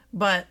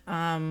 But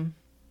yeah,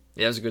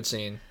 it was a good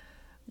scene.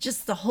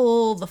 Just the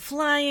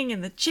flying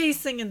and the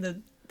chasing and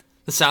the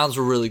sounds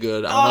were really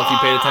good. I don't know if you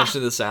paid attention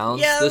to the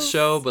sounds this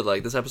show, but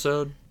this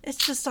episode, it's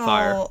just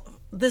fire. All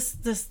this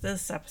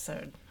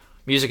episode.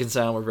 Music and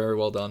sound were very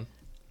well done.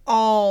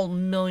 All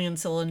million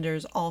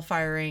cylinders, all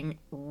firing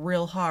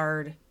real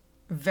hard,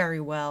 very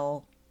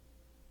well.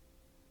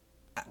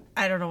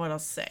 I don't know what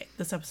else to say.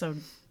 This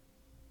episode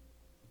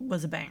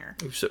was a banger.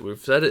 We've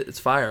said it. It's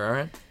fire. All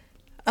right.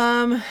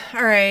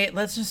 All right.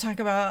 Let's just talk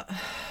about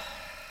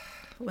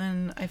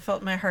when I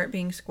felt my heart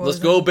being squeezed. Let's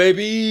go,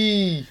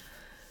 baby.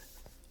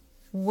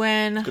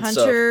 When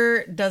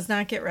Hunter does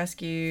not get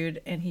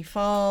rescued and he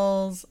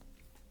falls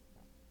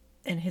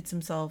and hits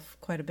himself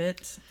quite a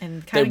bit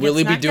and kind of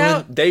gets knocked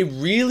out. They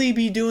really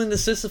be doing the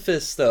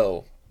Sisyphus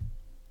though.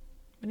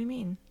 What do you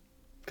mean?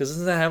 Because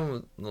doesn't that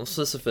have a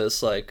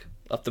Sisyphus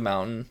up the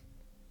mountain,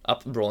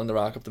 rolling the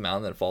rock up the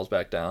mountain, then it falls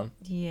back down?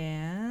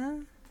 Yeah.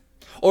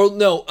 Or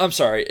no, I'm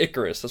sorry,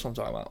 Icarus. That's what I'm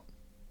talking about.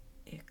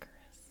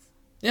 Icarus.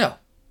 Yeah.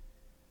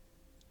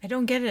 I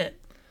don't get it.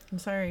 I'm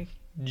sorry.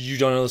 You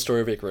don't know the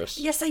story of Icarus?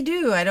 Yes, I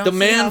do. I don't. The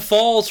man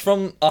falls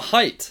from a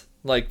height.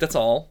 That's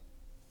all.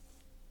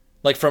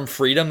 From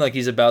freedom,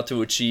 he's about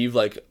to achieve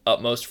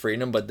utmost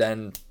freedom, but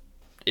then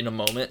in a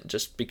moment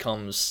just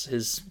becomes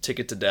his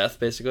ticket to death,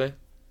 basically.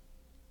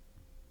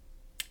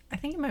 I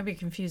think it might be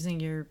confusing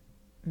your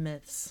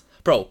myths.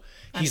 Bro,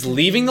 he's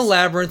leaving the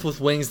labyrinth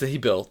with wings that he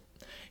built.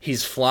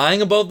 He's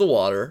flying above the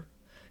water.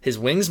 His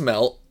wings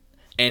melt,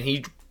 and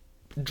he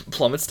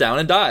plummets down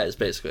and dies,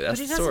 basically. That's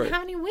the story. But he doesn't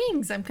have any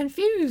wings. I'm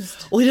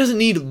confused. Well, he doesn't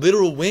need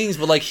literal wings,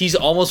 but he's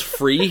almost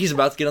free. He's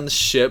about to get on the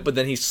ship, but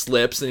then he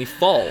slips and he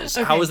falls.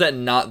 Okay. How is that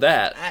not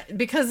that?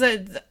 Because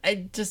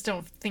I just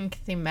don't think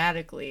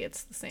thematically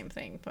it's the same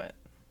thing, but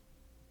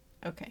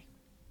okay.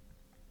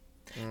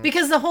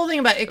 Because the whole thing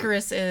about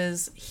Icarus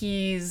is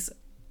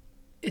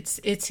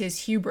it's his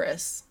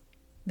hubris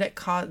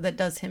that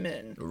does him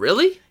in.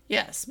 Really?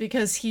 Yes,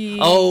 because he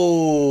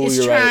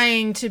is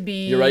trying to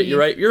be... You're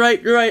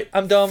right.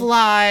 I'm dumb.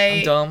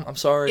 I'm dumb. I'm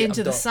sorry.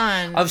 Into the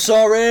sun. I'm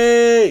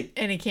sorry!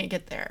 And he can't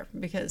get there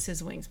because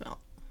his wings melt.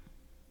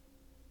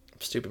 I'm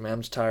stupid, man.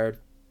 I'm just tired.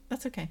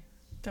 That's okay.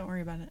 Don't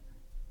worry about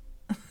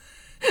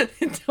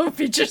Don't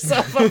beat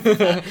yourself up.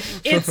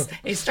 It's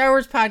a Star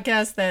Wars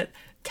podcast that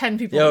 10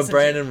 people listen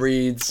Brandon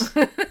reads.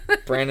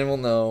 Brandon will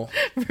know.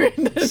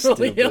 Brandon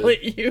will yell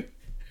at you.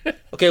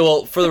 Okay,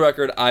 well, for the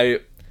record,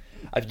 I've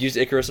used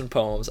Icarus in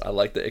poems. I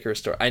like the Icarus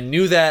story. I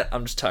knew that.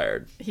 I'm just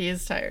tired. He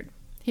is tired.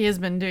 He has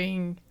been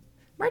doing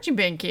marching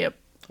band camp.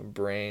 My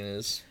brain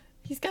is...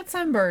 He's got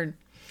sunburn.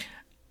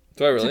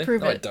 Do I really? To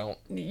prove no, it. I don't.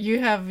 You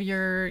have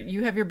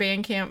your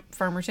band camp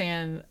farmer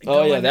tan.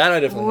 Oh, yeah, that I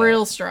definitely real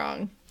have.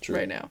 strong True.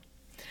 right now.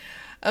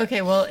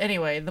 Okay, well,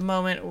 anyway, the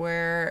moment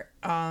where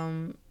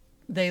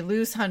they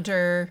lose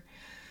Hunter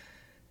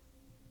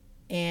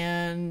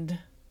and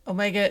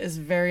Omega is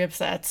very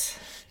upset.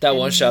 That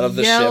one shot of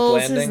the ship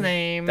landing. His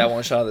name. That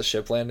one shot of the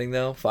ship landing,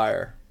 though.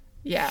 Fire.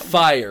 Yeah.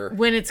 Fire.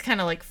 When it's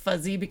kind of like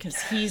fuzzy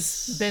because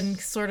he's been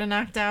sort of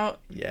knocked out.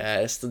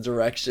 Yes, the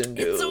direction,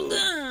 dude. It's so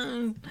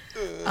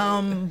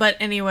good. But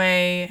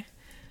anyway.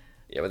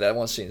 Yeah, but that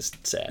one scene's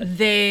sad.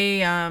 They,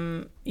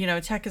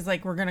 Tech is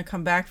like, we're going to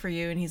come back for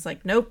you. And he's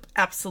like, nope,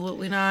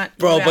 absolutely not.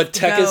 Bro, but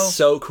Tech is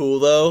so cool,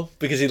 though,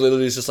 because he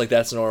literally is just like,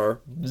 that's an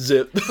order.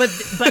 Zip. But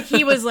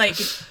he was like...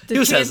 he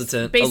was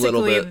hesitant a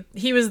little bit.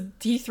 He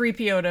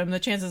 3PO'd him. The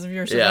chances of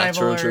your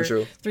survival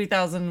true.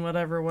 3,000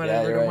 whatever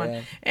Yeah, to right, 1.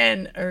 yeah.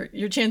 And or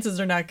your chances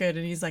are not good.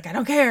 And he's like, I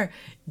don't care.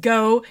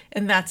 Go,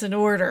 and that's an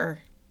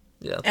order.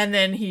 Yeah. And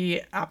then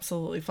he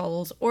absolutely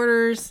follows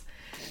orders.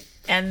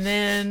 And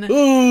then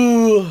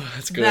ooh,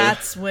 that's good.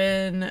 That's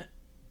when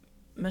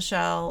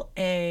Michelle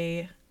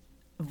A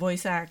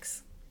voice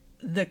acts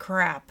the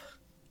crap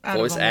out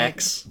Voice of Omega.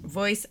 acts?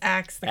 Voice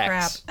acts the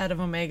crap out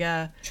of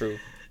Omega. True.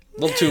 A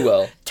little too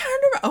well. Turn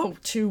around. Oh,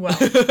 too well.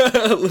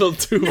 A little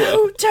too well.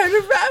 No, turn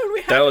around.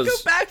 We have to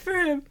go back for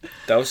him.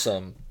 That was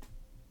some...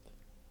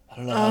 I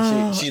don't know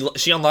how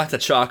she unlocked a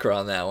chakra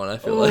on that one, I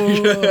feel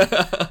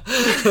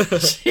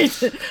like. She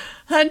did.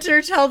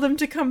 Hunter, tell them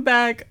to come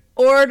back.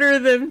 Order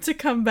them to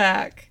come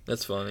back.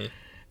 That's funny.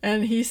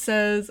 And he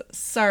says,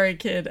 sorry,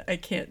 kid, I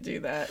can't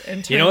do that.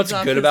 And you know what's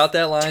good about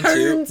that line,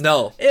 too?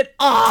 No. It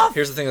off.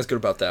 Here's the thing that's good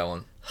about that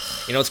one.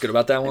 You know what's good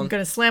about that one? I'm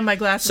going to slam my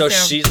glasses so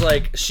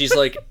down. she's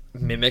like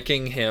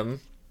mimicking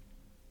him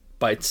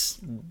by...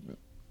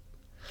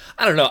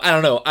 I don't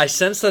know. I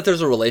sense that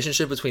there's a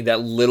relationship between that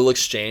little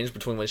exchange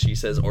between when she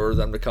says order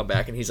them to come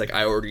back and he's like,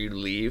 I order you to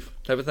leave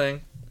type of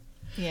thing.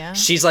 Yeah.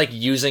 She's like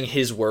using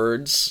his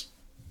words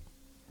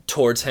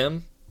towards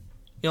him.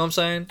 You know what I'm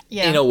saying?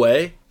 Yeah. In a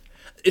way.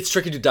 It's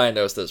tricky to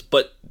diagnose this,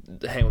 but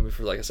hang with me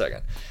for like a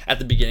second. At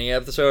the beginning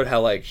of the episode,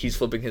 how like he's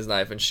flipping his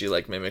knife and she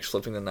like mimics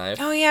flipping the knife.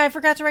 Oh yeah, I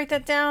forgot to write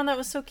that down. That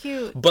was so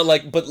cute. But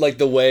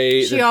the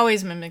way she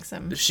always mimics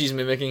him. She's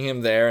mimicking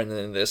him there, and then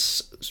in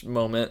this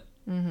moment,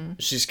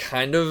 she's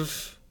kind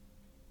of.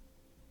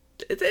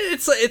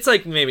 It's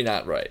like maybe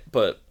not right,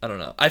 but I don't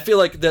know. I feel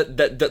like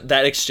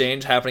that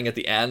exchange happening at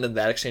the end and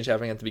that exchange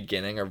happening at the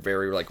beginning are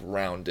very like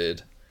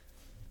rounded.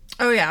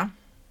 Oh yeah.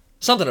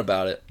 Something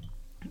about it.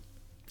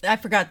 I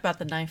forgot about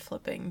the knife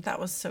flipping.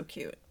 That was so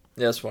cute.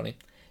 Yeah, it's funny.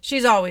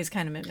 She's always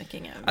kind of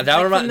mimicking him.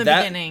 From the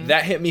beginning.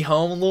 That hit me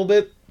home a little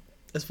bit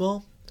as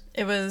well.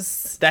 It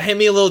was... That hit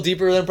me a little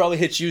deeper than probably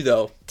hit you,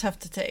 though. Tough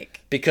to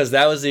take. Because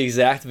that was the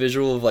exact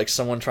visual of, like,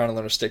 someone trying to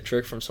learn a stick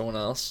trick from someone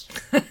else.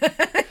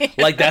 Yeah.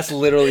 Like, that's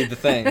literally the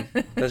thing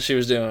that she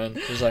was doing.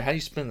 She was like, how do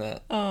you spin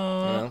that?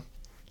 Oh. You know?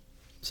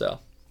 So.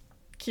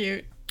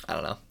 Cute. I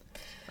don't know.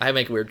 I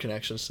make weird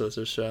connections to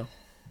this show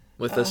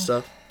with this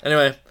stuff.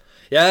 Anyway.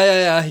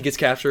 Yeah. He gets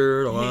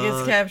captured. He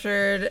gets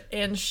captured,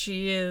 and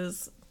she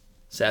is...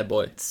 Sad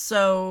boy.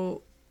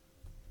 So...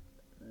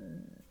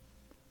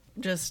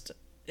 Just...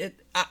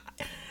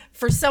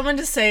 for someone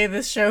to say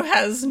this show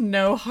has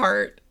no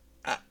heart,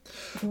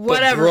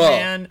 whatever, bruh,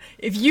 man.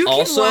 If you can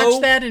also,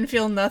 watch that and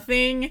feel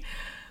nothing,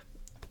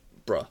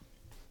 bruh,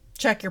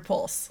 check your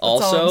pulse. That's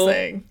also, all I'm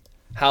saying.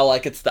 How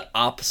like it's the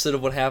opposite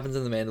of what happens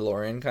in The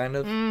Mandalorian, kind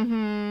of.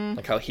 Mm-hmm.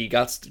 Like how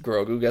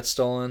Grogu gets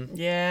stolen.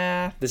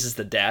 Yeah. This is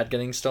the dad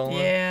getting stolen.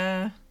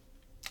 Yeah.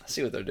 I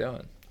see what they're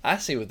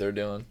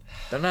doing.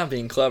 They're not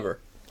being clever.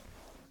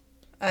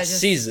 I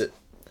seize it.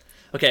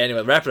 Okay,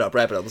 anyway, wrap it up.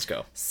 Let's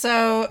go.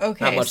 So,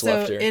 okay. Not much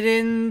left here. It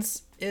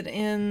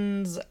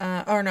ends,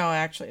 or no,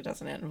 actually it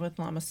doesn't end with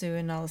Lama Su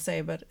and Nala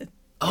Se, but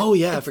oh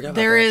yeah, I forgot about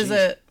that. There is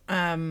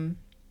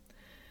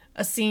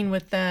a scene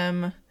with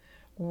them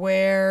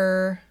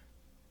where,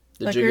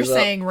 like you're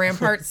saying,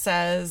 Rampart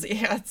says,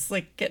 yeah, it's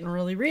like getting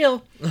really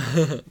real.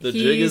 The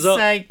jig is up.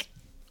 He's like,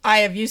 I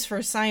have use for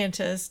a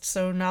scientist,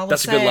 so Nala Se.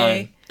 That's a good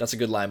line. That's a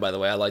good line, by the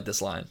way. I like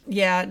this line.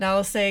 Yeah,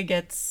 Nala Se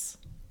gets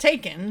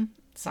taken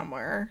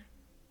somewhere,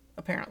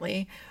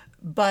 apparently,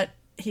 but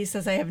he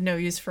says, I have no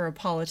use for a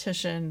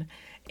politician,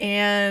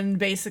 and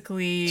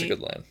basically it's a good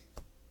line.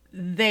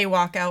 They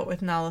walk out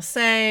with Nala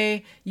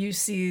Se. You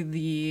see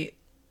the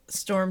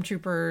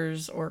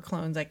stormtroopers or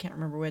clones, I can't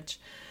remember which,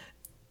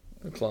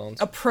 clones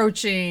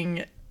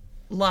approaching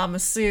Lama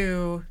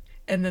Su,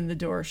 and then the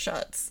door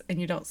shuts and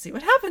you don't see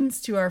what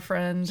happens to our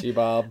friend see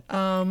Bob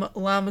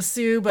Lama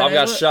Su, but Bob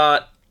got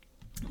shot.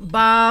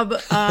 Bob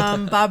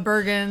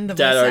Bergen, the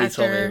Dad voice already actor.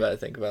 told me about. I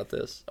think about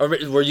this. Or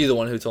were you the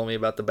one who told me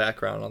about the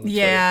background on the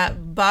Yeah,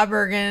 Bob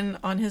Bergen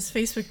on his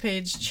Facebook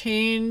page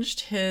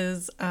changed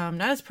his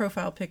not his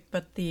profile pic,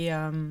 but the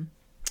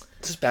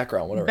Just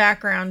background, whatever.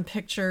 background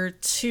picture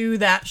to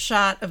that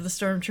shot of the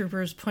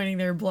stormtroopers pointing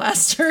their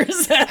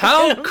blasters at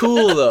How him.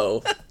 cool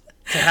though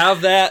to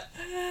have that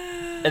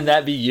and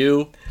that be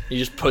you. You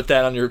just put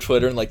that on your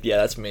Twitter and like, yeah,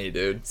 that's me,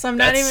 dude. So I'm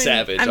not that's even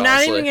savage. I'm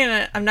honestly.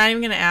 not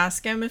even gonna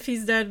ask him if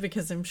he's dead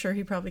because I'm sure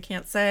he probably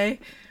can't say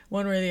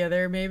one way or the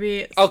other.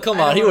 Maybe. Oh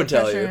come on, he would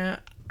tell you. Him.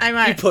 I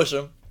might. You push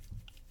him.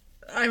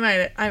 I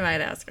might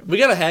ask him. We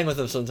gotta hang with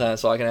him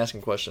sometimes so I can ask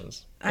him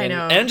questions. I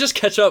know. And just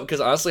catch up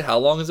because honestly, how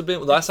long has it been?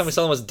 The last time we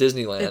saw him was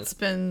Disneyland. It's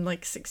been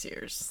like 6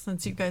 years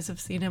since you guys have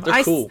seen him.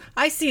 They're cool.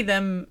 I see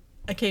them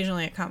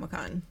occasionally at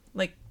Comic-Con,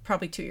 like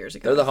probably 2 years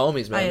ago. They're the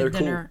homies, man. They're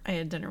cool. I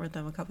had dinner with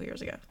them a couple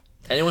years ago.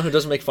 Anyone who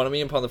doesn't make fun of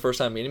me upon the first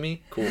time meeting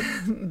me, cool.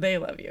 They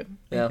love you.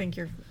 Yeah. They think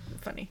you're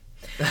funny.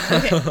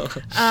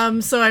 Okay.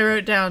 So I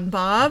wrote down,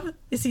 Bob,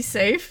 is he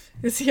safe?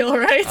 Is he all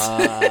right?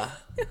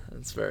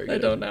 That's very good. I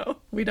don't know.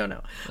 We don't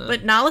know.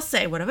 But Nala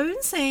Se, what have I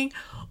been saying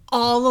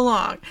all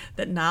along?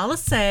 That Nala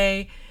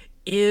Se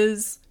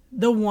is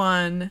the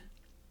one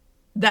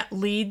that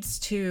leads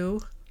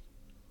to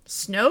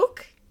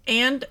Snoke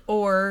and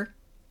or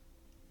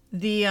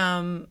the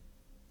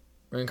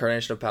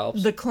Reincarnation of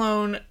Palps. the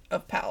clone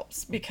of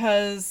Palps,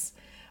 because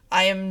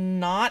I am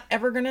not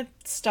ever gonna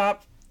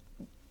stop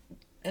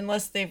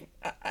unless they.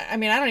 I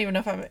mean, I don't even know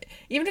if I'm.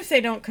 Even if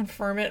they don't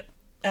confirm it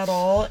at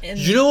all in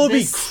what would be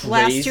this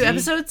last crazy? 2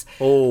 episodes,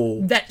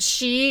 Oh. that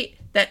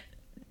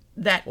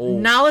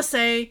Nala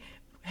Se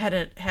had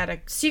a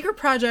secret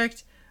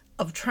project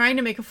of trying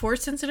to make a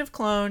Force sensitive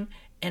clone,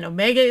 and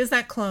Omega is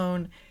that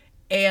clone,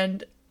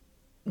 and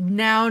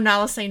now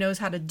Nala Se knows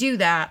how to do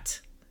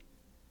that.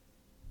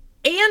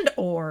 And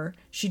or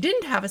she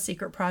didn't have a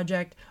secret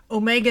project.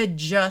 Omega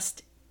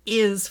just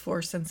is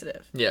Force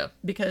sensitive. Yeah.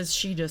 Because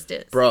she just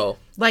is. Bro.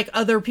 Like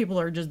other people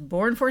are just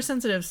born Force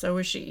sensitive, so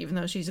is she, even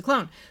though she's a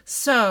clone.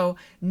 So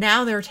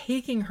now they're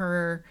taking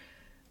her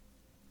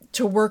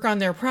to work on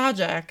their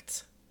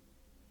project.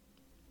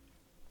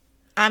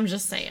 I'm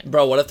just saying.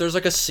 Bro, what if there's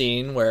like a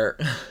scene where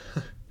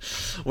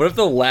what if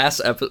the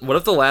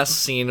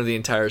last scene of the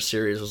entire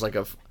series was like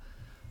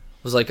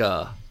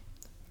a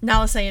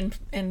Nala Se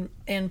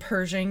and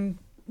Pershing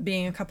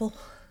being a couple.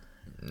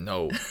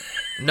 No,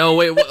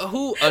 wait,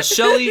 who?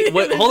 Shelley.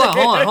 Wait, hold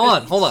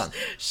on.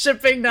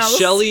 Shipping Nala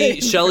Se.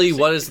 Shelley.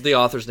 What is the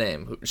author's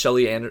name?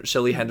 Shelley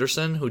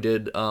Henderson, who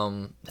did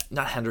not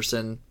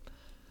Henderson,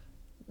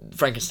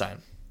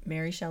 Frankenstein.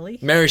 Mary Shelley.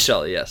 Mary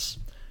Shelley, yes.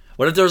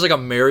 What if there was like a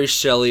Mary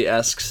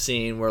Shelley-esque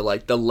scene where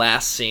like the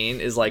last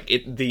scene is like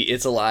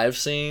It's Alive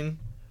scene,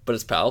 but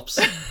it's Palps,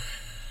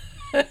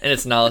 and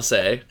it's Nala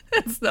Se,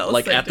 It's Nala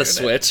like Se at the doing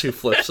switch, who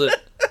flips it,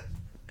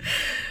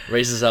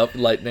 raises up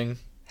lightning.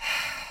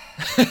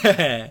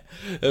 That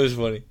was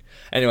funny.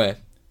 Anyway,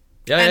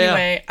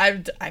 yeah.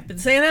 I've been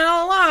saying that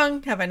all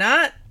along, have I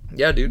not?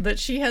 Yeah, dude. That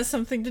she has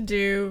something to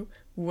do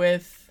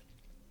with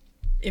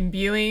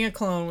imbuing a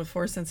clone with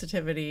Force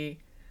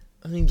sensitivity.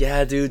 I mean,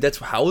 yeah, dude. That's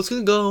how it's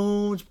gonna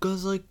go. It's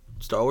because like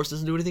Star Wars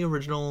doesn't do anything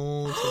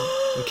original. So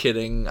I'm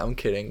kidding.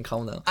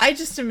 Calm down. I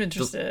just am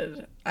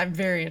interested. I'm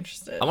very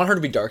interested. I want her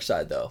to be dark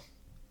side though.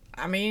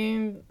 I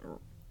mean,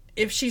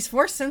 if she's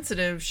Force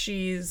sensitive,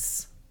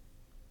 she's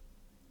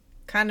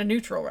kind of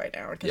neutral right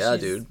now. Yeah,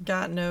 she's dude.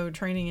 Got no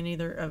training in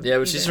either of. Yeah,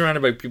 but she's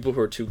surrounded by people who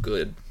are too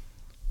good.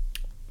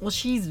 Well,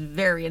 she's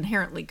very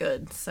inherently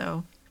good,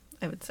 so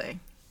I would say.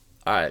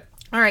 All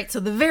right. So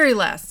the very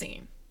last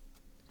scene,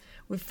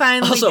 we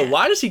finally. Also,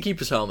 why does he keep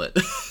his helmet?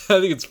 I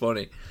think it's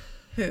funny.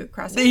 Who?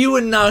 Crosshair? He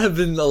would not have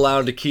been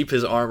allowed to keep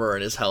his armor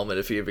and his helmet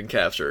if he had been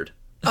captured.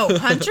 Oh,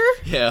 Hunter?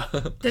 Yeah.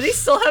 Did he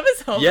still have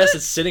his helmet? Yes,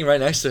 it's sitting right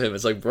next to him.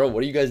 It's like, bro,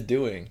 what are you guys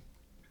doing?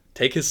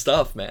 Take his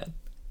stuff, man.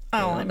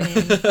 Oh, I mean,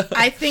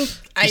 I think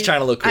He's trying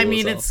to look cool. I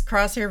mean, so. it's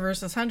Crosshair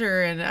versus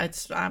Hunter, and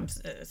it's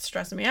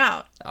stressing me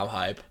out. I'm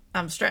hype.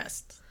 I'm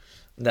stressed.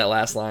 That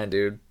last line,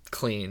 dude.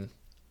 Clean.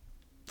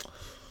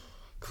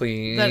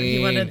 That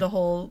he wanted the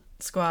whole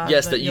squad.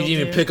 Yes, that you didn't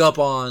even pick up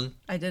on.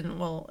 I didn't.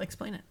 Well,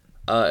 explain it.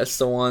 It's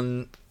the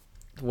one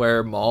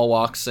where Maul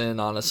walks in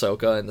on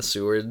Ahsoka in the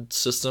sewage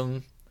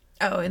system.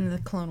 Oh, in the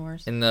Clone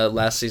Wars. In the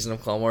last season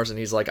of Clone Wars, and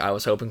he's like, I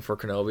was hoping for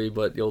Kenobi,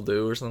 but you'll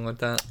do, or something like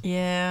that.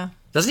 Yeah.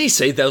 Doesn't he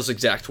say those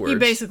exact words? He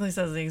basically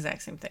says the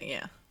exact same thing,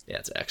 yeah. Yeah,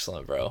 it's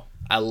excellent, bro.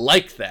 I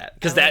like that.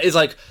 Because that is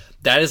like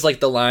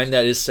the line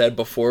that is said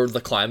before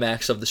the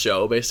climax of the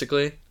show,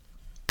 basically.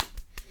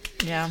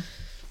 Yeah.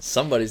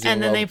 Somebody's doing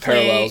well with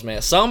parallels,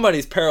 man.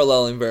 Somebody's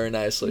paralleling very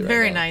nicely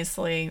very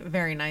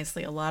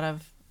nicely. A lot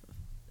of...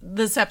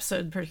 This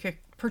episode,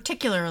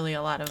 particularly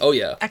a lot of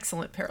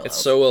excellent parallels. It's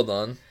so well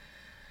done.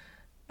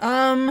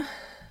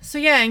 So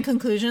yeah, in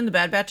conclusion, the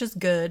Bad Batch is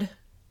good.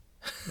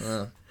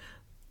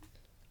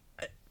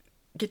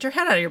 Get your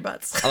head out of your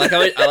butts. I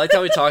like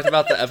how we talked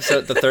about the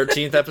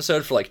 13th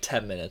episode for like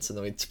 10 minutes, and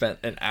then we spent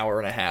an hour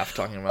and a half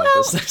talking about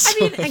this. I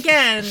mean,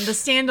 again, the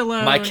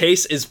standalone. My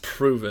case is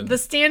proven. The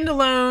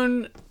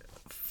standalone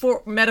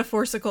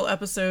metaFORCEical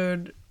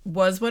episode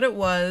was what it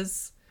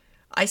was.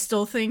 I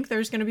still think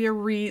there's going to be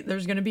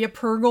a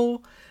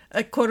purgle,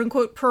 a quote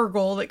unquote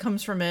purgle that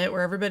comes from it,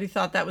 where everybody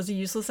thought that was a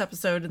useless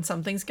episode and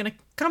something's going to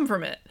come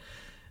from it.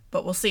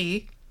 But we'll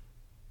see.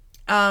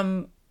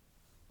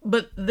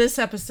 But this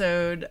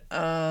episode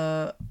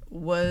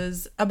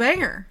was a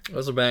banger. It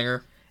was a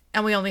banger.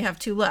 And we only have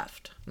 2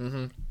 left.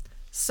 Mm-hmm.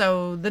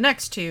 So the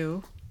next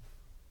 2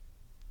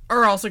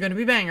 are also going to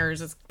be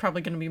bangers. It's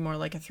probably going to be more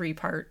like a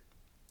 3-part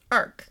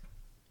arc,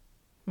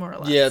 more or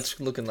less. Yeah, it's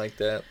looking like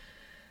that.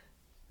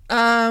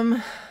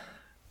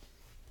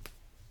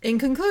 In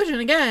conclusion,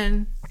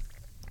 again,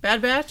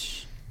 Bad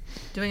Batch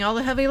doing all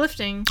the heavy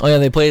lifting. Oh yeah,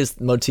 they play his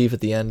motif at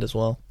the end as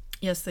well.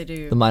 Yes, they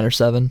do. The minor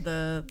 7.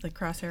 The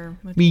crosshair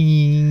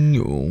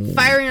motif.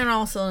 Firing on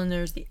all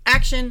cylinders. The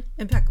action,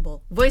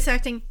 impeccable. Voice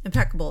acting,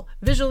 impeccable.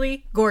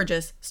 Visually,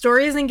 gorgeous.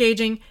 Story is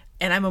engaging,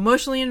 and I'm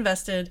emotionally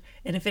invested.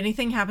 And if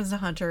anything happens to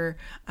Hunter,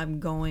 I'm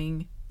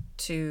going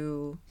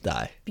to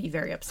die. Be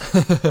very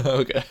upset.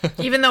 Okay.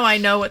 Even though I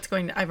know what's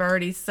going to... I've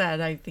already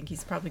said I think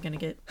he's probably going to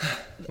get...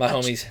 My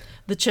homies.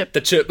 The chip.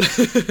 The chip.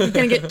 He's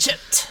going to get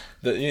chipped.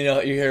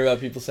 You hear about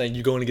people saying,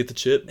 you're going to get the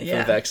chip for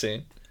the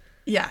vaccine.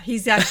 Yeah,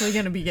 he's actually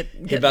going to be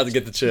he's about to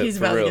get the chip. He's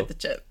about to get the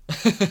chip.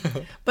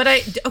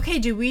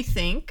 But do we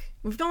think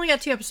we've only got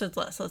 2 episodes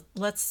left?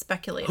 Let's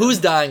speculate. Who's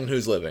dying and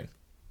who's living?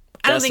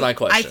 That's my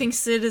question. I think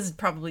Sid is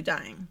probably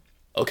dying.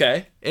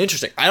 Okay,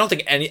 interesting. I don't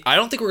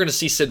think we're going to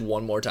see Sid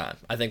one more time.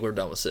 I think we're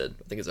done with Sid.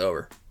 I think it's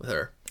over with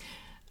her.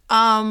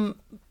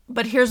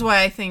 But here's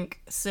why I think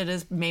Sid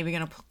is maybe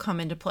going to come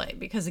into play,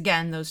 because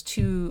again, those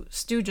 2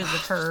 stooges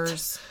of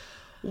hers.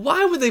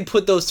 Why would they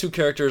put those 2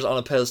 characters on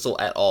a pedestal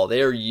at all?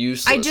 They are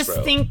useless. I just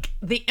think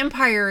the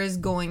Empire is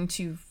going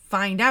to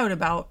find out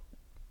about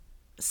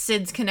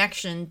Sid's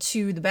connection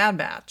to the Bad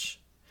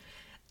Batch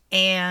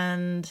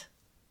and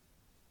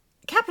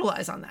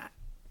capitalize on that.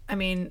 I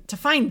mean, to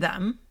find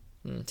them,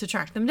 to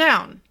track them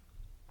down.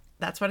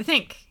 That's what I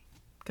think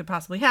could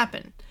possibly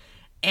happen.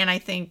 And I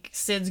think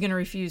Sid's going to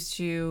refuse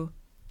to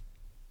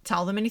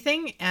tell them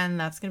anything, and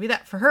that's going to be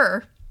that for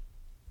her.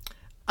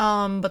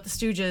 But the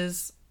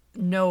Stooges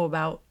know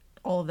about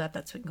all of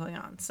that's been going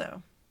on,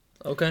 so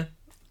okay.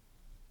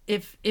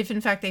 If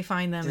in fact they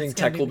find them, do you think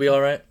Tech will be all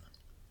right?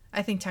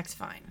 I think Tech's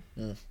fine.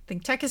 I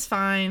think Tech is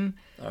fine.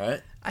 All right.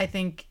 I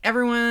think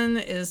everyone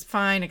is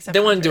fine except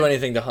they wouldn't do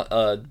anything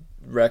to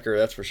Wrecker,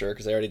 that's for sure,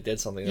 because they already did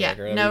something to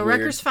Wrecker. No,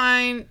 Wrecker's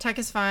fine. Tech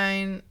is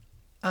fine.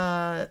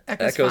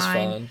 Echo's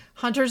fine.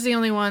 Hunter's the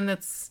only one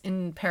that's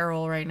in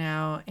peril right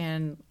now,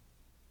 and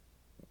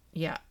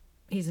yeah,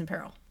 he's in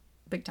peril,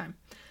 big time.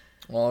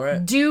 All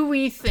right. Do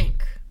we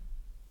think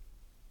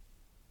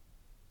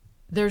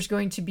there's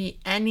going to be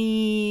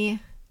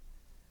any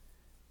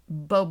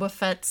Boba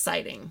Fett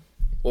sighting?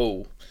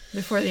 Whoa.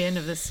 Before the end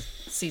of this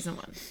season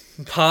 1?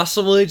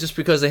 Possibly, just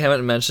because they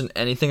haven't mentioned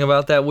anything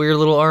about that weird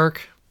little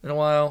arc in a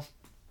while.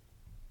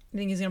 You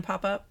think he's going to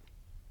pop up?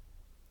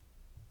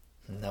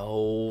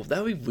 No,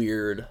 that would be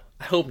weird.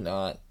 I hope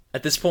not.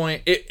 At this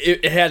point,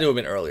 it had to have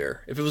been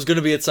earlier. If it was going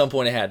to be at some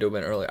point, it had to have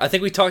been earlier. I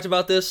think we talked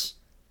about this.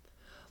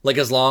 Like,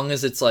 as long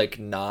as it's, like,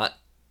 not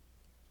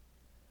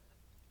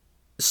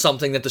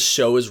something that the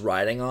show is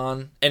riding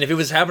on. And if it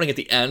was happening at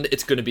the end,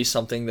 it's going to be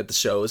something that the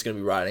show is going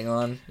to be riding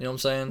on. You know what I'm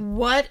saying?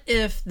 What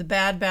if the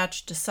Bad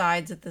Batch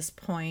decides at this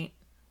point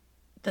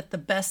that the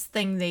best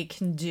thing they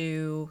can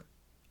do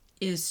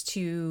is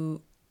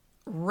to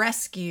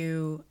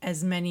rescue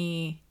as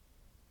many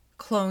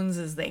clones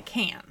as they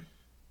can?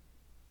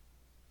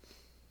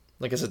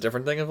 Like, it's a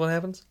different thing of what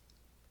happens?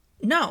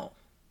 No.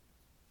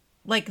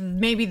 Like,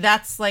 maybe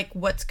that's, like,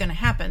 what's going to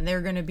happen.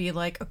 They're going to be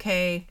like,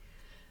 okay,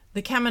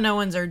 the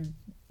Kaminoans are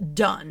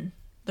done.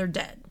 They're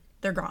dead.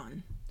 They're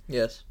gone.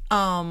 Yes.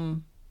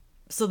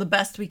 So the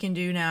best we can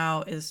do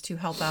now is to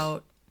help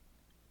out,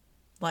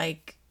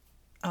 like,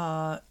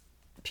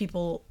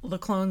 people, the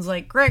clones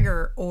like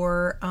Gregor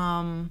or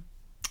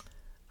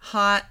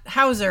Hot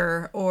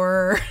Hauser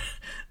or,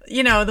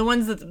 you know, the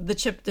ones that the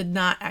chip did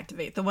not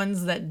activate, the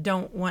ones that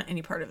don't want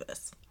any part of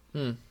this.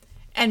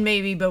 And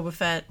maybe Boba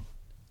Fett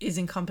is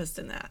encompassed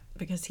in that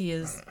because he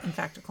is, in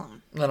fact, a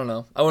clone. I don't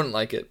know. I wouldn't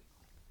like it.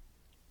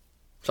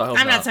 So I hope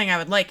I'm not saying I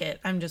would like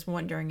it. I'm just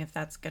wondering if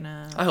that's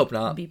gonna. I hope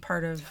not. Be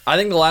part of. I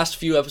think the last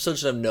few episodes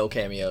should have no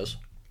cameos.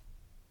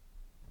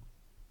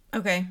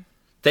 Okay.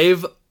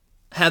 They've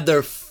had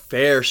their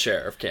fair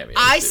share of cameos.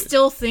 I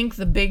still think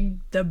the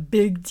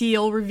big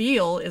deal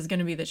reveal is going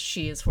to be that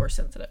she is Force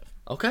sensitive.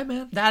 Okay,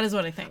 man. That is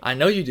what I think. I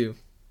know you do.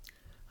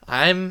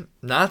 I'm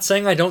not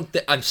saying I don't.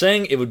 I'm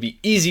saying it would be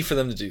easy for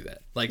them to do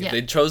that. Like, if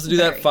they chose to do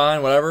that,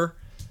 fine, whatever.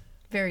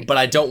 Very. But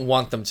I don't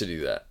want them to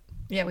do that.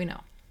 Yeah, we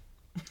know.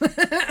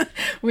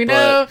 We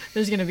know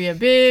there's going to be a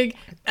big...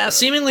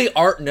 Seemingly,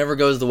 art never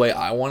goes the way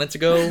I want it to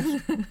go.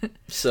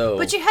 So,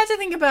 but you had to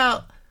think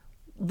about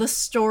the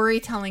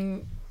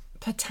storytelling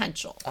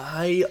potential.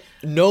 I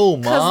know,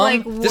 Mom.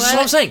 Like, this is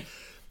what I'm saying.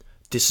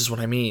 This is what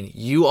I mean.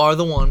 You are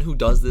the one who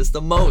does this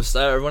the most.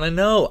 Everyone I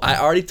know. I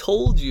already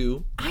told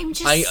you. I'm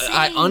just saying.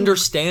 I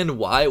understand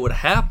why it would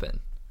happen.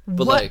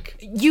 But like,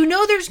 you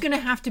know, there's going to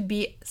have to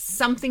be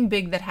something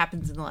big that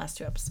happens in the last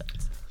 2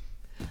 episodes.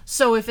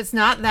 So if it's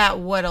not that,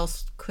 what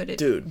else could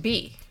it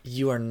be?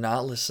 You are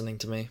not listening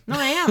to me. No,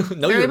 I am.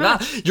 No, you're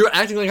not. You're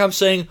acting like I'm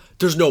saying,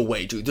 there's no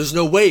way, dude. There's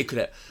no way it could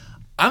have.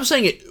 I'm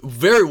saying it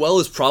very well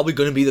is probably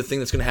going to be the thing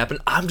that's going to happen.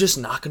 I'm just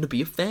not going to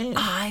be a fan.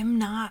 I'm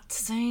not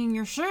saying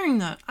you're saying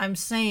that. I'm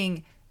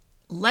saying,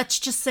 let's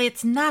just say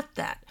it's not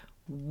that.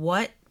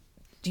 What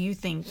do you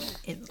think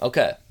it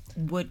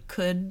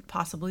could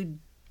possibly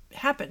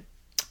happen?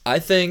 I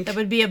think that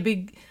would be a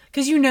big...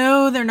 Because you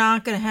know they're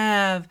not going to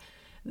have...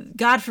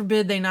 God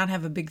forbid they not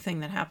have a big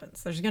thing that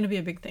happens. There's going to be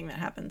a big thing that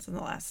happens in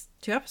the last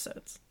 2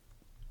 episodes.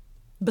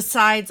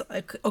 Besides,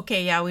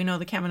 okay, yeah, we know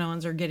the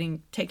Kaminoans are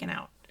getting taken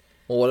out.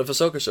 Well, what if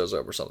Ahsoka shows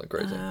up or something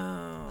crazy?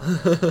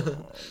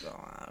 Oh,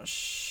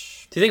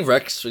 gosh. Do you think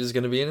Rex is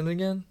going to be in it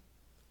again?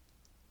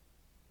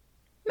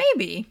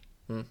 Maybe.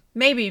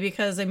 Maybe,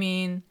 because, I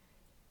mean,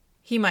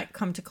 he might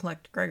come to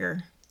collect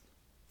Gregor.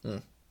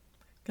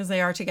 Because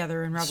they are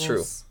together in Rebels.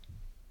 It's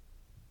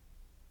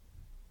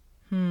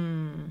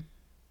true.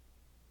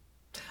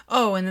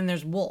 Oh, and then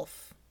there's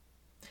Wolf.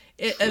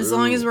 As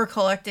long as we're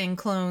collecting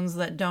clones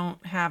that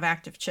don't have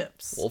active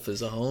chips. Wolf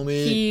is a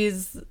homie.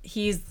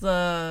 He's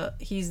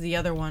the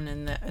other one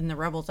in the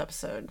Rebels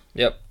episode.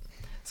 Yep.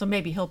 So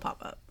maybe he'll pop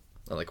up.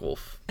 I like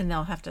Wolf. And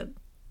they'll have to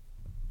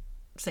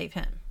save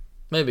him.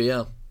 Maybe,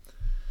 yeah.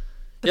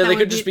 But they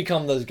could just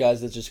become those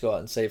guys that just go out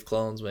and save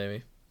clones,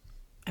 maybe.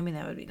 I mean,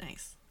 that would be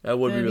nice. That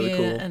would be really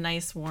cool. A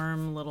nice,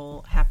 warm,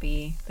 little,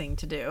 happy thing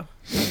to do.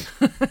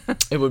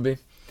 It would be.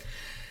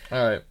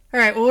 All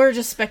right. Well, we're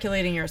just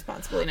speculating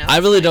irresponsibly now. I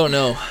really don't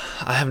know.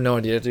 I have no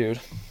idea, dude.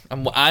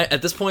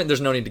 At this point, there's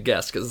no need to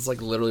guess because it's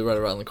like literally right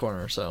around the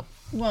corner. So.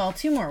 Well,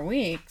 2 more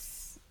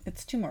weeks.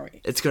 It's 2 more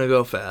weeks. It's gonna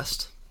go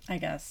fast. I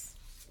guess.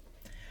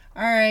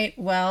 All right.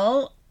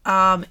 Well,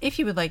 if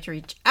you would like to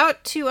reach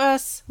out to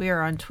us, we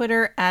are on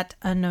Twitter at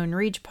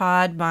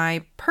UnknownReachPod.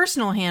 My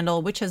personal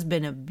handle, which has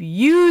been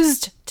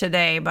abused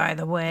today, by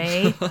the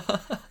way.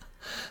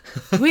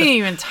 We didn't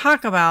even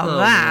talk about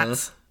that. Man.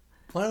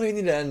 Why do we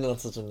need to end on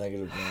such a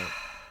negative note?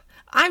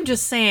 I'm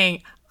just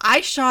saying,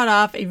 I shot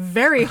off a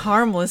very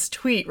harmless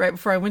tweet right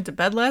before I went to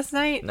bed last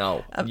night.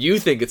 No, you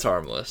think it's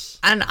harmless.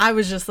 And I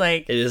was just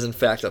like... It is, in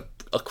fact, a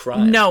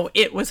crime. No,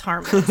 it was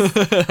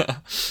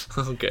harmless.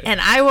 Okay. And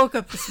I woke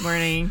up this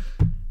morning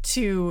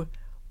to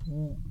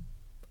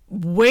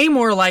way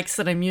more likes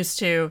than I'm used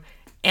to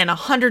and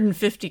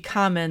 150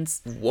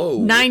 comments. Whoa.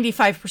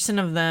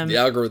 95% of them... The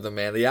algorithm,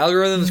 man. The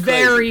algorithm's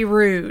very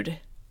rude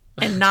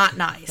and not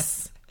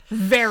nice.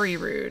 Very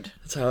rude.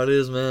 That's how it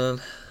is, man.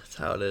 That's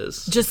how it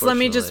is. Just let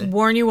me just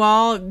warn you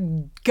all,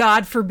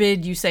 God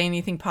forbid you say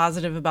anything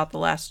positive about The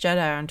Last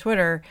Jedi on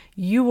Twitter,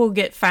 you will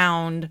get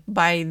found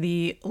by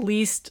the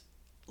least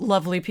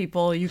lovely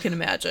people you can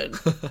imagine.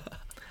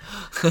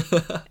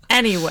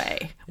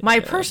 Anyway,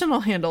 my personal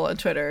handle on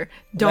Twitter,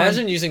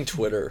 imagine using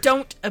Twitter.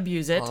 Don't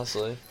abuse it.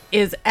 Honestly.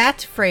 Is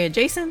at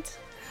FreyAdjacent.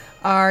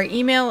 Our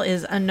email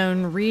is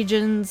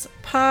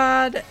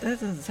unknownregionspod. That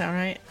doesn't sound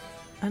right.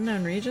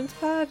 Unknown Regions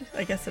Pod?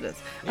 I guess it is.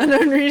 Yeah.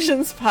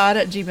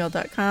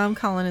 unknownregionspod@gmail.com.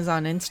 Colin is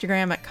on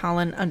Instagram at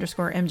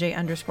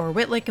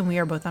Colin_MJ_Whitlick, and we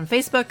are both on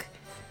Facebook.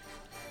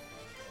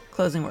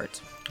 Closing words.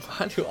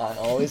 Why do I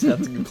always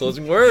have to do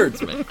closing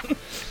words, man?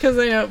 Because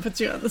I know it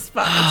puts you on the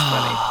spot.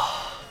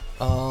 It's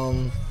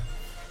funny.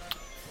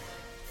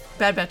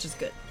 Bad Batch is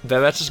good.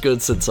 Bad Batch is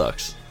good. Sid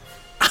sucks.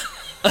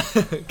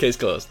 Case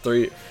closed.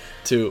 3,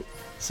 2,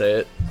 say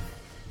it.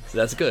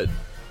 That's good.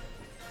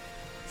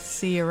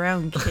 See you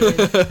around,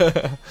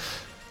 kid.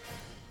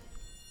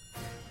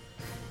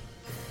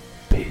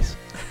 Peace.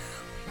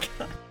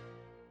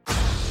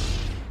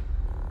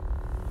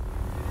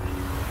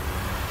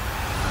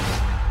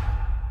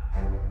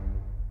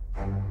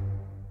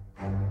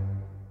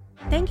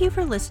 Thank you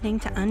for listening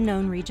to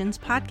Unknown Regions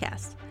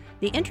Podcast.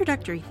 The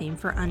introductory theme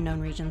for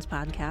Unknown Regions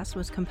Podcast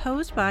was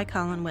composed by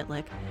Colin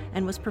Whitlick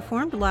and was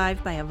performed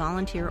live by a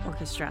volunteer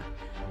orchestra.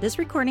 This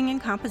recording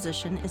and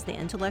composition is the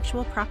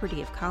intellectual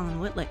property of Colin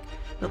Whitlick,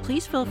 but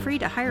please feel free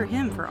to hire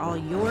him for all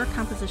your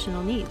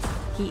compositional needs.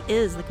 He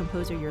is the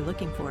composer you're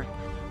looking for.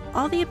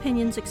 All the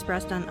opinions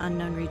expressed on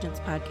Unknown Regions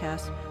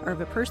Podcast are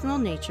of a personal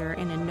nature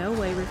and in no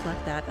way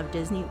reflect that of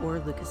Disney or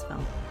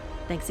Lucasfilm.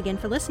 Thanks again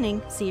for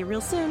listening. See you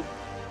real soon.